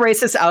 taking the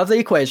racists out of the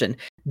equation,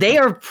 they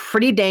are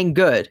pretty dang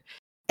good.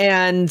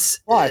 And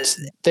but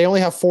they only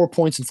have 4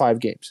 points in 5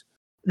 games.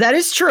 That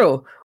is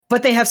true,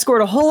 but they have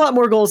scored a whole lot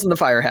more goals than the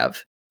Fire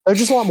have. They're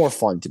just a lot more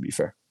fun, to be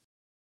fair.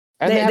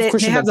 And they have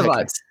Christian the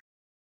vibes.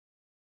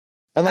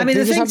 And like, I mean,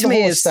 they just have the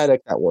whole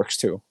aesthetic that works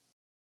too.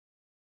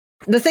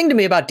 The thing to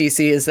me about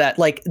DC is that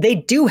like they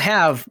do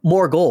have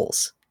more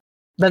goals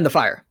than the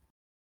Fire.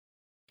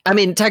 I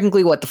mean,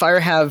 technically, the Fire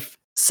have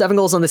 7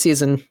 goals on the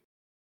season.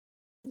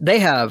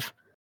 They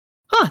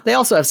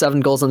also have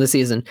 7 goals on the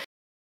season.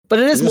 But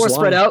it is more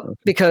spread out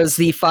because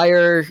the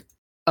Fire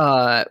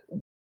are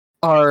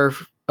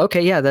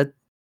okay. Yeah, that.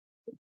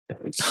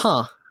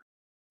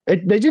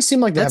 They just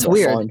seem like that's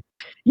weird. Fun.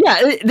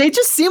 Yeah, they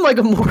just seem like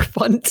a more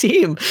fun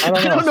team. I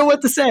don't know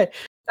what to say.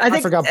 I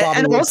forgot Bobby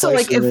and also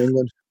like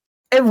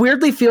it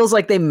weirdly feels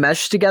like they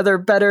mesh together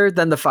better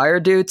than the Fire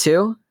do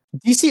too.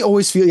 DC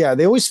always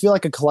feel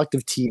like a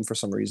collective team for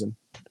some reason.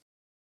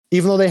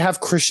 Even though they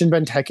have Christian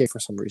Benteke for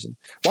some reason.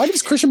 Why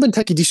does Christian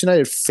Benteke DC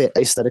United fit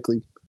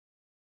aesthetically?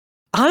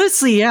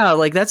 Honestly, yeah,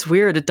 like that's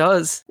weird. It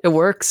does. It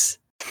works.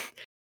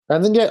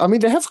 And then I mean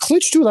they have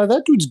Klitsch too. Like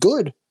that dude's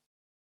good.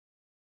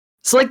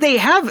 So like they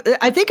have,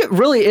 I think it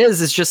really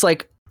is. It's just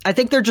like I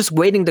think they're just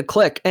waiting to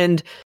click.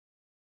 And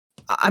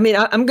I mean,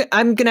 I'm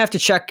gonna have to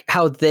check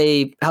how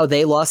they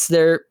lost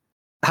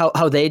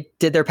how they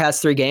did their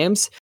past 3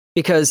 games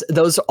because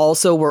those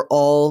also were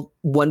all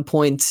 1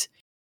 point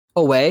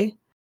away.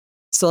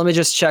 So let me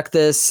just check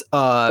this.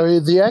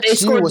 They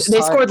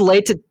scored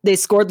late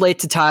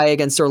to tie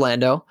against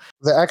Orlando.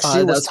 The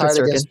XG was tied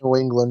against New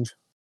England.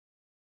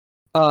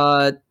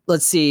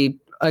 Let's see,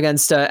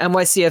 against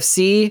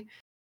NYCFC,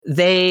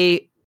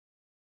 they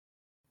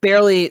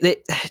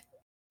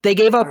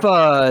gave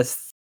up.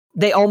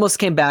 They almost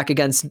came back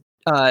against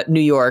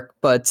New York,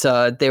 but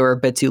they were a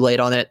bit too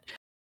late on it.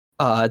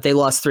 They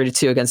lost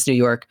 3-2 against New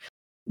York.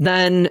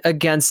 Then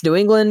against New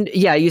England,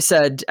 yeah, you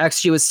said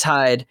XG was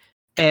tied.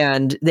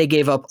 And they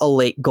gave up a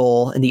late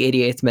goal in the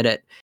 88th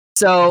minute.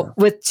 So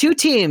with 2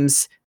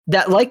 teams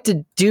that like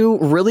to do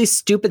really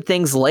stupid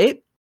things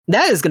late,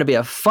 that is going to be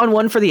a fun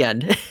one for the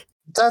end.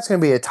 That's going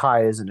to be a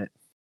tie, isn't it?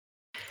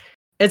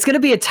 It's going to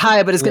be a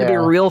tie, but it's going to be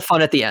real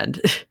fun at the end.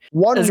 It's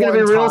going to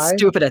be real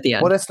stupid at the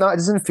end. But it's not. It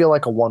doesn't feel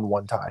like a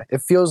 1-1 tie.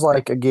 It feels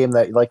like a game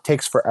that like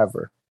takes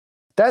forever.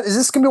 Is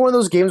this going to be one of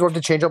those games where I have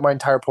to change up my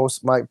entire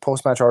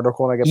post-match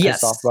article and I get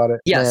pissed off about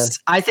it? Yes,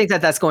 man. I think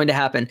that's going to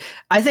happen.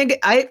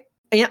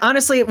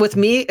 Honestly, with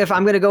me, if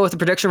I'm going to go with a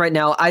prediction right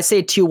now, I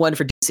say 2-1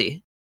 for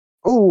DC.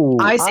 Ooh,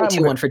 I say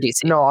 2-1 for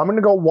DC. No, I'm going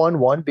to go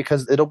 1-1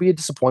 because it'll be a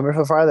disappointment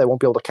for Fire. They won't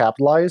be able to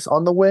capitalize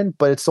on the win,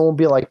 but it still won't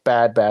be like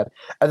bad.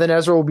 And then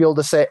Ezra will be able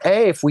to say,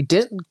 hey, if we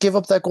didn't give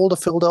up that goal to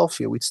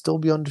Philadelphia, we'd still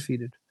be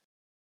undefeated.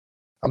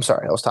 I'm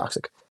sorry, that was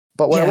toxic.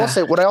 But what I will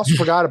say, what I also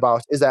forgot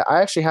about is that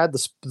I actually had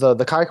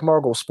the Kai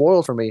Kamara goal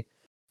spoiled for me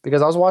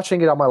because I was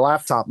watching it on my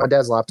laptop, my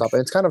dad's laptop,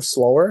 and it's kind of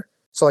slower.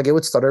 So like it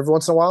would stutter every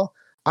once in a while.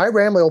 I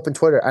randomly open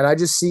Twitter and I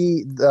just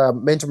see the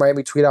Inter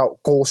Miami tweet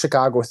out goal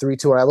Chicago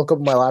 3-2 and I look up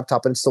at my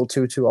laptop and it's still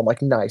 2-2. I'm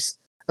like, nice.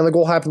 And the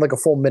goal happened like a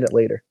full minute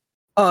later.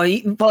 Oh,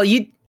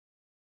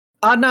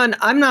 Adnan,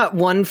 I'm not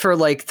one for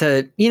like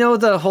the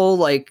whole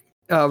like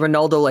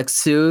Ronaldo like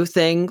Sue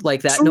thing,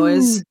 like that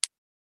noise.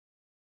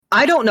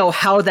 I don't know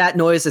how that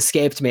noise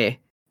escaped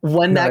me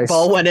when that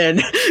ball went in.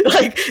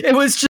 Like it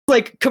was just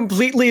like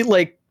completely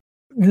like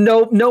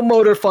no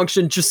motor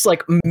function, just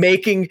like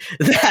making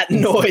that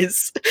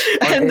noise.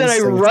 And then I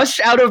rushed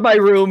out of my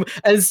room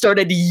and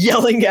started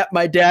yelling at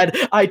my dad.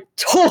 I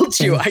told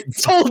you, I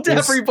told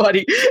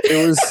everybody.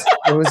 It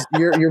was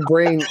your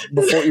brain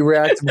before you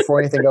reacted before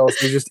anything else.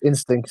 It was just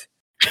instinct.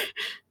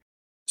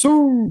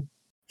 So,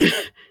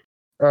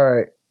 all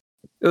right.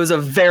 It was a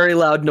very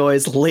loud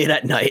noise late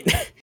at night.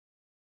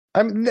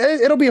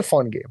 It'll be a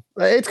fun game.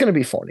 It's going to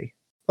be funny.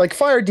 Like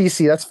Fire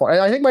DC, that's fun.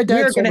 I think my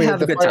dad told me that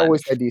the Fire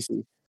always had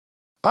DC.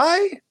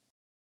 I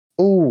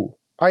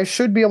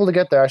should be able to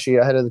get there actually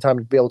ahead of the time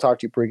to be able to talk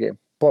to you pregame.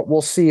 But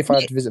we'll see if I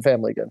have to visit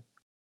family again.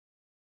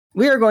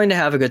 We are going to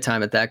have a good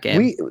time at that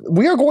game.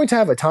 We are going to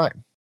have a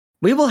time.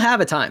 We will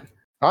have a time.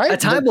 A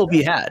time will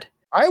be had.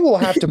 I will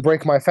have to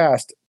break my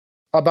fast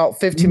about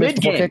 15 minutes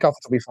before kickoff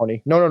to be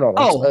funny. No.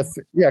 Oh.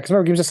 Yeah, because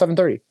remember, game's at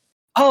 7:30.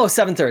 Oh,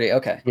 7:30.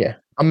 Okay. Yeah,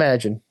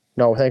 imagine.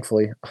 No,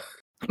 thankfully,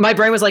 My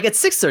brain was like,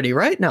 it's 6:30,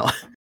 right? No.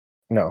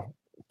 no.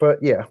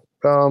 But yeah,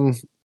 I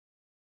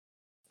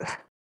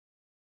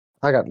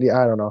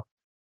don't know.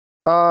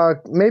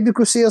 Maybe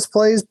Casillas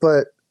plays,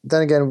 but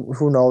then again,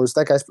 who knows?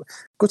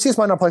 Casillas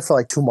might not play for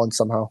like 2 months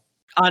somehow.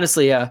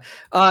 Honestly, yeah.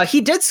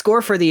 He did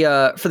score for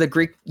the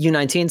Greek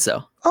U19s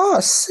though. Oh,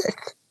 sick.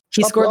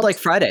 He scored like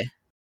Friday.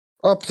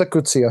 Up the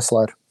Casillas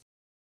slide.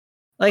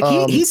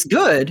 Like he's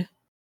good.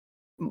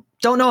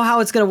 Don't know how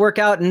it's going to work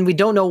out, and we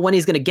don't know when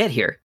he's going to get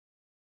here.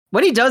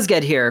 When he does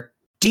get here,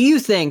 do you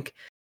think?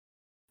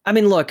 I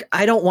mean, look,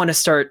 I don't want to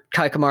start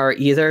Kai Kamara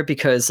either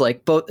because,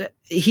 like,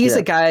 he's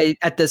a guy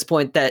at this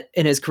point that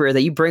in his career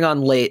that you bring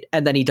on late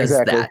and then he does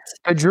that.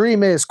 The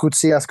dream is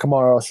Casillas,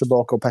 Kamara,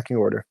 Shabalko pecking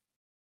order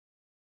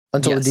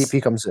until the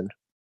DP comes in.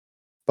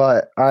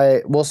 But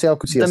we'll see how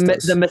Casillas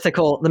does. The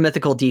mythical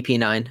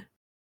DP9.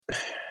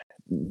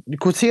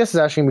 Casillas is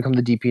actually going to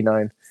become the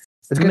DP9.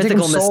 It's going to take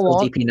him so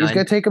long. DP9. It's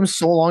going to take him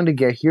so long to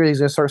get here. He's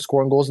going to start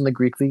scoring goals in the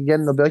Greek league again.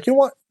 And they'll be like, you know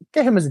what?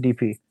 Get him as a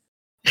DP.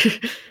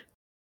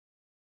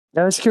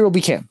 Now Shaqiri will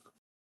be Cam.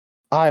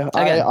 I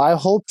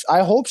hope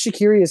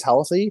Shaqiri is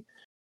healthy,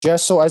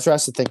 just so Ezra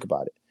has to think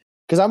about it.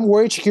 Because I'm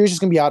worried Shaqiri's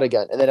just going to be out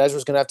again, and then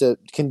Ezra's going to have to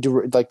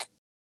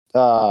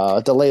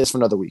delay this for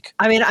another week.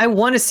 I mean, I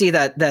want to see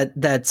that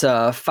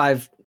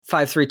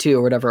 5-3-2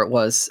 or whatever it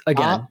was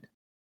again.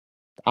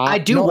 I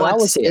do want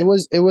to see it.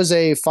 It was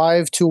a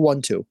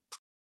 5-2-1-2.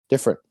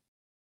 Different.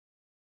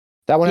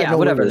 That one had no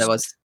whatever winners. That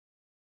was.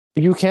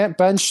 You can't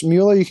bench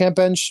Mueller. You can't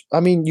bench. I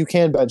mean, you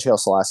can bench Haile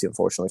Selassie,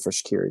 unfortunately, for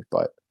Shaqiri,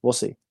 but we'll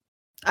see.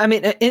 I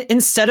mean,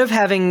 instead of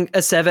having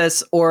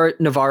Aceves or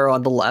Navarro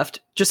on the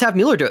left, just have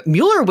Mueller do it.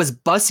 Mueller was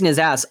busting his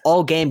ass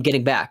all game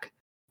getting back.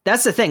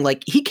 That's the thing.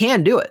 Like, he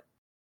can do it.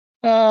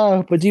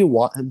 But do you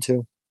want him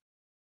to?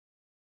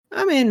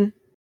 I mean...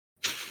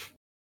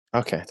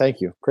 Okay,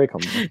 thank you. Great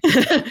comment.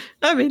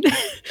 I mean...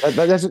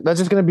 That's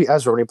just going to be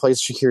Ezra when he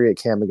plays Shaqiri at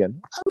Cam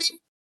again.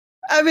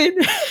 I mean...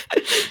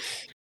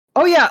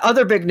 Oh yeah,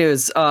 other big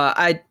news.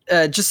 I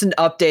just an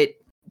update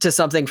to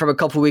something from a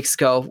couple weeks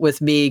ago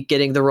with me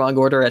getting the wrong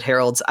order at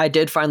Harold's. I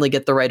did finally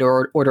get the right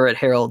order at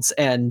Harold's,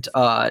 and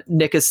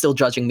Nick is still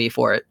judging me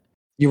for it.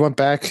 You went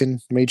back and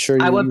made sure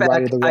you. I went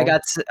back. I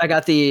got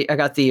the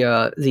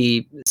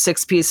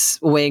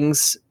 6-piece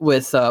wings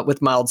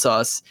with mild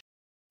sauce,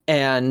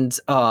 and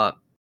the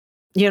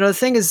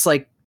thing is,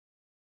 like,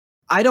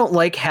 I don't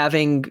like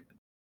having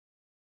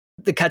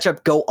the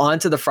ketchup go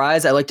onto the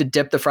fries. I like to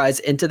dip the fries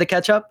into the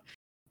ketchup.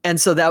 And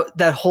so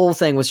that whole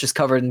thing was just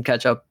covered in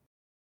ketchup.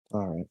 All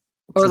right.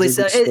 Or at least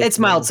it's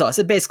mild sauce.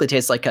 It basically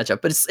tastes like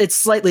ketchup, but it's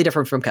slightly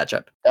different from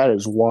ketchup. That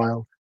is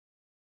wild.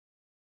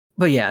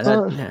 But yeah,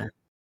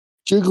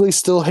 Jiggly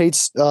still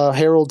hates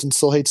Harold and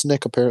still hates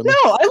Nick, apparently.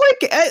 No,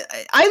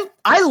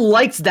 I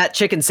liked that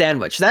chicken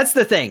sandwich. That's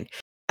the thing.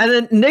 And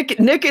then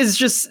Nick is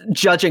just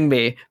judging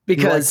me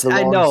because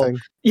I know. Thing.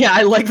 Yeah,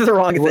 I liked the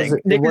wrong thing.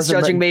 Nick is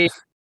judging me.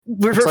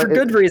 For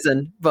good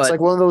reason, but it's like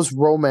one of those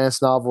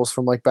romance novels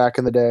from like back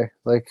in the day.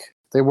 Like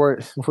it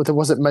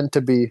wasn't meant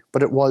to be,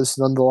 but it was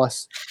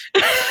nonetheless.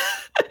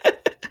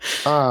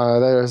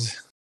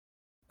 There's.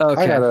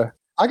 Okay.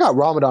 I got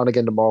Ramadan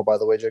again tomorrow, by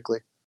the way,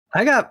 Jiggly.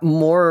 I got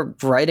more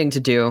writing to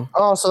do.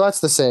 Oh, so that's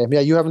the same. Yeah,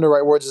 you having to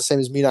write words the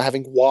same as me not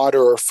having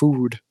water or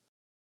food.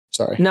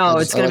 Sorry. No,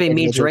 it's gonna be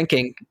me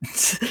drinking.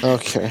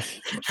 Okay.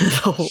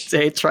 The whole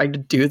day trying to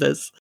do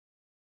this.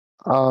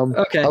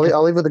 Okay.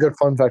 I'll leave with a good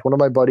fun fact. One of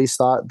my buddies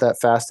thought that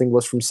fasting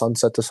was from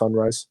sunset to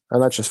sunrise, and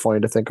that's just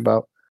funny to think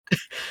about.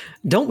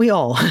 Don't we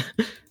all?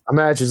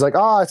 Imagine it's like,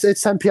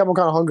 it's 10 p.m. I'm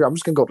kind of hungry. I'm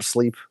just gonna go to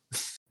sleep.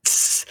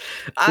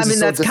 I mean,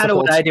 that's kind of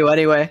what I do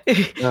anyway.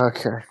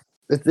 Okay.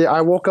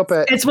 I woke up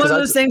at. It's one of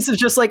those things of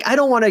just like I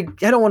don't want to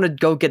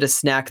go get a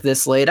snack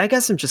this late. I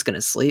guess I'm just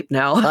gonna sleep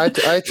now. I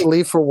had to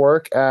leave for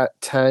work at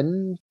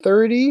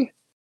 10:30,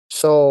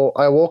 so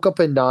I woke up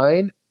at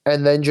 9.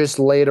 And then just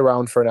laid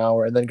around for an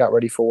hour and then got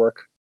ready for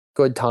work.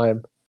 Good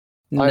time.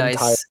 Nice. I'm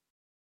tired.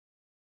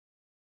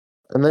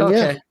 And then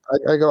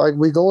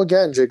we go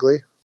again,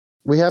 Jiggly.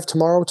 We have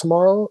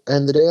tomorrow,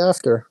 and the day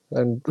after,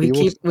 and we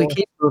keep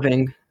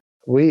moving.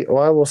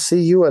 I will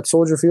see you at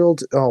Soldier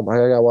Field. Oh my!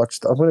 I gotta watch.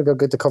 I'm gonna go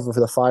get the cover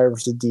for the Fire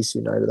versus DC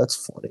United. That's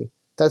funny.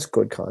 That's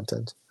good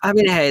content. I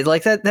mean, hey,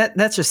 like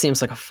that just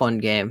seems like a fun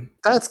game.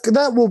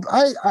 That will.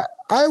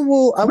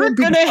 We're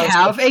gonna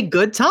have a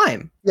good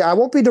time. Yeah, I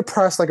won't be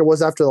depressed like it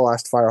was after the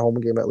last Fire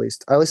home game. At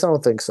least I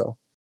don't think so.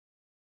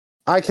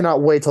 I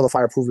cannot wait till the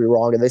Fire prove me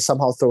wrong and they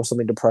somehow throw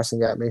something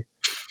depressing at me.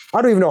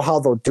 I don't even know how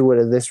they'll do it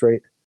at this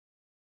rate.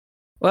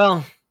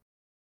 Well,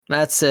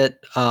 that's it.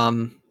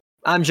 I'm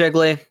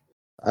Jiggly.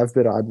 I've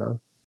been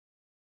Adnan.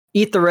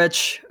 Eat the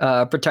rich,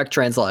 protect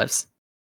trans lives.